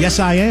stronger. Yes,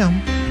 I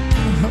am.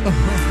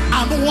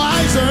 I'm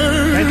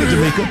wiser. Thank you,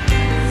 Demica.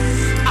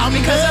 I'm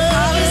because of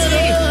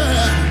policy.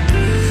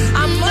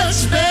 I'm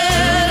much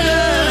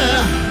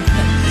better.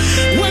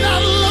 When I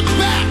look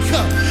back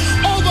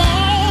over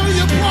all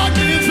you brought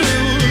me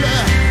through,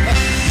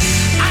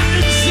 I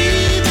can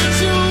see that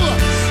you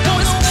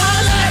was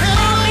one that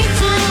helped me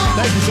through.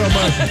 Thank you so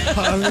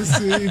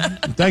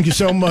much. Thank you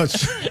so much,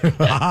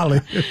 Holly.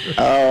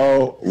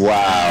 Oh,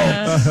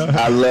 wow.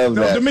 I love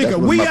that. Demica, That's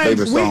one of my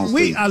favorite songs,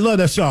 too. I love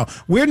that song.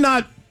 We're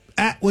not,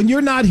 when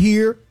you're not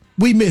here,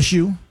 we miss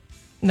you.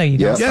 No, you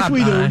don't. Yes,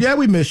 we do. Yeah,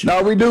 we miss you.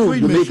 No, we do.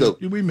 We miss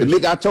Demica, you. We miss you.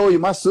 Demica, I told you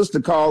my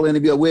sister called in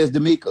and be like, "Where's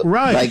Demica?"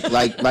 Right.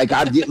 Like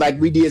I did, like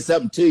we did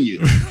something to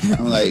you.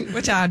 I'm like,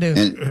 what y'all do?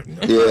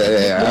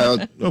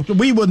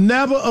 We would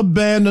never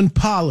abandon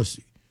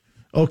policy.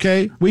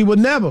 Okay, we would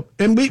never,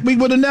 and we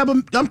would have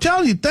never. I'm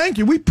telling you, thank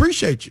you. We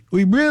appreciate you.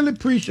 We really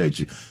appreciate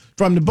you.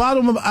 From the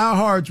bottom of our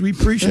hearts, we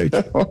appreciate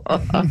you.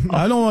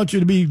 I don't want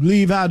you to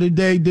leave out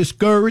today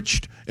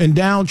discouraged and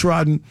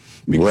downtrodden.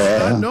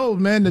 Because I know,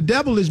 man, the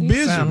devil is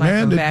busy,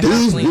 man. The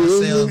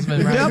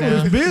devil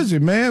is busy,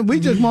 man. We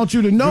just want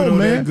you to know,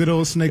 man. Good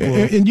old snake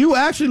oil. And you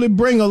actually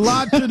bring a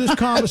lot to this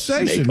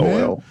conversation,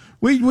 man.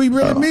 We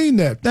really mean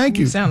that. Thank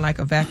you. You sound like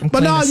a vacuum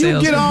But cleaner now you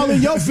get all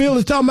in your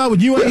feelings talking about what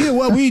you ain't here,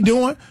 what we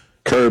doing.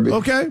 Kirby.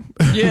 Okay.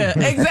 Yeah,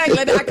 exactly.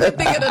 I couldn't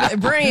think of the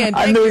brand.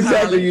 I knew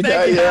exactly you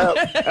did.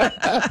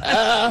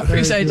 Yeah.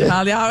 Appreciate you,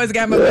 Holly. I always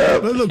got my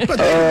back.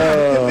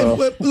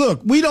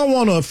 Look, we don't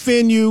want to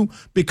offend you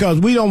because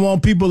we don't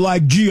want people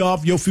like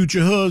Geoff, your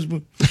future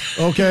husband,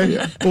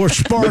 okay, or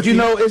Sparky. But you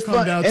know, it's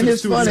fun, and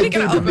it's funny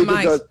too,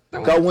 because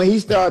when he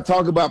started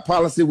talking about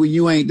policy when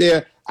you ain't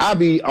there, I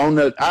be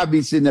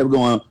sitting there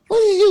going,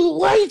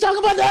 why are you talking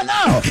about that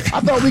now?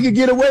 I thought we could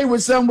get away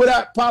with something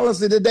without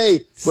policy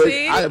today. But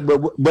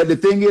the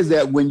thing is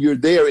that when you're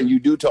there and you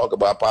do talk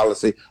about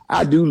policy,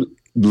 I do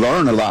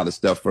learn a lot of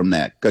stuff from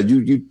that because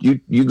you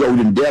go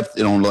in depth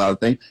on a lot of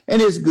things, and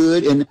it's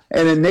good. And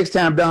then next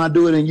time Don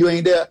do it and you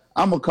ain't there,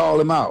 I'm gonna call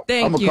him out.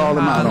 I'm gonna call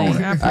him out on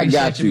it. I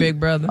got you, big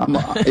brother. I'm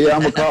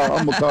gonna call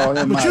him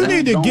out. But you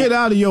need to get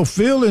out of your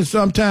feelings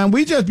sometime.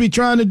 We just be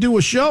trying to do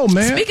a show,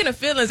 man. Speaking of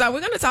feelings, are we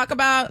going to talk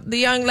about the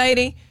young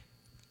lady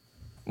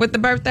with the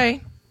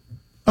birthday?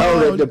 Who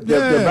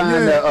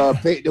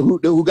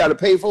got to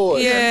pay for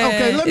it? Yeah.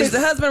 Okay. Is the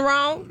husband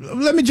wrong?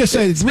 Let me just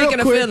say this. Speaking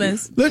real of quick.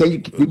 feelings,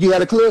 you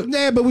got a clip?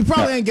 Yeah, but we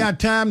probably ain't got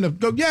time to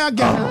go. Yeah, I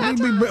got.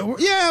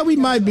 Yeah, we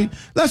might be.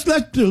 Let's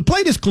play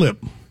this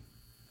clip.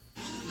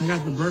 I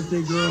got the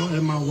birthday girl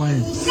and my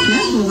wife.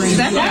 Separate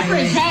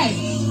tax.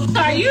 So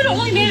are you the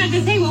only man at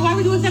this table? Why are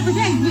we doing separate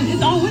tax?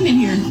 It's all women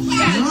here.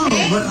 No,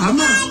 but I'm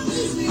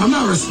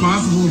not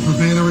responsible for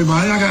paying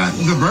everybody. I got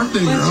the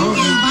birthday girl. But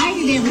you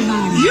invited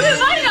everybody. You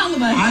invited all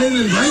of us. I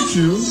didn't invite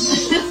you,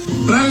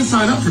 but I didn't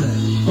sign up for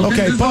that.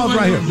 Okay, pause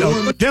right here.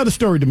 No, tell the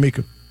story,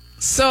 Demica.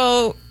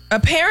 So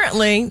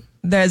apparently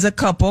there's a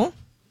couple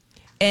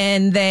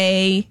and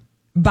they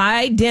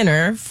buy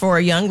dinner for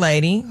a young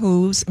lady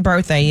whose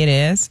birthday it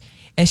is.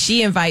 And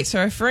she invites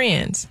her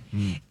friends.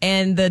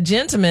 And the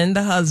gentleman,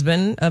 the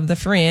husband of the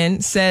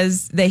friend,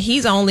 says that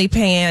he's only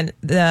paying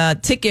the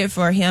ticket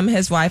for him,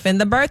 his wife, and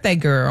the birthday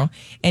girl.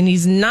 And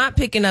he's not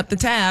picking up the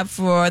tab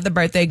for the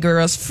birthday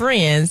girl's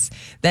friends.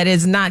 That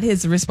is not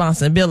his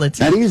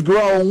responsibility. Now, these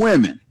grown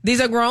women. These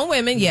are grown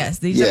women, yes.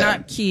 These are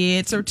not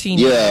kids or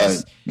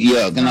teenagers.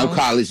 Yeah, no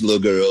college little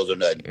girls or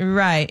nothing.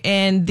 Right.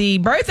 And the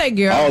birthday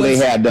girl. All they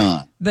had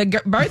done.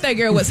 The birthday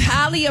girl was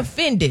highly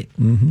offended.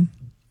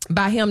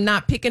 By him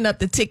not picking up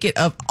the ticket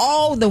of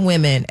all the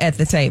women at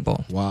the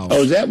table. Wow.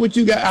 Oh, is that what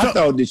you got? I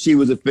thought that she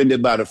was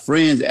offended by the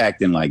friends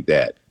acting like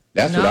that.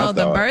 That's what I thought.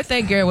 No, the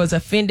birthday girl was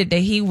offended that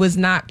he was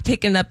not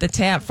picking up the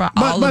tab for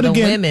all of the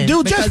women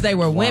because they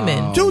were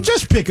women. Dude,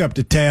 just pick up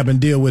the tab and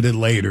deal with it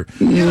later.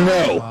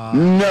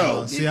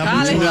 No. See,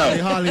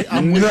 Holly,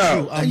 I'm with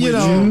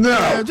you.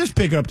 Yeah, just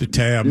pick up the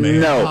tab,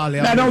 man. No.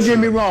 Holly, now, don't get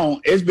me wrong.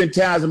 It's been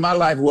times in my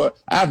life where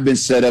I've been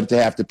set up to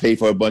have to pay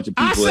for a bunch of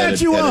people. I set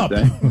you up.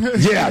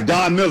 Yeah,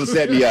 Don Miller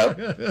set me up.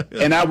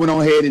 And I went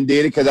on ahead and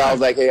did it because I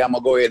was like, hey, I'm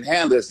going to go ahead and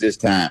handle this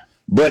time.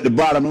 But the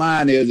bottom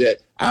line is that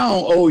I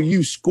don't owe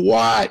you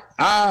squat.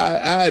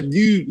 But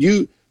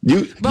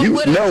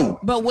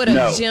would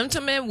a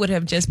gentleman would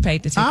have just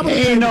paid the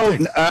ticket?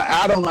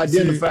 I don't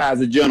identify as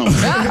a gentleman.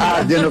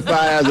 I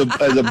identify as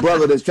a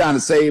brother that's trying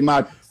to save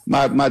my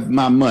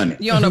money.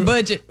 You on a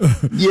budget?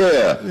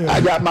 Yeah.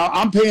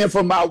 I'm paying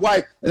for my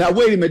wife. And now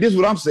wait a minute, this is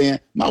what I'm saying.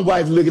 My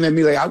wife's looking at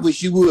me like, I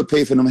wish you would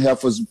pay for them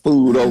heifers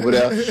food over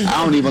there.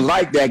 I don't even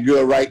like that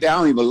girl right there. I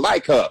don't even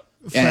like her.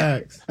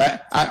 Facts.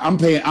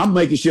 I'm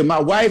making sure my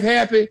wife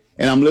happy,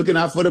 and I'm looking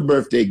out for the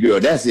birthday girl.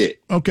 That's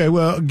it. Okay,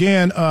 well,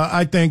 again,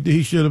 I think that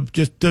he should have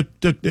just took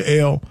the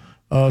L.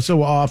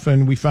 So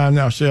often we find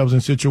ourselves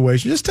in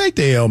situations. Just take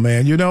the L,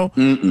 man.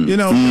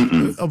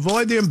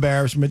 Avoid the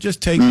embarrassment.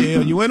 Just take the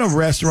L. You're in a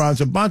restaurant,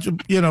 it's a bunch of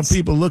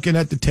people looking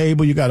at the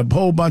table. You got a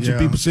whole bunch of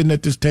people sitting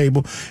at this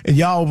table, and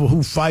y'all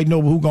who fighting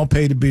over who gonna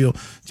pay the bill.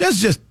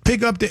 Just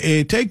pick up the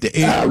L, take the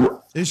L.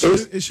 It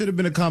should have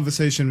been a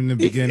conversation in the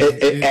beginning.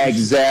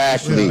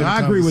 Exactly.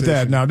 I agree with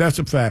that. Now that's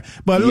a fact.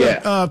 But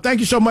look, thank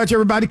you so much,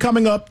 everybody.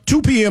 Coming up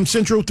 2 p.m.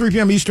 Central, 3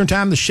 p.m. Eastern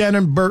Time, the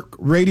Shannon Burke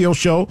Radio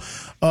Show.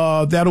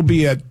 That'll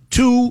be at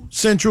 2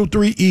 Central,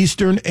 3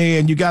 Eastern,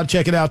 and you got to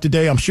check it out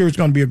today. I'm sure it's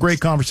going to be a great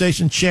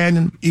conversation.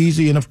 Shannon,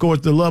 Easy, and, of course,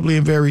 the lovely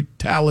and very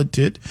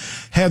talented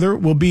Heather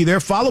will be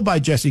there, followed by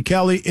Jesse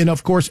Kelly, and,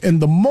 of course, in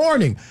the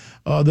morning,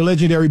 the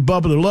legendary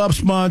Bubba the Love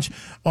Sponge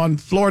on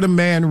Florida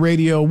Man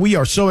Radio. We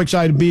are so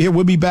excited to be here.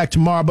 We'll be back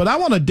tomorrow, but I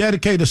want to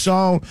dedicate a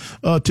song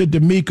to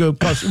Demica,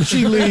 because when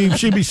she leaves,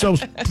 she be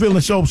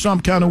feeling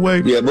some kind of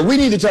way. Yeah, but we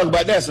need to talk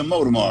about that some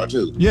more tomorrow,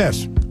 too.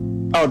 Yes.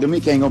 Oh,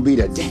 Demica ain't going to be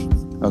there. Dang.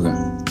 Okay.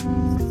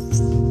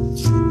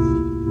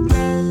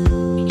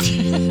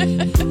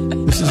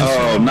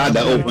 Not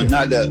the Lord.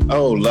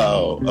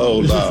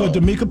 This is for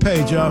Demica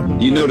Paige,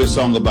 y'all. You know this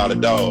song about a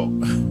dog.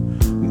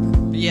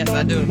 Yes,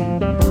 I do.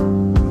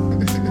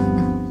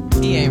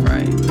 He ain't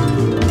right.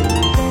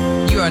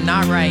 You are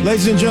not right.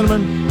 Ladies and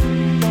gentlemen,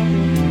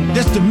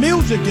 just the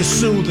music is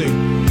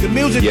soothing. The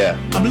music,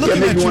 I'm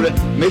looking at you.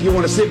 Make you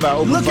want to sit by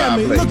open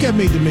fireplace. Look at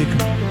me,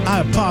 Demica. I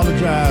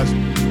apologize,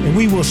 and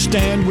we will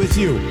stand with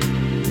you.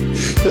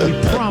 We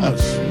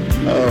promise.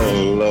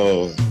 Oh,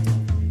 Lord.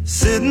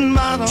 Sitting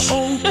by the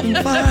open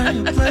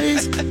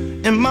fireplace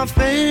in my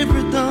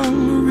favorite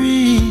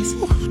dungarees.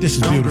 This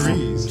is beautiful.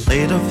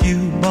 Played a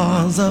few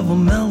bars of a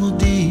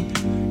melody,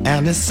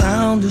 and it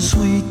sounded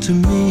sweet to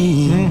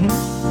me.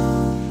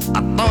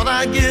 I thought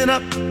I'd get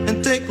up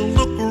and take a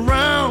look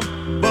around,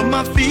 but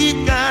my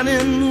feet got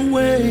in the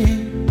way.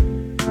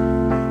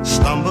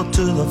 Stumbled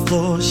to the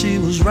floor, she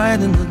was right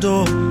in the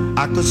door.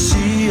 I could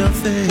see her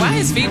face. Why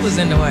his feet was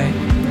in the way?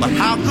 But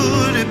how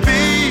could it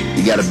be?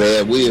 You got a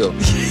bad wheel.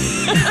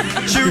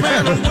 She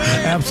ran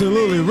away.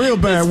 Absolutely, real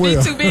bad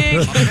wheel. Feet too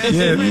big.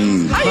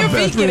 How your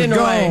feet get in the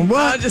way?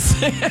 What? I'll just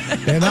say.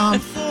 And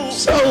I'm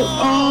so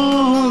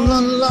all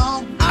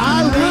alone.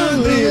 I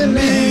really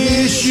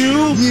miss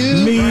you,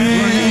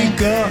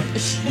 Mika.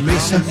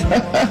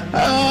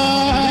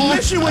 I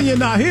miss you when you're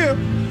not here.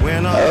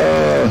 When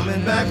I'm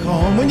coming back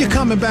home. When you're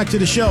coming back to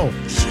the show.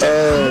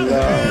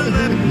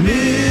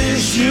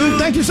 Miss you.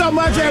 Thank you so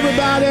much,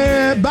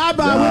 everybody.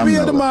 Bye-bye. We'll be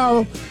here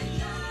tomorrow.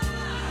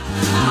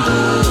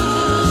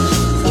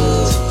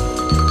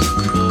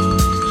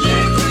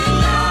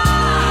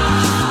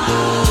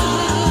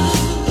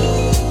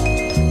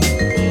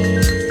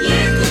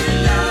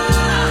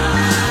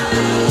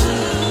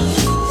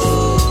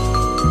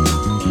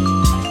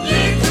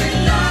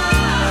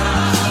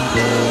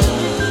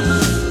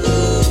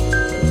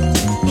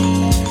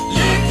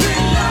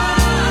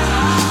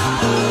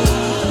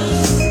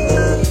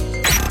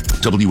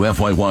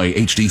 WFYY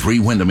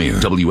HD3 Windermere,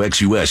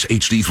 WXUS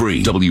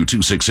HD3,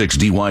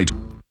 W266DY.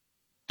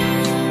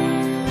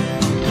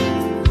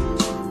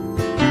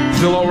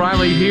 Bill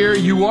O'Reilly here.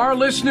 You are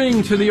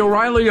listening to the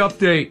O'Reilly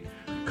Update.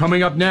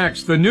 Coming up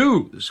next, the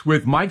news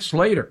with Mike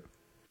Slater.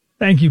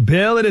 Thank you,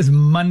 Bill. It is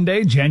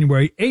Monday,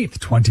 January 8th,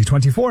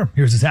 2024.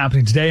 Here's what's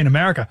happening today in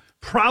America.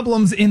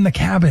 Problems in the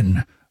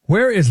cabin.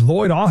 Where is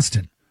Lloyd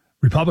Austin?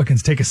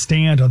 Republicans take a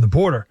stand on the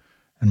border,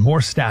 and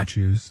more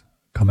statues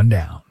coming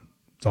down.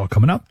 It's all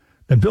coming up.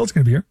 Then Bill's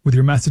going to be here with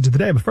your message of the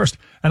day. But first,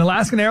 an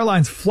Alaskan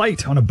Airlines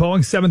flight on a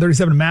Boeing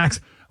 737 MAX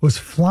was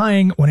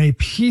flying when a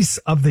piece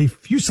of the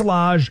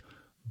fuselage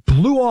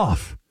blew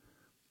off.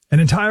 An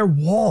entire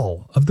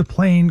wall of the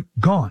plane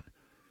gone.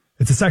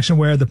 It's a section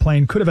where the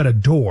plane could have had a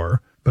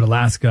door, but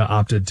Alaska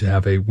opted to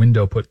have a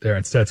window put there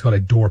instead. It's called a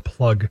door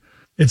plug.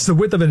 It's the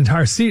width of an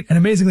entire seat, and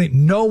amazingly,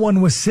 no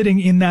one was sitting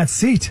in that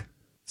seat.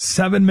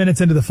 7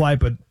 minutes into the flight,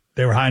 but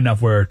they were high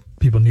enough where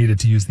people needed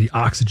to use the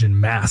oxygen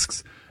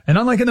masks. And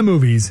unlike in the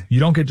movies, you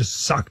don't get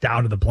just sucked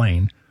out of the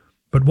plane.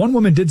 But one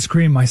woman did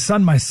scream, my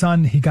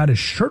son, he got his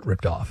shirt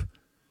ripped off.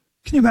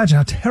 Can you imagine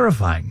how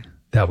terrifying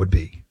that would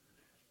be?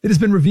 It has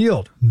been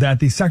revealed that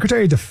the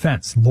Secretary of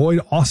Defense,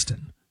 Lloyd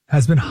Austin,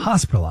 has been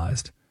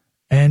hospitalized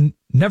and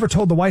never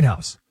told the White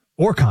House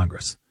or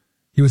Congress.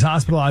 He was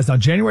hospitalized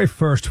on January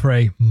 1st for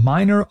a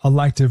minor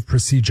elective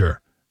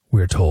procedure,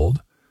 we're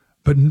told.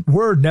 But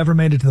word never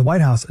made it to the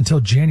White House until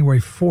January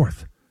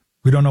 4th.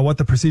 We don't know what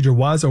the procedure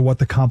was or what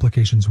the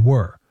complications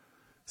were.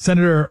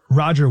 Senator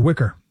Roger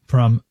Wicker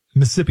from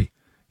Mississippi,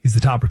 he's the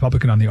top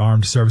Republican on the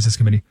Armed Services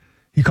Committee.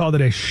 He called it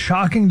a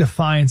shocking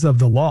defiance of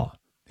the law.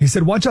 He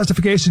said, what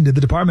justification did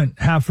the department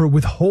have for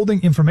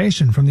withholding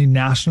information from the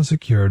National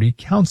Security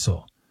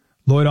Council?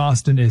 Lloyd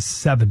Austin is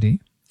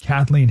 70.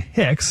 Kathleen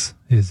Hicks,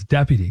 his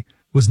deputy,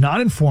 was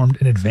not informed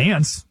in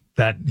advance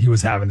that he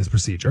was having this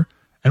procedure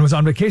and was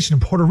on vacation in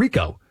Puerto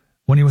Rico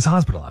when he was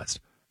hospitalized.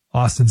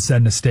 Austin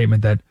said in a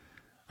statement that,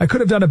 I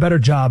could have done a better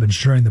job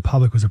ensuring the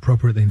public was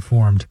appropriately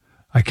informed.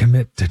 I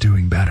commit to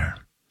doing better.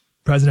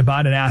 President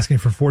Biden asking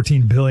for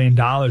 $14 billion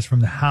from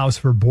the House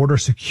for border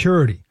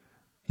security.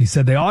 He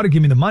said they ought to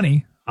give me the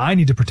money. I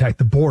need to protect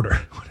the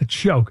border. What a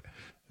joke.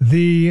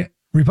 The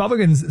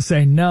Republicans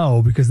say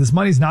no because this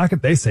money's not going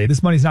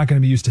to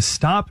be used to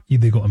stop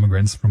illegal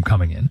immigrants from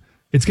coming in.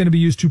 It's going to be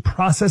used to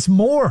process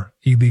more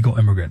illegal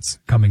immigrants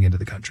coming into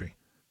the country.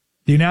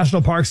 The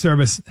National Park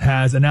Service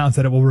has announced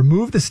that it will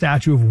remove the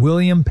statue of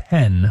William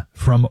Penn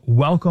from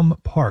Welcome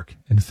Park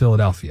in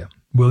Philadelphia.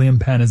 William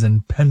Penn is in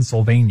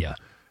Pennsylvania.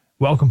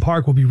 Welcome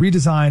Park will be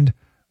redesigned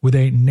with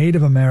a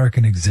Native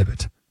American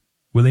exhibit.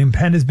 William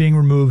Penn is being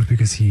removed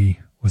because he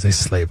was a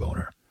slave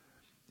owner.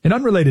 In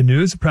unrelated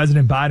news,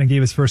 President Biden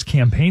gave his first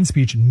campaign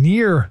speech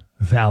near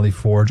Valley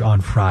Forge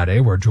on Friday,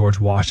 where George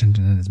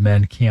Washington and his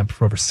men camped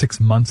for over 6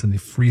 months in the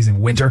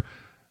freezing winter,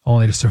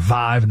 only to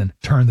survive and then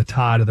turn the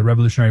tide of the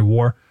Revolutionary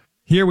War.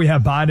 Here we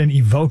have Biden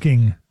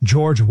evoking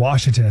George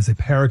Washington as a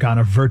paragon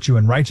of virtue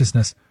and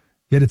righteousness,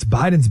 yet it's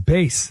Biden's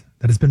base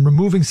that has been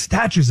removing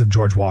statues of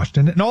George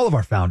Washington and all of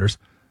our founders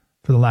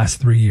for the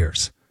last 3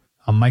 years.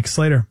 I'm Mike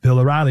Slater, Bill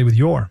O'Reilly with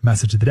your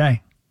message of the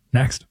day.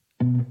 Next.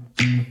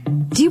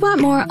 Do you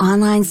want more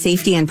online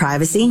safety and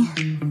privacy?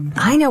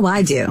 I know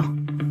I do.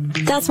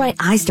 That's why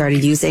I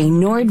started using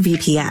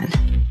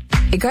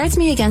NordVPN. It guards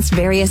me against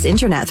various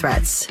internet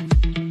threats.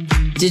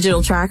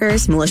 Digital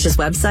trackers, malicious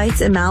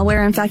websites, and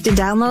malware-infected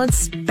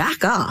downloads?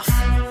 Back off.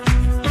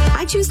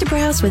 I choose to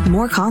browse with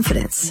more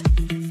confidence.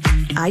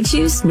 I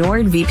choose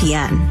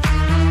NordVPN.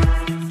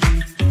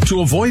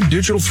 To avoid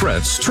digital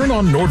threats, turn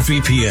on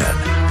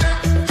NordVPN.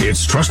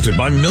 It's trusted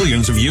by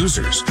millions of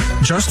users.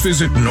 Just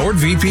visit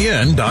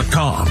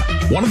NordVPN.com.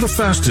 One of the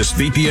fastest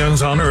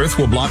VPNs on Earth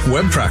will block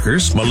web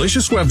trackers,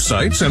 malicious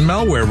websites, and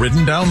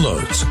malware-ridden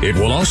downloads. It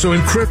will also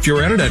encrypt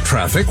your internet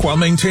traffic while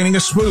maintaining a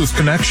smooth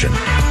connection.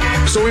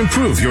 So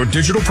improve your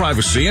digital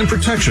privacy and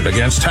protection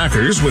against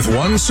hackers with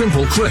one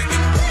simple click.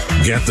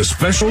 Get the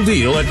special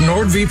deal at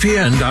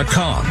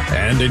NordVPN.com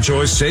and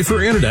enjoy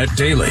safer internet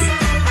daily.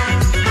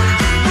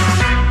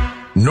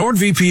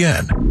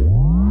 NordVPN.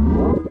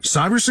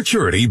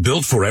 Cybersecurity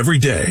built for every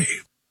day.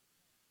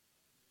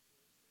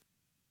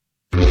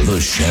 The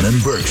Shannon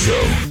Burke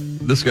Show.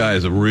 This guy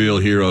is a real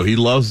hero. He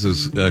loves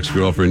his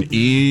ex-girlfriend,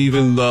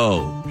 even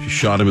though she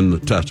shot him in the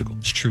testicle.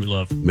 It's true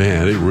love.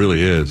 Man, it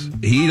really is.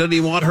 He doesn't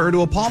even want her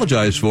to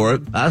apologize for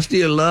it. I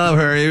still love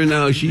her, even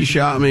though she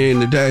shot me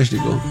in the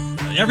testicle.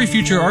 Every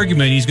future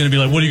argument, he's going to be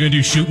like, what are you going to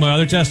do, shoot my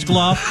other testicle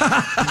off?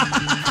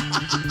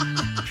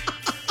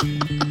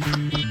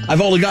 I've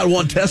only got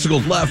one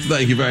testicle left,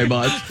 thank you very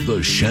much.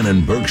 The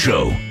Shannon Burke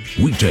Show.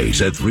 Weekdays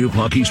at 3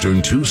 o'clock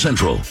Eastern, 2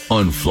 Central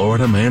on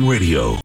Florida Man Radio.